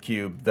 sides of the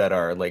cube that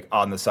are like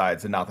on the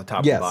sides and not the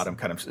top and bottom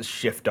kind of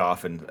shift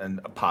off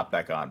and pop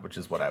back on, which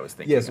is what I was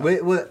thinking. Yes,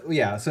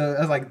 yeah. So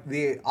it's like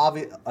the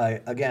obvious.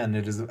 Again,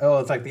 it is.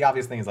 It's like the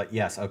obvious thing is like,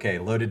 yes, okay,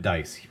 loaded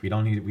dice. We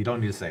don't need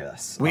to say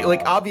this.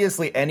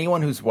 Obviously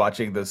anyone who's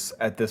watching this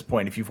at this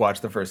point, if you've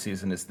watched the first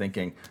season, is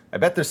thinking, I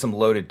bet there's some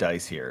loaded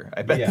dice here.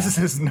 I bet this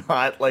is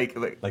not like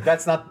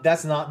that's not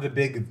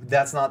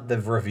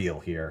the reveal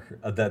here.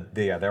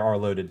 There are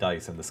loaded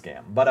dice in the scam.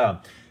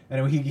 But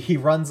anyway, he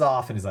runs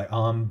off and he's like,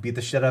 beat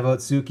the shit out of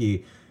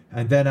Otsuki.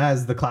 And then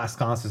as the class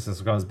consciousness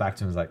goes back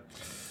to him, he's like,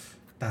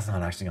 that's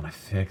not actually gonna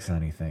fix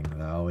anything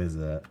though, is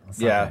it? It's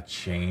not gonna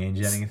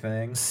change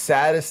anything.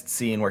 Saddest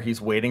scene where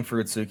he's waiting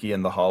for Otsuki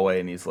in the hallway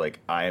and he's like,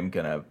 I am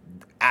gonna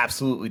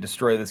absolutely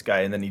destroy this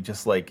guy, and then he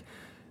just like,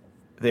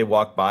 they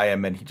walk by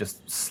him and he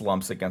just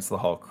slumps against the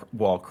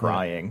wall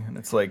crying, and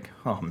it's like,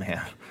 oh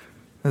man,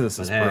 this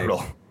is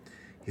brutal.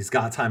 He's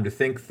got time to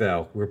think,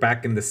 though. We're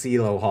back in the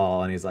Silo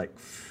Hall, and he's like,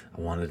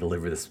 I want to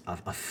deliver this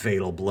a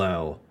fatal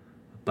blow.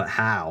 But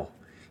how?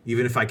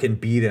 Even if I can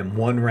beat him,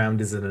 1 round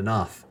isn't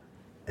enough.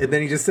 And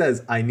then he just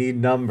says, I need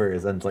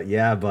numbers. And it's like,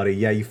 yeah, buddy.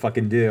 Yeah, you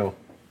fucking do.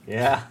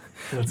 Yeah.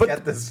 Let's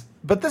get this.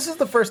 But this is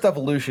the first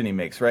evolution he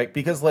makes, right?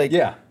 Because, like,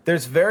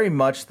 there's very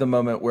much the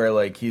moment where,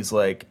 like, he's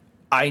like,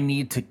 I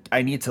need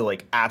to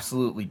like,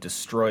 absolutely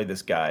destroy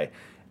this guy.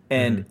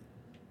 And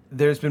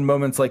there's been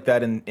moments like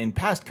that in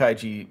past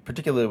Kaiji,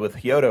 particularly with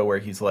Hyodo, where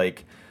he's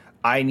like,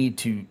 I need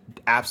to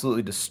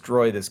absolutely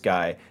destroy this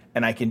guy,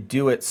 and I can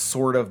do it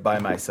sort of by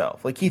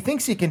myself. Like, he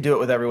thinks he can do it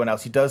with everyone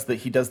else. He does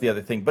the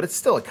other thing, but it's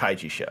still a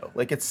Kaiji show.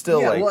 Like, it's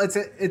still like... well, it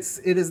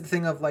is the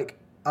thing of, like,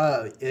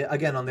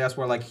 again, on the S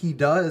where, like, he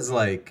does,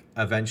 like,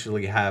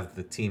 eventually have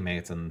the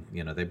teammates and,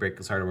 they break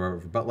his heart or whatever,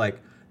 but, like,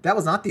 that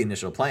was not the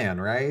initial plan,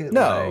 right?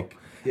 No.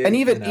 Like, and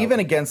even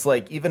against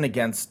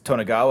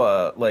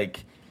Tonegawa,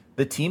 like,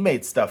 the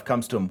teammate stuff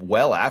comes to him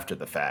well after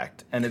the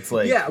fact, and it's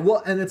like, yeah,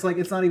 well, and it's like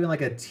it's not even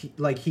like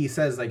like he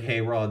says like, hey,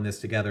 we're all in this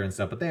together and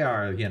stuff, but they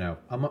are, you know,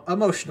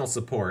 emotional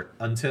support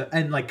until,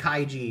 and like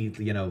Kaiji,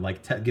 you know,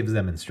 like gives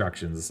them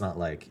instructions. It's not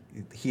like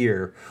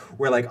here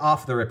where like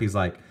off the rip he's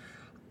like,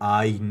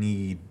 I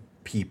need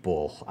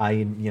people,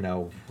 you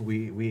know,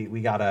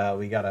 we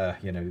gotta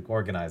you know,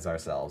 organize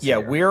ourselves. yeah,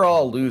 here. we're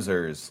all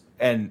losers,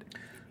 and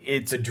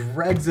it's The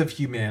dregs of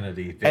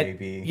humanity,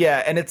 baby.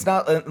 and it's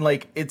not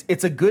like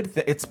it's a good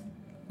thing. It's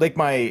like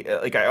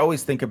I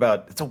always think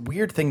about. It's a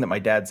weird thing that my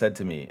dad said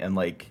to me, and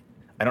like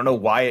I don't know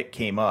why it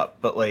came up,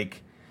 but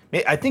like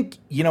I think,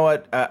 you know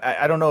what,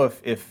 I don't know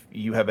if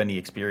you have any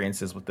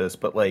experiences with this,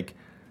 but like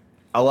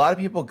a lot of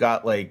people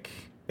got like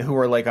who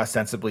are like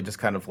ostensibly just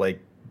kind of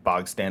like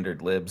bog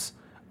standard libs.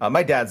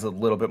 My dad's a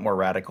little bit more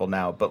radical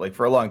now, but like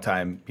for a long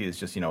time he was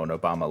just, you know, an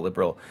Obama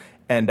liberal,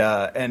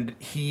 and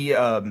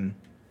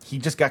he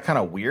just got kind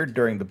of weird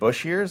during the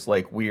Bush years,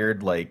 like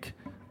weird, like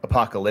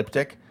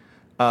apocalyptic.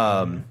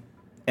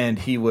 And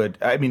he would,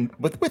 I mean,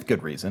 with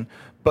good reason,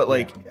 but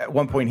like at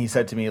one point he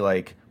said to me,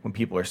 like, when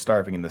people are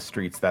starving in the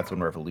streets, that's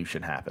when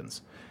revolution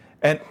happens.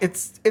 And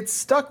it's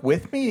stuck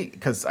with me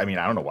because, I mean,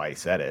 I don't know why he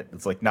said it.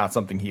 It's like not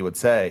something he would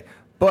say,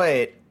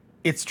 but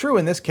it's true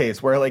in this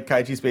case where like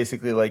Kaiji's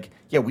basically like,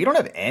 yeah, we don't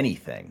have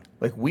anything.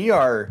 Like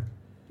we're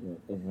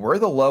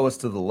the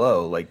lowest of the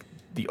low. Like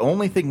the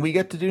only thing we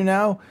get to do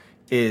now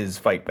is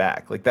fight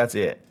back. Like that's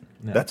it.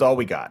 Yeah. That's all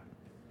we got.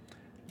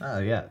 Oh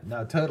yeah,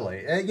 no,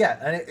 totally. Yeah,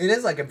 and it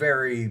is like a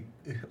very,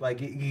 like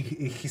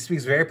he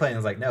speaks very plain.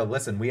 It's like, no,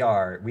 listen, we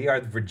are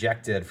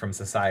rejected from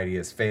society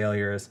as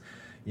failures.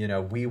 You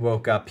know, we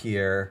woke up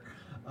here,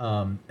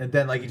 and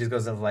then like he just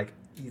goes into like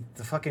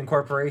the fucking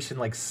corporation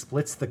like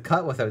splits the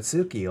cut with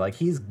Otsuki. Like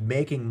he's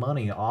making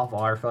money off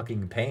our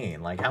fucking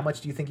pain. Like how much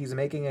do you think he's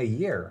making a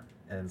year?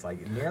 And it's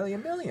like nearly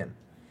 $1 million.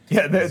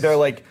 Yeah, they're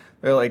like,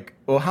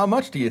 well, how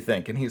much do you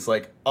think? And he's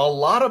like, a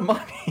lot of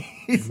money.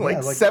 He's like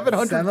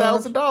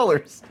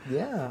 $700,000.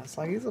 Yeah, it's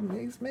like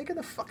he's making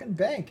a fucking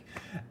bank,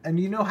 and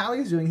you know how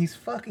he's doing? He's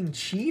fucking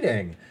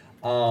cheating.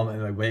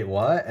 And like, wait,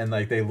 what? And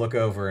like they look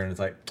over, and it's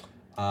like,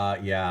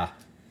 yeah,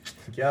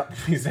 yep,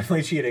 he's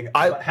definitely cheating.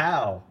 But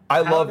how? I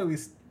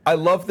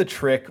love the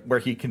trick where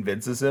he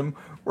convinces him,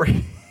 where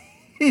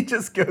he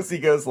just goes,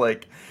 he's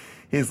like.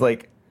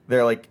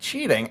 They're like,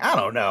 cheating? I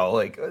don't know.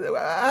 Like,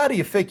 how do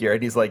you figure?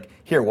 And he's like,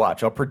 here,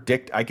 watch. I'll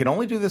predict. I can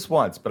only do this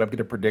once, but I'm going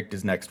to predict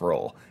his next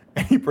roll.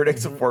 And he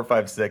predicts a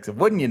 4-5-6. And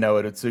wouldn't you know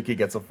it, Otsuki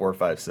gets a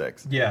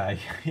 4-5-6. Yeah.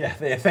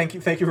 Thank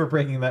you for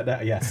breaking that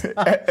down. Yes.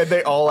 And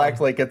they all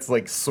act like it's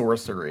like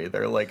sorcery.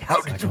 They're like,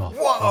 how did you?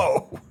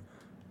 Whoa.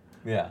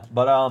 Yeah,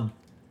 but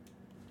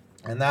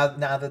and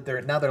now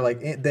they're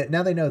like,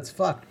 now they know it's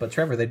fucked. But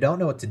Trevor, they don't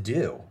know what to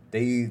do.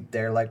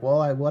 They're like,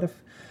 well, what if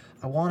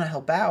I want to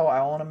help out?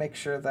 I want to make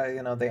sure that,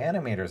 you know, the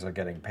animators are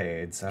getting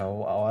paid. So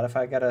what if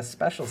I get a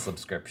special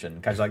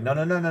subscription? Kai's like, no.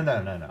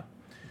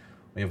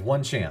 We have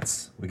one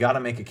chance. We got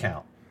to make it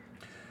count.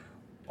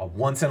 A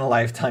once in a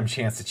lifetime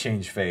chance to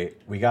change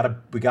fate. We gotta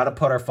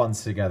put our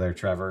funds together,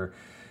 Trevor.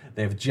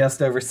 They have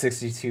just over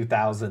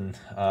 62,000,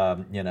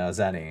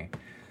 zenny,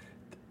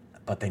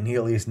 but they need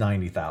at least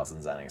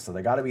 90,000 zenny. So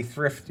they got to be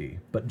thrifty,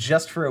 but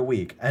just for a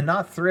week, and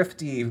not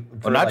thrifty.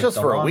 Well, not just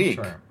for a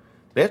week. Term.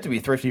 They have to be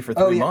thrifty for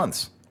 3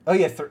 months. Oh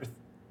yeah,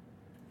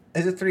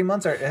 is it 3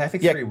 months or I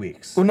think 3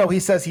 weeks? Well, no, he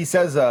says,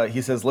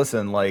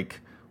 listen, like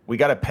we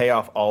got to pay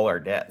off all our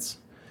debts,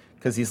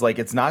 because he's like,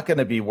 it's not going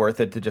to be worth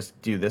it to just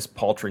do this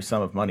paltry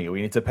sum of money.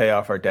 We need to pay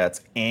off our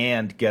debts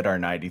and get our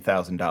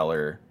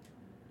 $90,000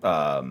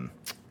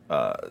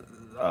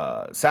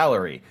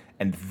 salary,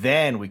 and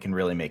then we can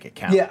really make it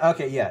count. Yeah.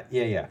 Okay.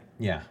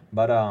 Yeah.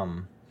 But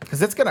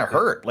because it's gonna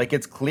hurt. Like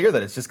it's clear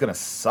that it's just gonna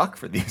suck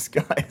for these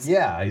guys.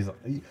 Yeah.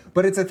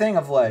 But it's a thing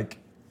of like.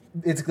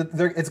 It's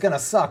gonna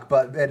suck,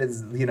 but it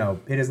is, you know,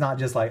 it is not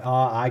just like,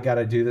 I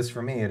gotta do this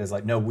for me. It is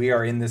like, no, we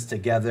are in this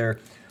together.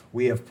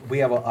 We have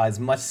as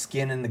much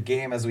skin in the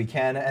game as we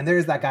can. And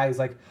there's that guy who's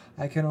like,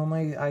 I can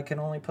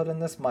only put in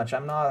this much.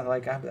 I'm not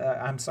like,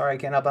 I'm sorry, I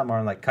can't help that more.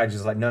 And like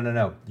Kaiji's like,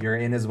 no, you're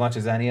in as much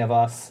as any of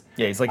us.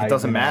 Yeah, he's like, it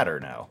doesn't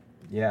matter now.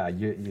 Yeah,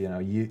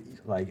 you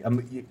like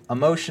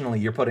emotionally,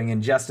 you're putting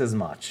in just as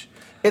much.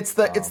 It's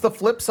the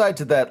flip side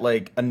to that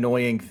like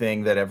annoying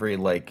thing that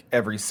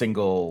every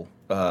single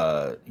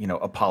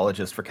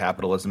apologist for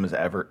capitalism has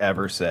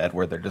ever said,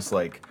 where they're just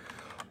like,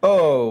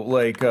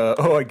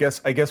 I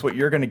guess what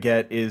you're gonna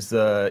get is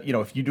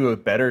if you do a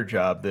better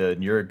job,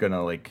 then you're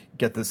gonna like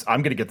get this.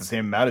 I'm gonna get the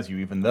same amount as you,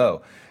 even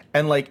though,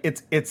 and like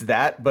it's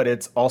that, but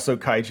it's also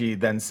Kaiji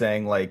then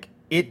saying like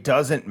it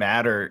doesn't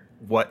matter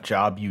what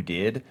job you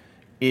did.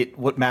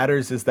 What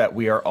matters is that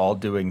we are all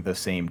doing the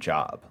same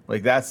job.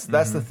 Like that's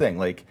the thing.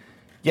 Like,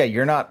 yeah,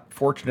 you're not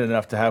fortunate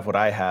enough to have what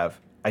I have.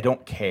 I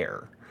don't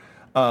care.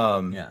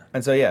 And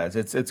so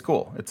it's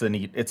cool. It's a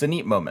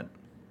neat moment.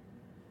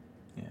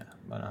 Yeah,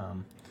 but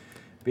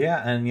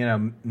yeah, and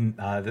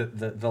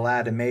the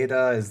lad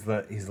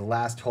Imeda he's the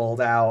last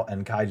holdout,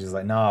 and Kaiji's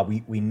like, nah,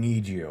 we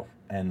need you,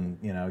 and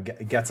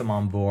gets him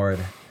on board,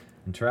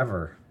 and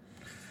Trevor,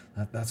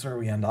 That's where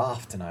we end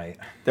off tonight.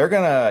 They're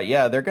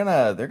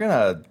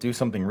gonna do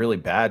something really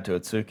bad to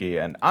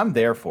Otsuki, and I'm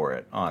there for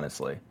it,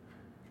 honestly.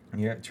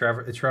 Yeah,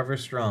 Trevor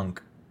Strunk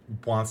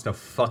wants to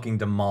fucking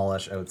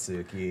demolish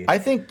Otsuki. I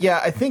think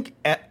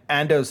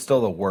Ando's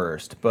still the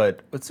worst,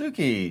 but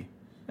Otsuki,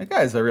 that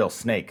guy's a real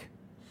snake.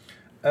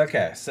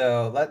 Okay,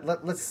 so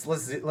let's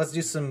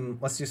do some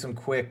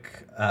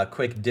quick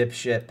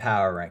dipshit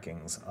power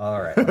rankings.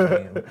 All right,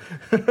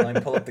 let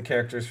me pull up the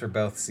characters for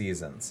both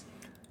seasons.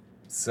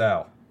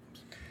 So,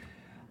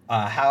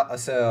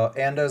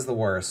 Ando's the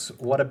worst.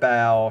 What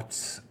about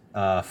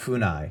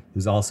Funai,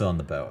 who's also on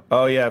the boat?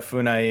 Oh yeah,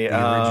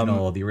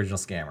 Funai, the original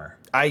scammer.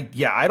 I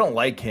don't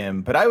like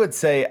him, but I would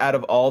say out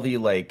of all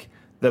the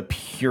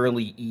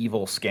purely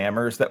evil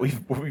scammers that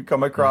we've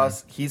come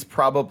across, he's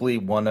probably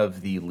one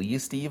of the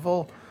least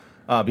evil,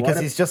 because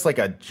he's just like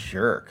a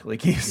jerk.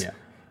 Like he's. Yeah.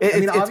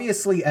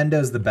 Obviously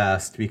Endo's the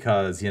best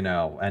because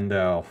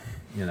Endo's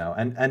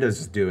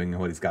just doing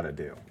what he's got to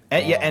do.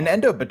 And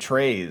Endo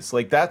betrays.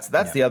 Like that's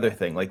the other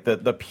thing. Like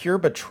the pure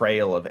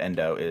betrayal of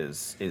Endo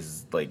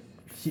is like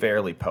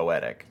fairly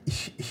poetic.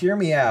 Hear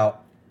me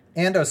out.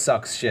 Ando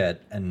sucks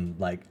shit and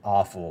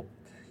awful.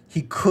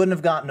 He couldn't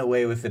have gotten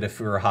away with it if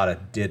Furuhata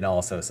didn't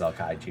also sell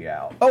Kaiji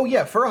out. Oh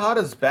yeah,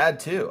 Furuhata's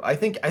bad too. I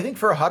think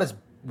Furuhata's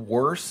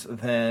worse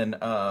than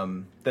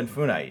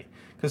Funai,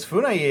 because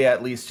Funai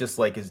at least just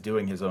is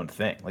doing his own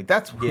thing. Like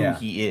that's who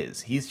he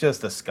is. He's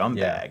just a scumbag.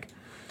 Yeah.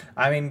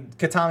 I mean,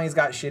 Katami's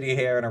got shitty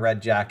hair and a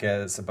red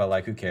jacket,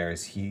 but who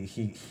cares?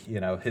 He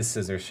his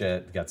scissor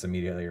shit gets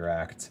immediately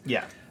wrecked.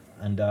 Yeah.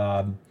 And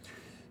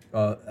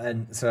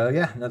so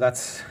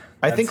that's.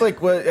 I think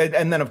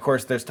and then of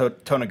course there's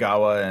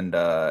Tonagawa and.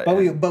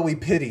 But we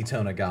pity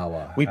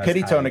Tonagawa. We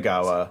pity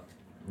Tonagawa.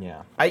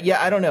 Yeah.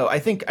 I don't know. I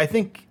think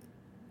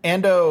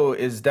Ando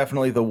is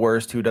definitely the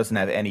worst, who doesn't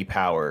have any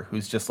power,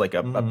 who's just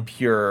a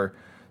pure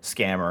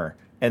scammer.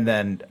 And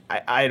then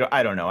I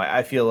don't know.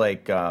 I feel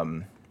like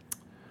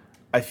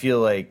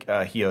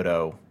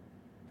Hyodo.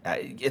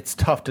 It's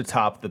tough to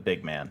top the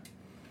big man.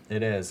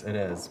 It is.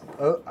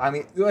 Oh, I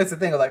mean, it's the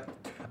thing.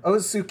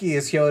 Otsuki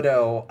is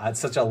Hyodo at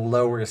such a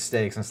lower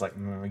stakes, and it's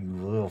you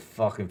little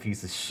fucking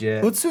piece of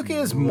shit.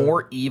 Otsuki is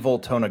more evil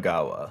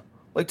Tonagawa.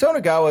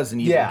 Tonagawa is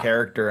an evil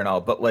character and all,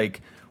 but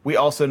we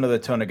also know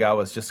that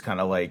Tonagawa is just kind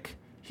of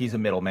he's a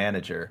middle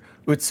manager.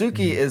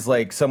 Otsuki is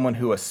someone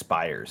who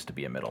aspires to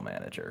be a middle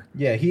manager.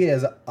 Yeah, he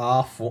is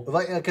awful.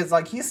 Because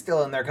he's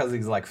still in there because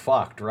he's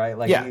fucked, right?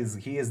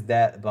 He is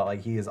that, but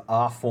he is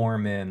off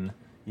form in.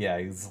 Yeah,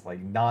 he's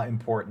not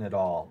important at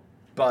all,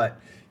 but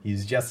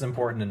he's just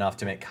important enough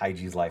to make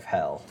Kaiji's life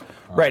hell.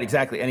 Right,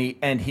 exactly.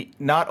 And he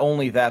not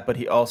only that, but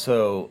he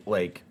also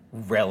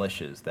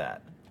relishes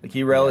that.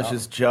 He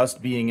relishes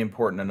just being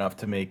important enough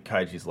to make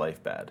Kaiji's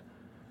life bad.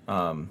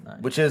 Nice.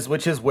 Which is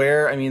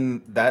where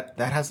that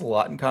has a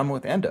lot in common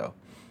with Endo.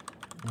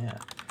 Yeah.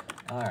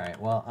 All right.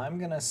 Well, I'm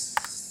gonna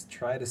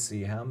try to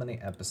see how many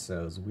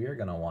episodes we're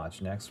gonna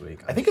watch next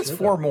week. I think it's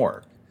 4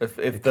 more.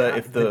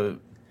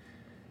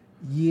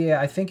 Yeah,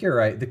 I think you're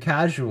right. The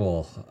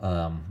casual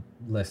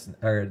listen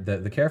or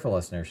the careful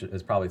listener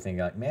is probably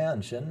thinking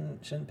man,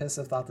 shouldn't Piss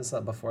have thought this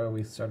up before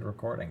we started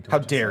recording? How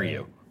dare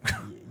you?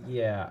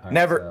 Yeah.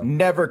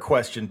 Never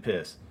question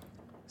Piss.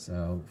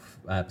 So,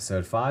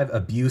 episode 5,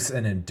 Abuse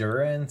and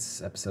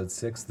Endurance. Episode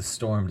 6, The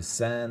Storm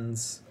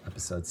Descends.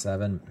 Episode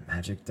 7,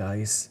 Magic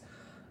Dice.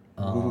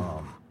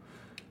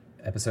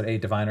 Episode 8,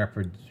 Divine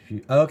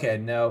Retribution. Okay,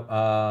 no.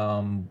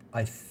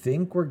 I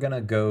think we're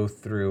gonna go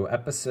through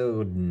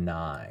episode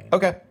 9.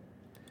 Okay.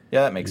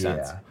 Yeah, that makes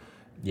sense.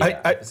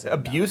 Yeah.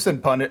 Abuse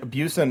and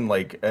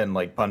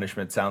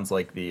punishment sounds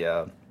like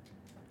the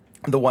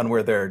one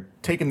where they're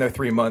taking their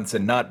 3 months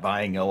and not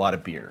buying a lot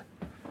of beer.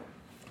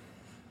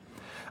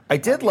 I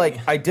did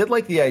like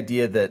the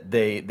idea that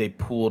they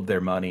pooled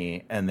their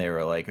money and they were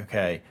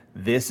okay,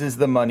 this is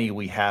the money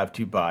we have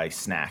to buy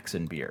snacks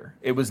and beer.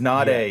 It was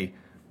not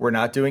we're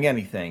not doing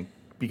anything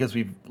because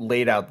we've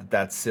laid out that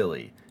that's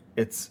silly.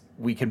 It's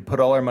we can put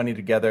all our money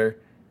together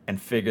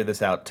and figure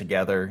this out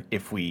together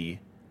if we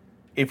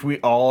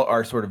all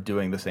are sort of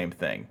doing the same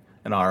thing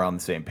and are on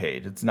the same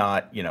page. It's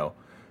not,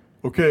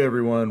 okay,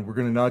 everyone, we're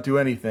going to not do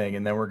anything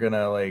and then we're going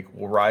to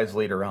we'll rise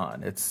later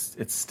on. It's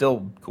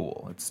still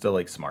cool. It's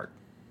still smart.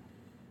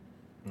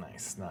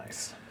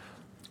 Nice.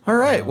 All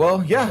right.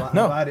 Well, yeah.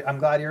 I'm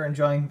glad you're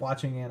enjoying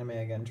watching anime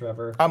again,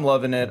 Trevor. I'm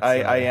loving it.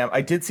 I am.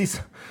 I did see.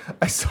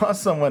 I saw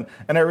someone,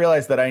 and I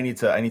realized that I need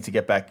to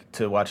get back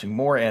to watching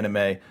more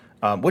anime.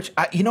 Which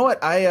you know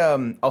what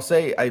I'll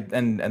say.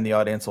 And the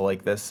audience will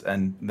like this,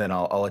 and then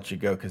I'll let you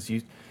go because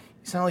you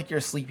sound like you're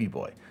a sleepy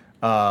boy.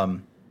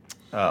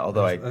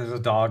 Although there's a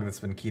dog that's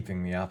been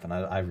keeping me up, and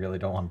I really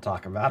don't want to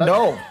talk about it.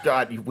 No,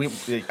 God,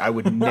 I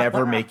would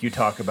never make you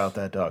talk about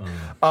that dog.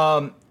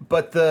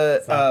 But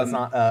it's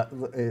not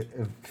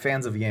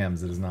fans of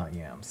yams. It is not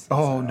yams.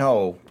 Oh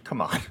no,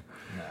 come on.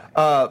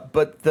 No.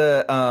 But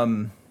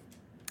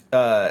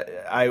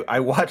I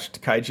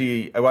watched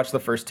Kaiji. I watched the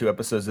first 2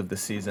 episodes of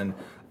this season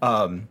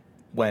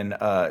when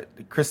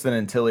Kristen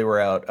and Tilly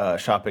were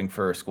out shopping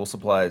for school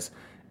supplies,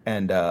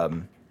 and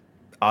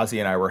Ozzy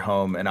and I were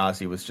home, and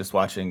Ozzy was just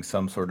watching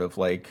some sort of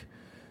like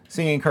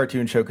singing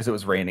cartoon show because it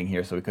was raining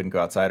here, so we couldn't go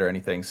outside or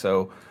anything.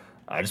 So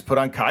I just put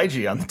on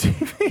Kaiji on the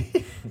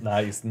TV.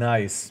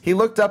 Nice. He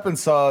looked up and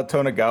saw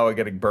Tonegawa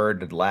getting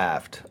burned and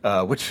laughed,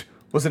 which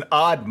was an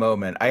odd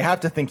moment. I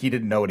have to think he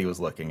didn't know what he was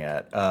looking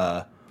at,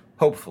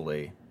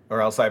 hopefully,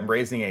 or else I'm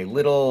raising a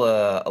little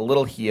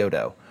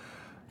Hyodo.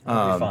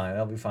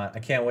 It'll be fine. I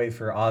can't wait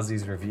for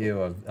Ozzy's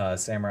review of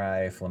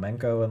Samurai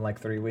Flamenco in like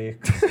 3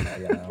 weeks.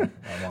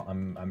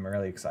 I'm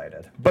really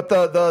excited. But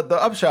the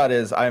upshot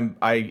is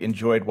I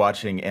enjoyed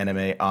watching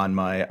anime on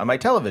my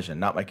television,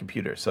 not my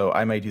computer. So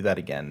I may do that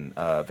again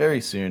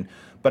very soon.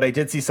 But I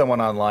did see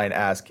someone online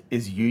ask,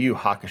 "Is Yu Yu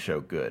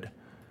Hakusho good?"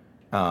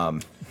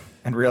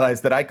 And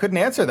realized that I couldn't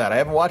answer that. I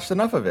haven't watched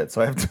enough of it,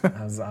 so I have to.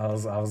 I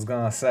was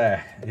gonna say,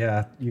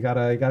 yeah, you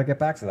gotta get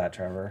back to that,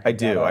 Trevor. I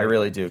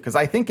really do, because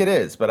I think it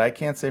is, but I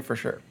can't say for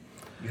sure.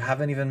 You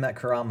haven't even met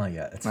Kurama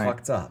yet. It's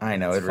fucked up. I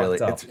know, it's it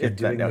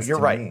really. You're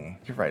right. Me.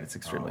 You're right. It's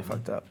extremely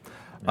fucked up.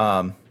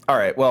 All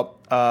right. Well,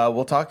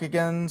 we'll talk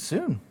again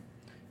soon.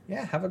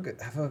 Yeah, have a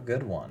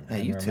good one. Yeah,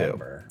 you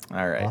remember, too.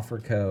 All right. Offer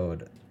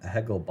code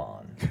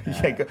Hegelbon.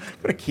 Yeah, go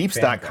to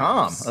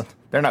keeps.com.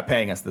 They're not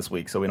paying us this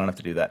week, so we don't have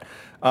to do that.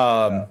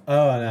 And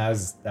I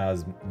was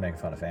making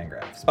fun of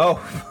Fangraphs. Oh,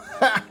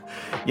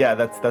 yeah,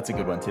 that's a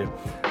good one too.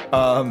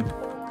 All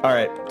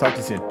right, talk to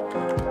you soon.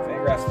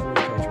 Fangraphs food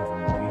culture for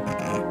me.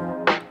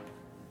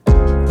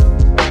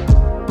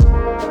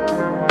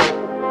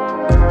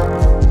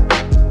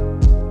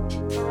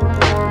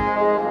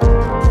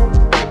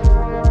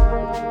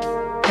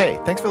 Hey,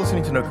 thanks for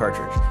listening to No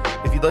Cartridge.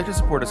 If you'd like to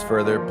support us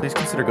further, please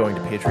consider going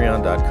to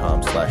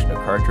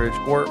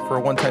patreon.com/nocartridge, or for a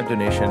one-time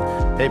donation,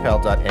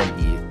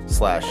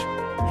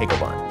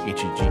 paypal.me/Hegelbon,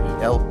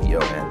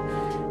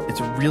 Hegelbon. It's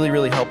really,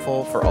 really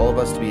helpful for all of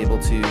us to be able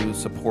to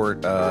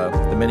support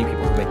the many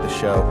people who make the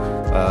show,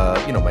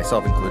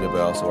 myself included,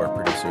 but also our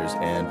producers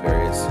and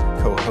various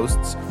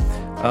co-hosts,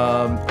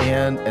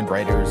 and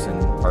writers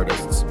and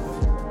artists.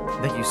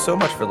 Thank you so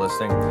much for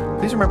listening.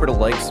 Please remember to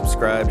like,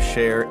 subscribe,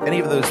 share,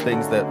 any of those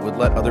things that would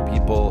let other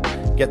people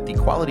get the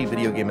quality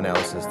video game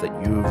analysis that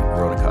you've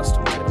grown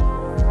accustomed to.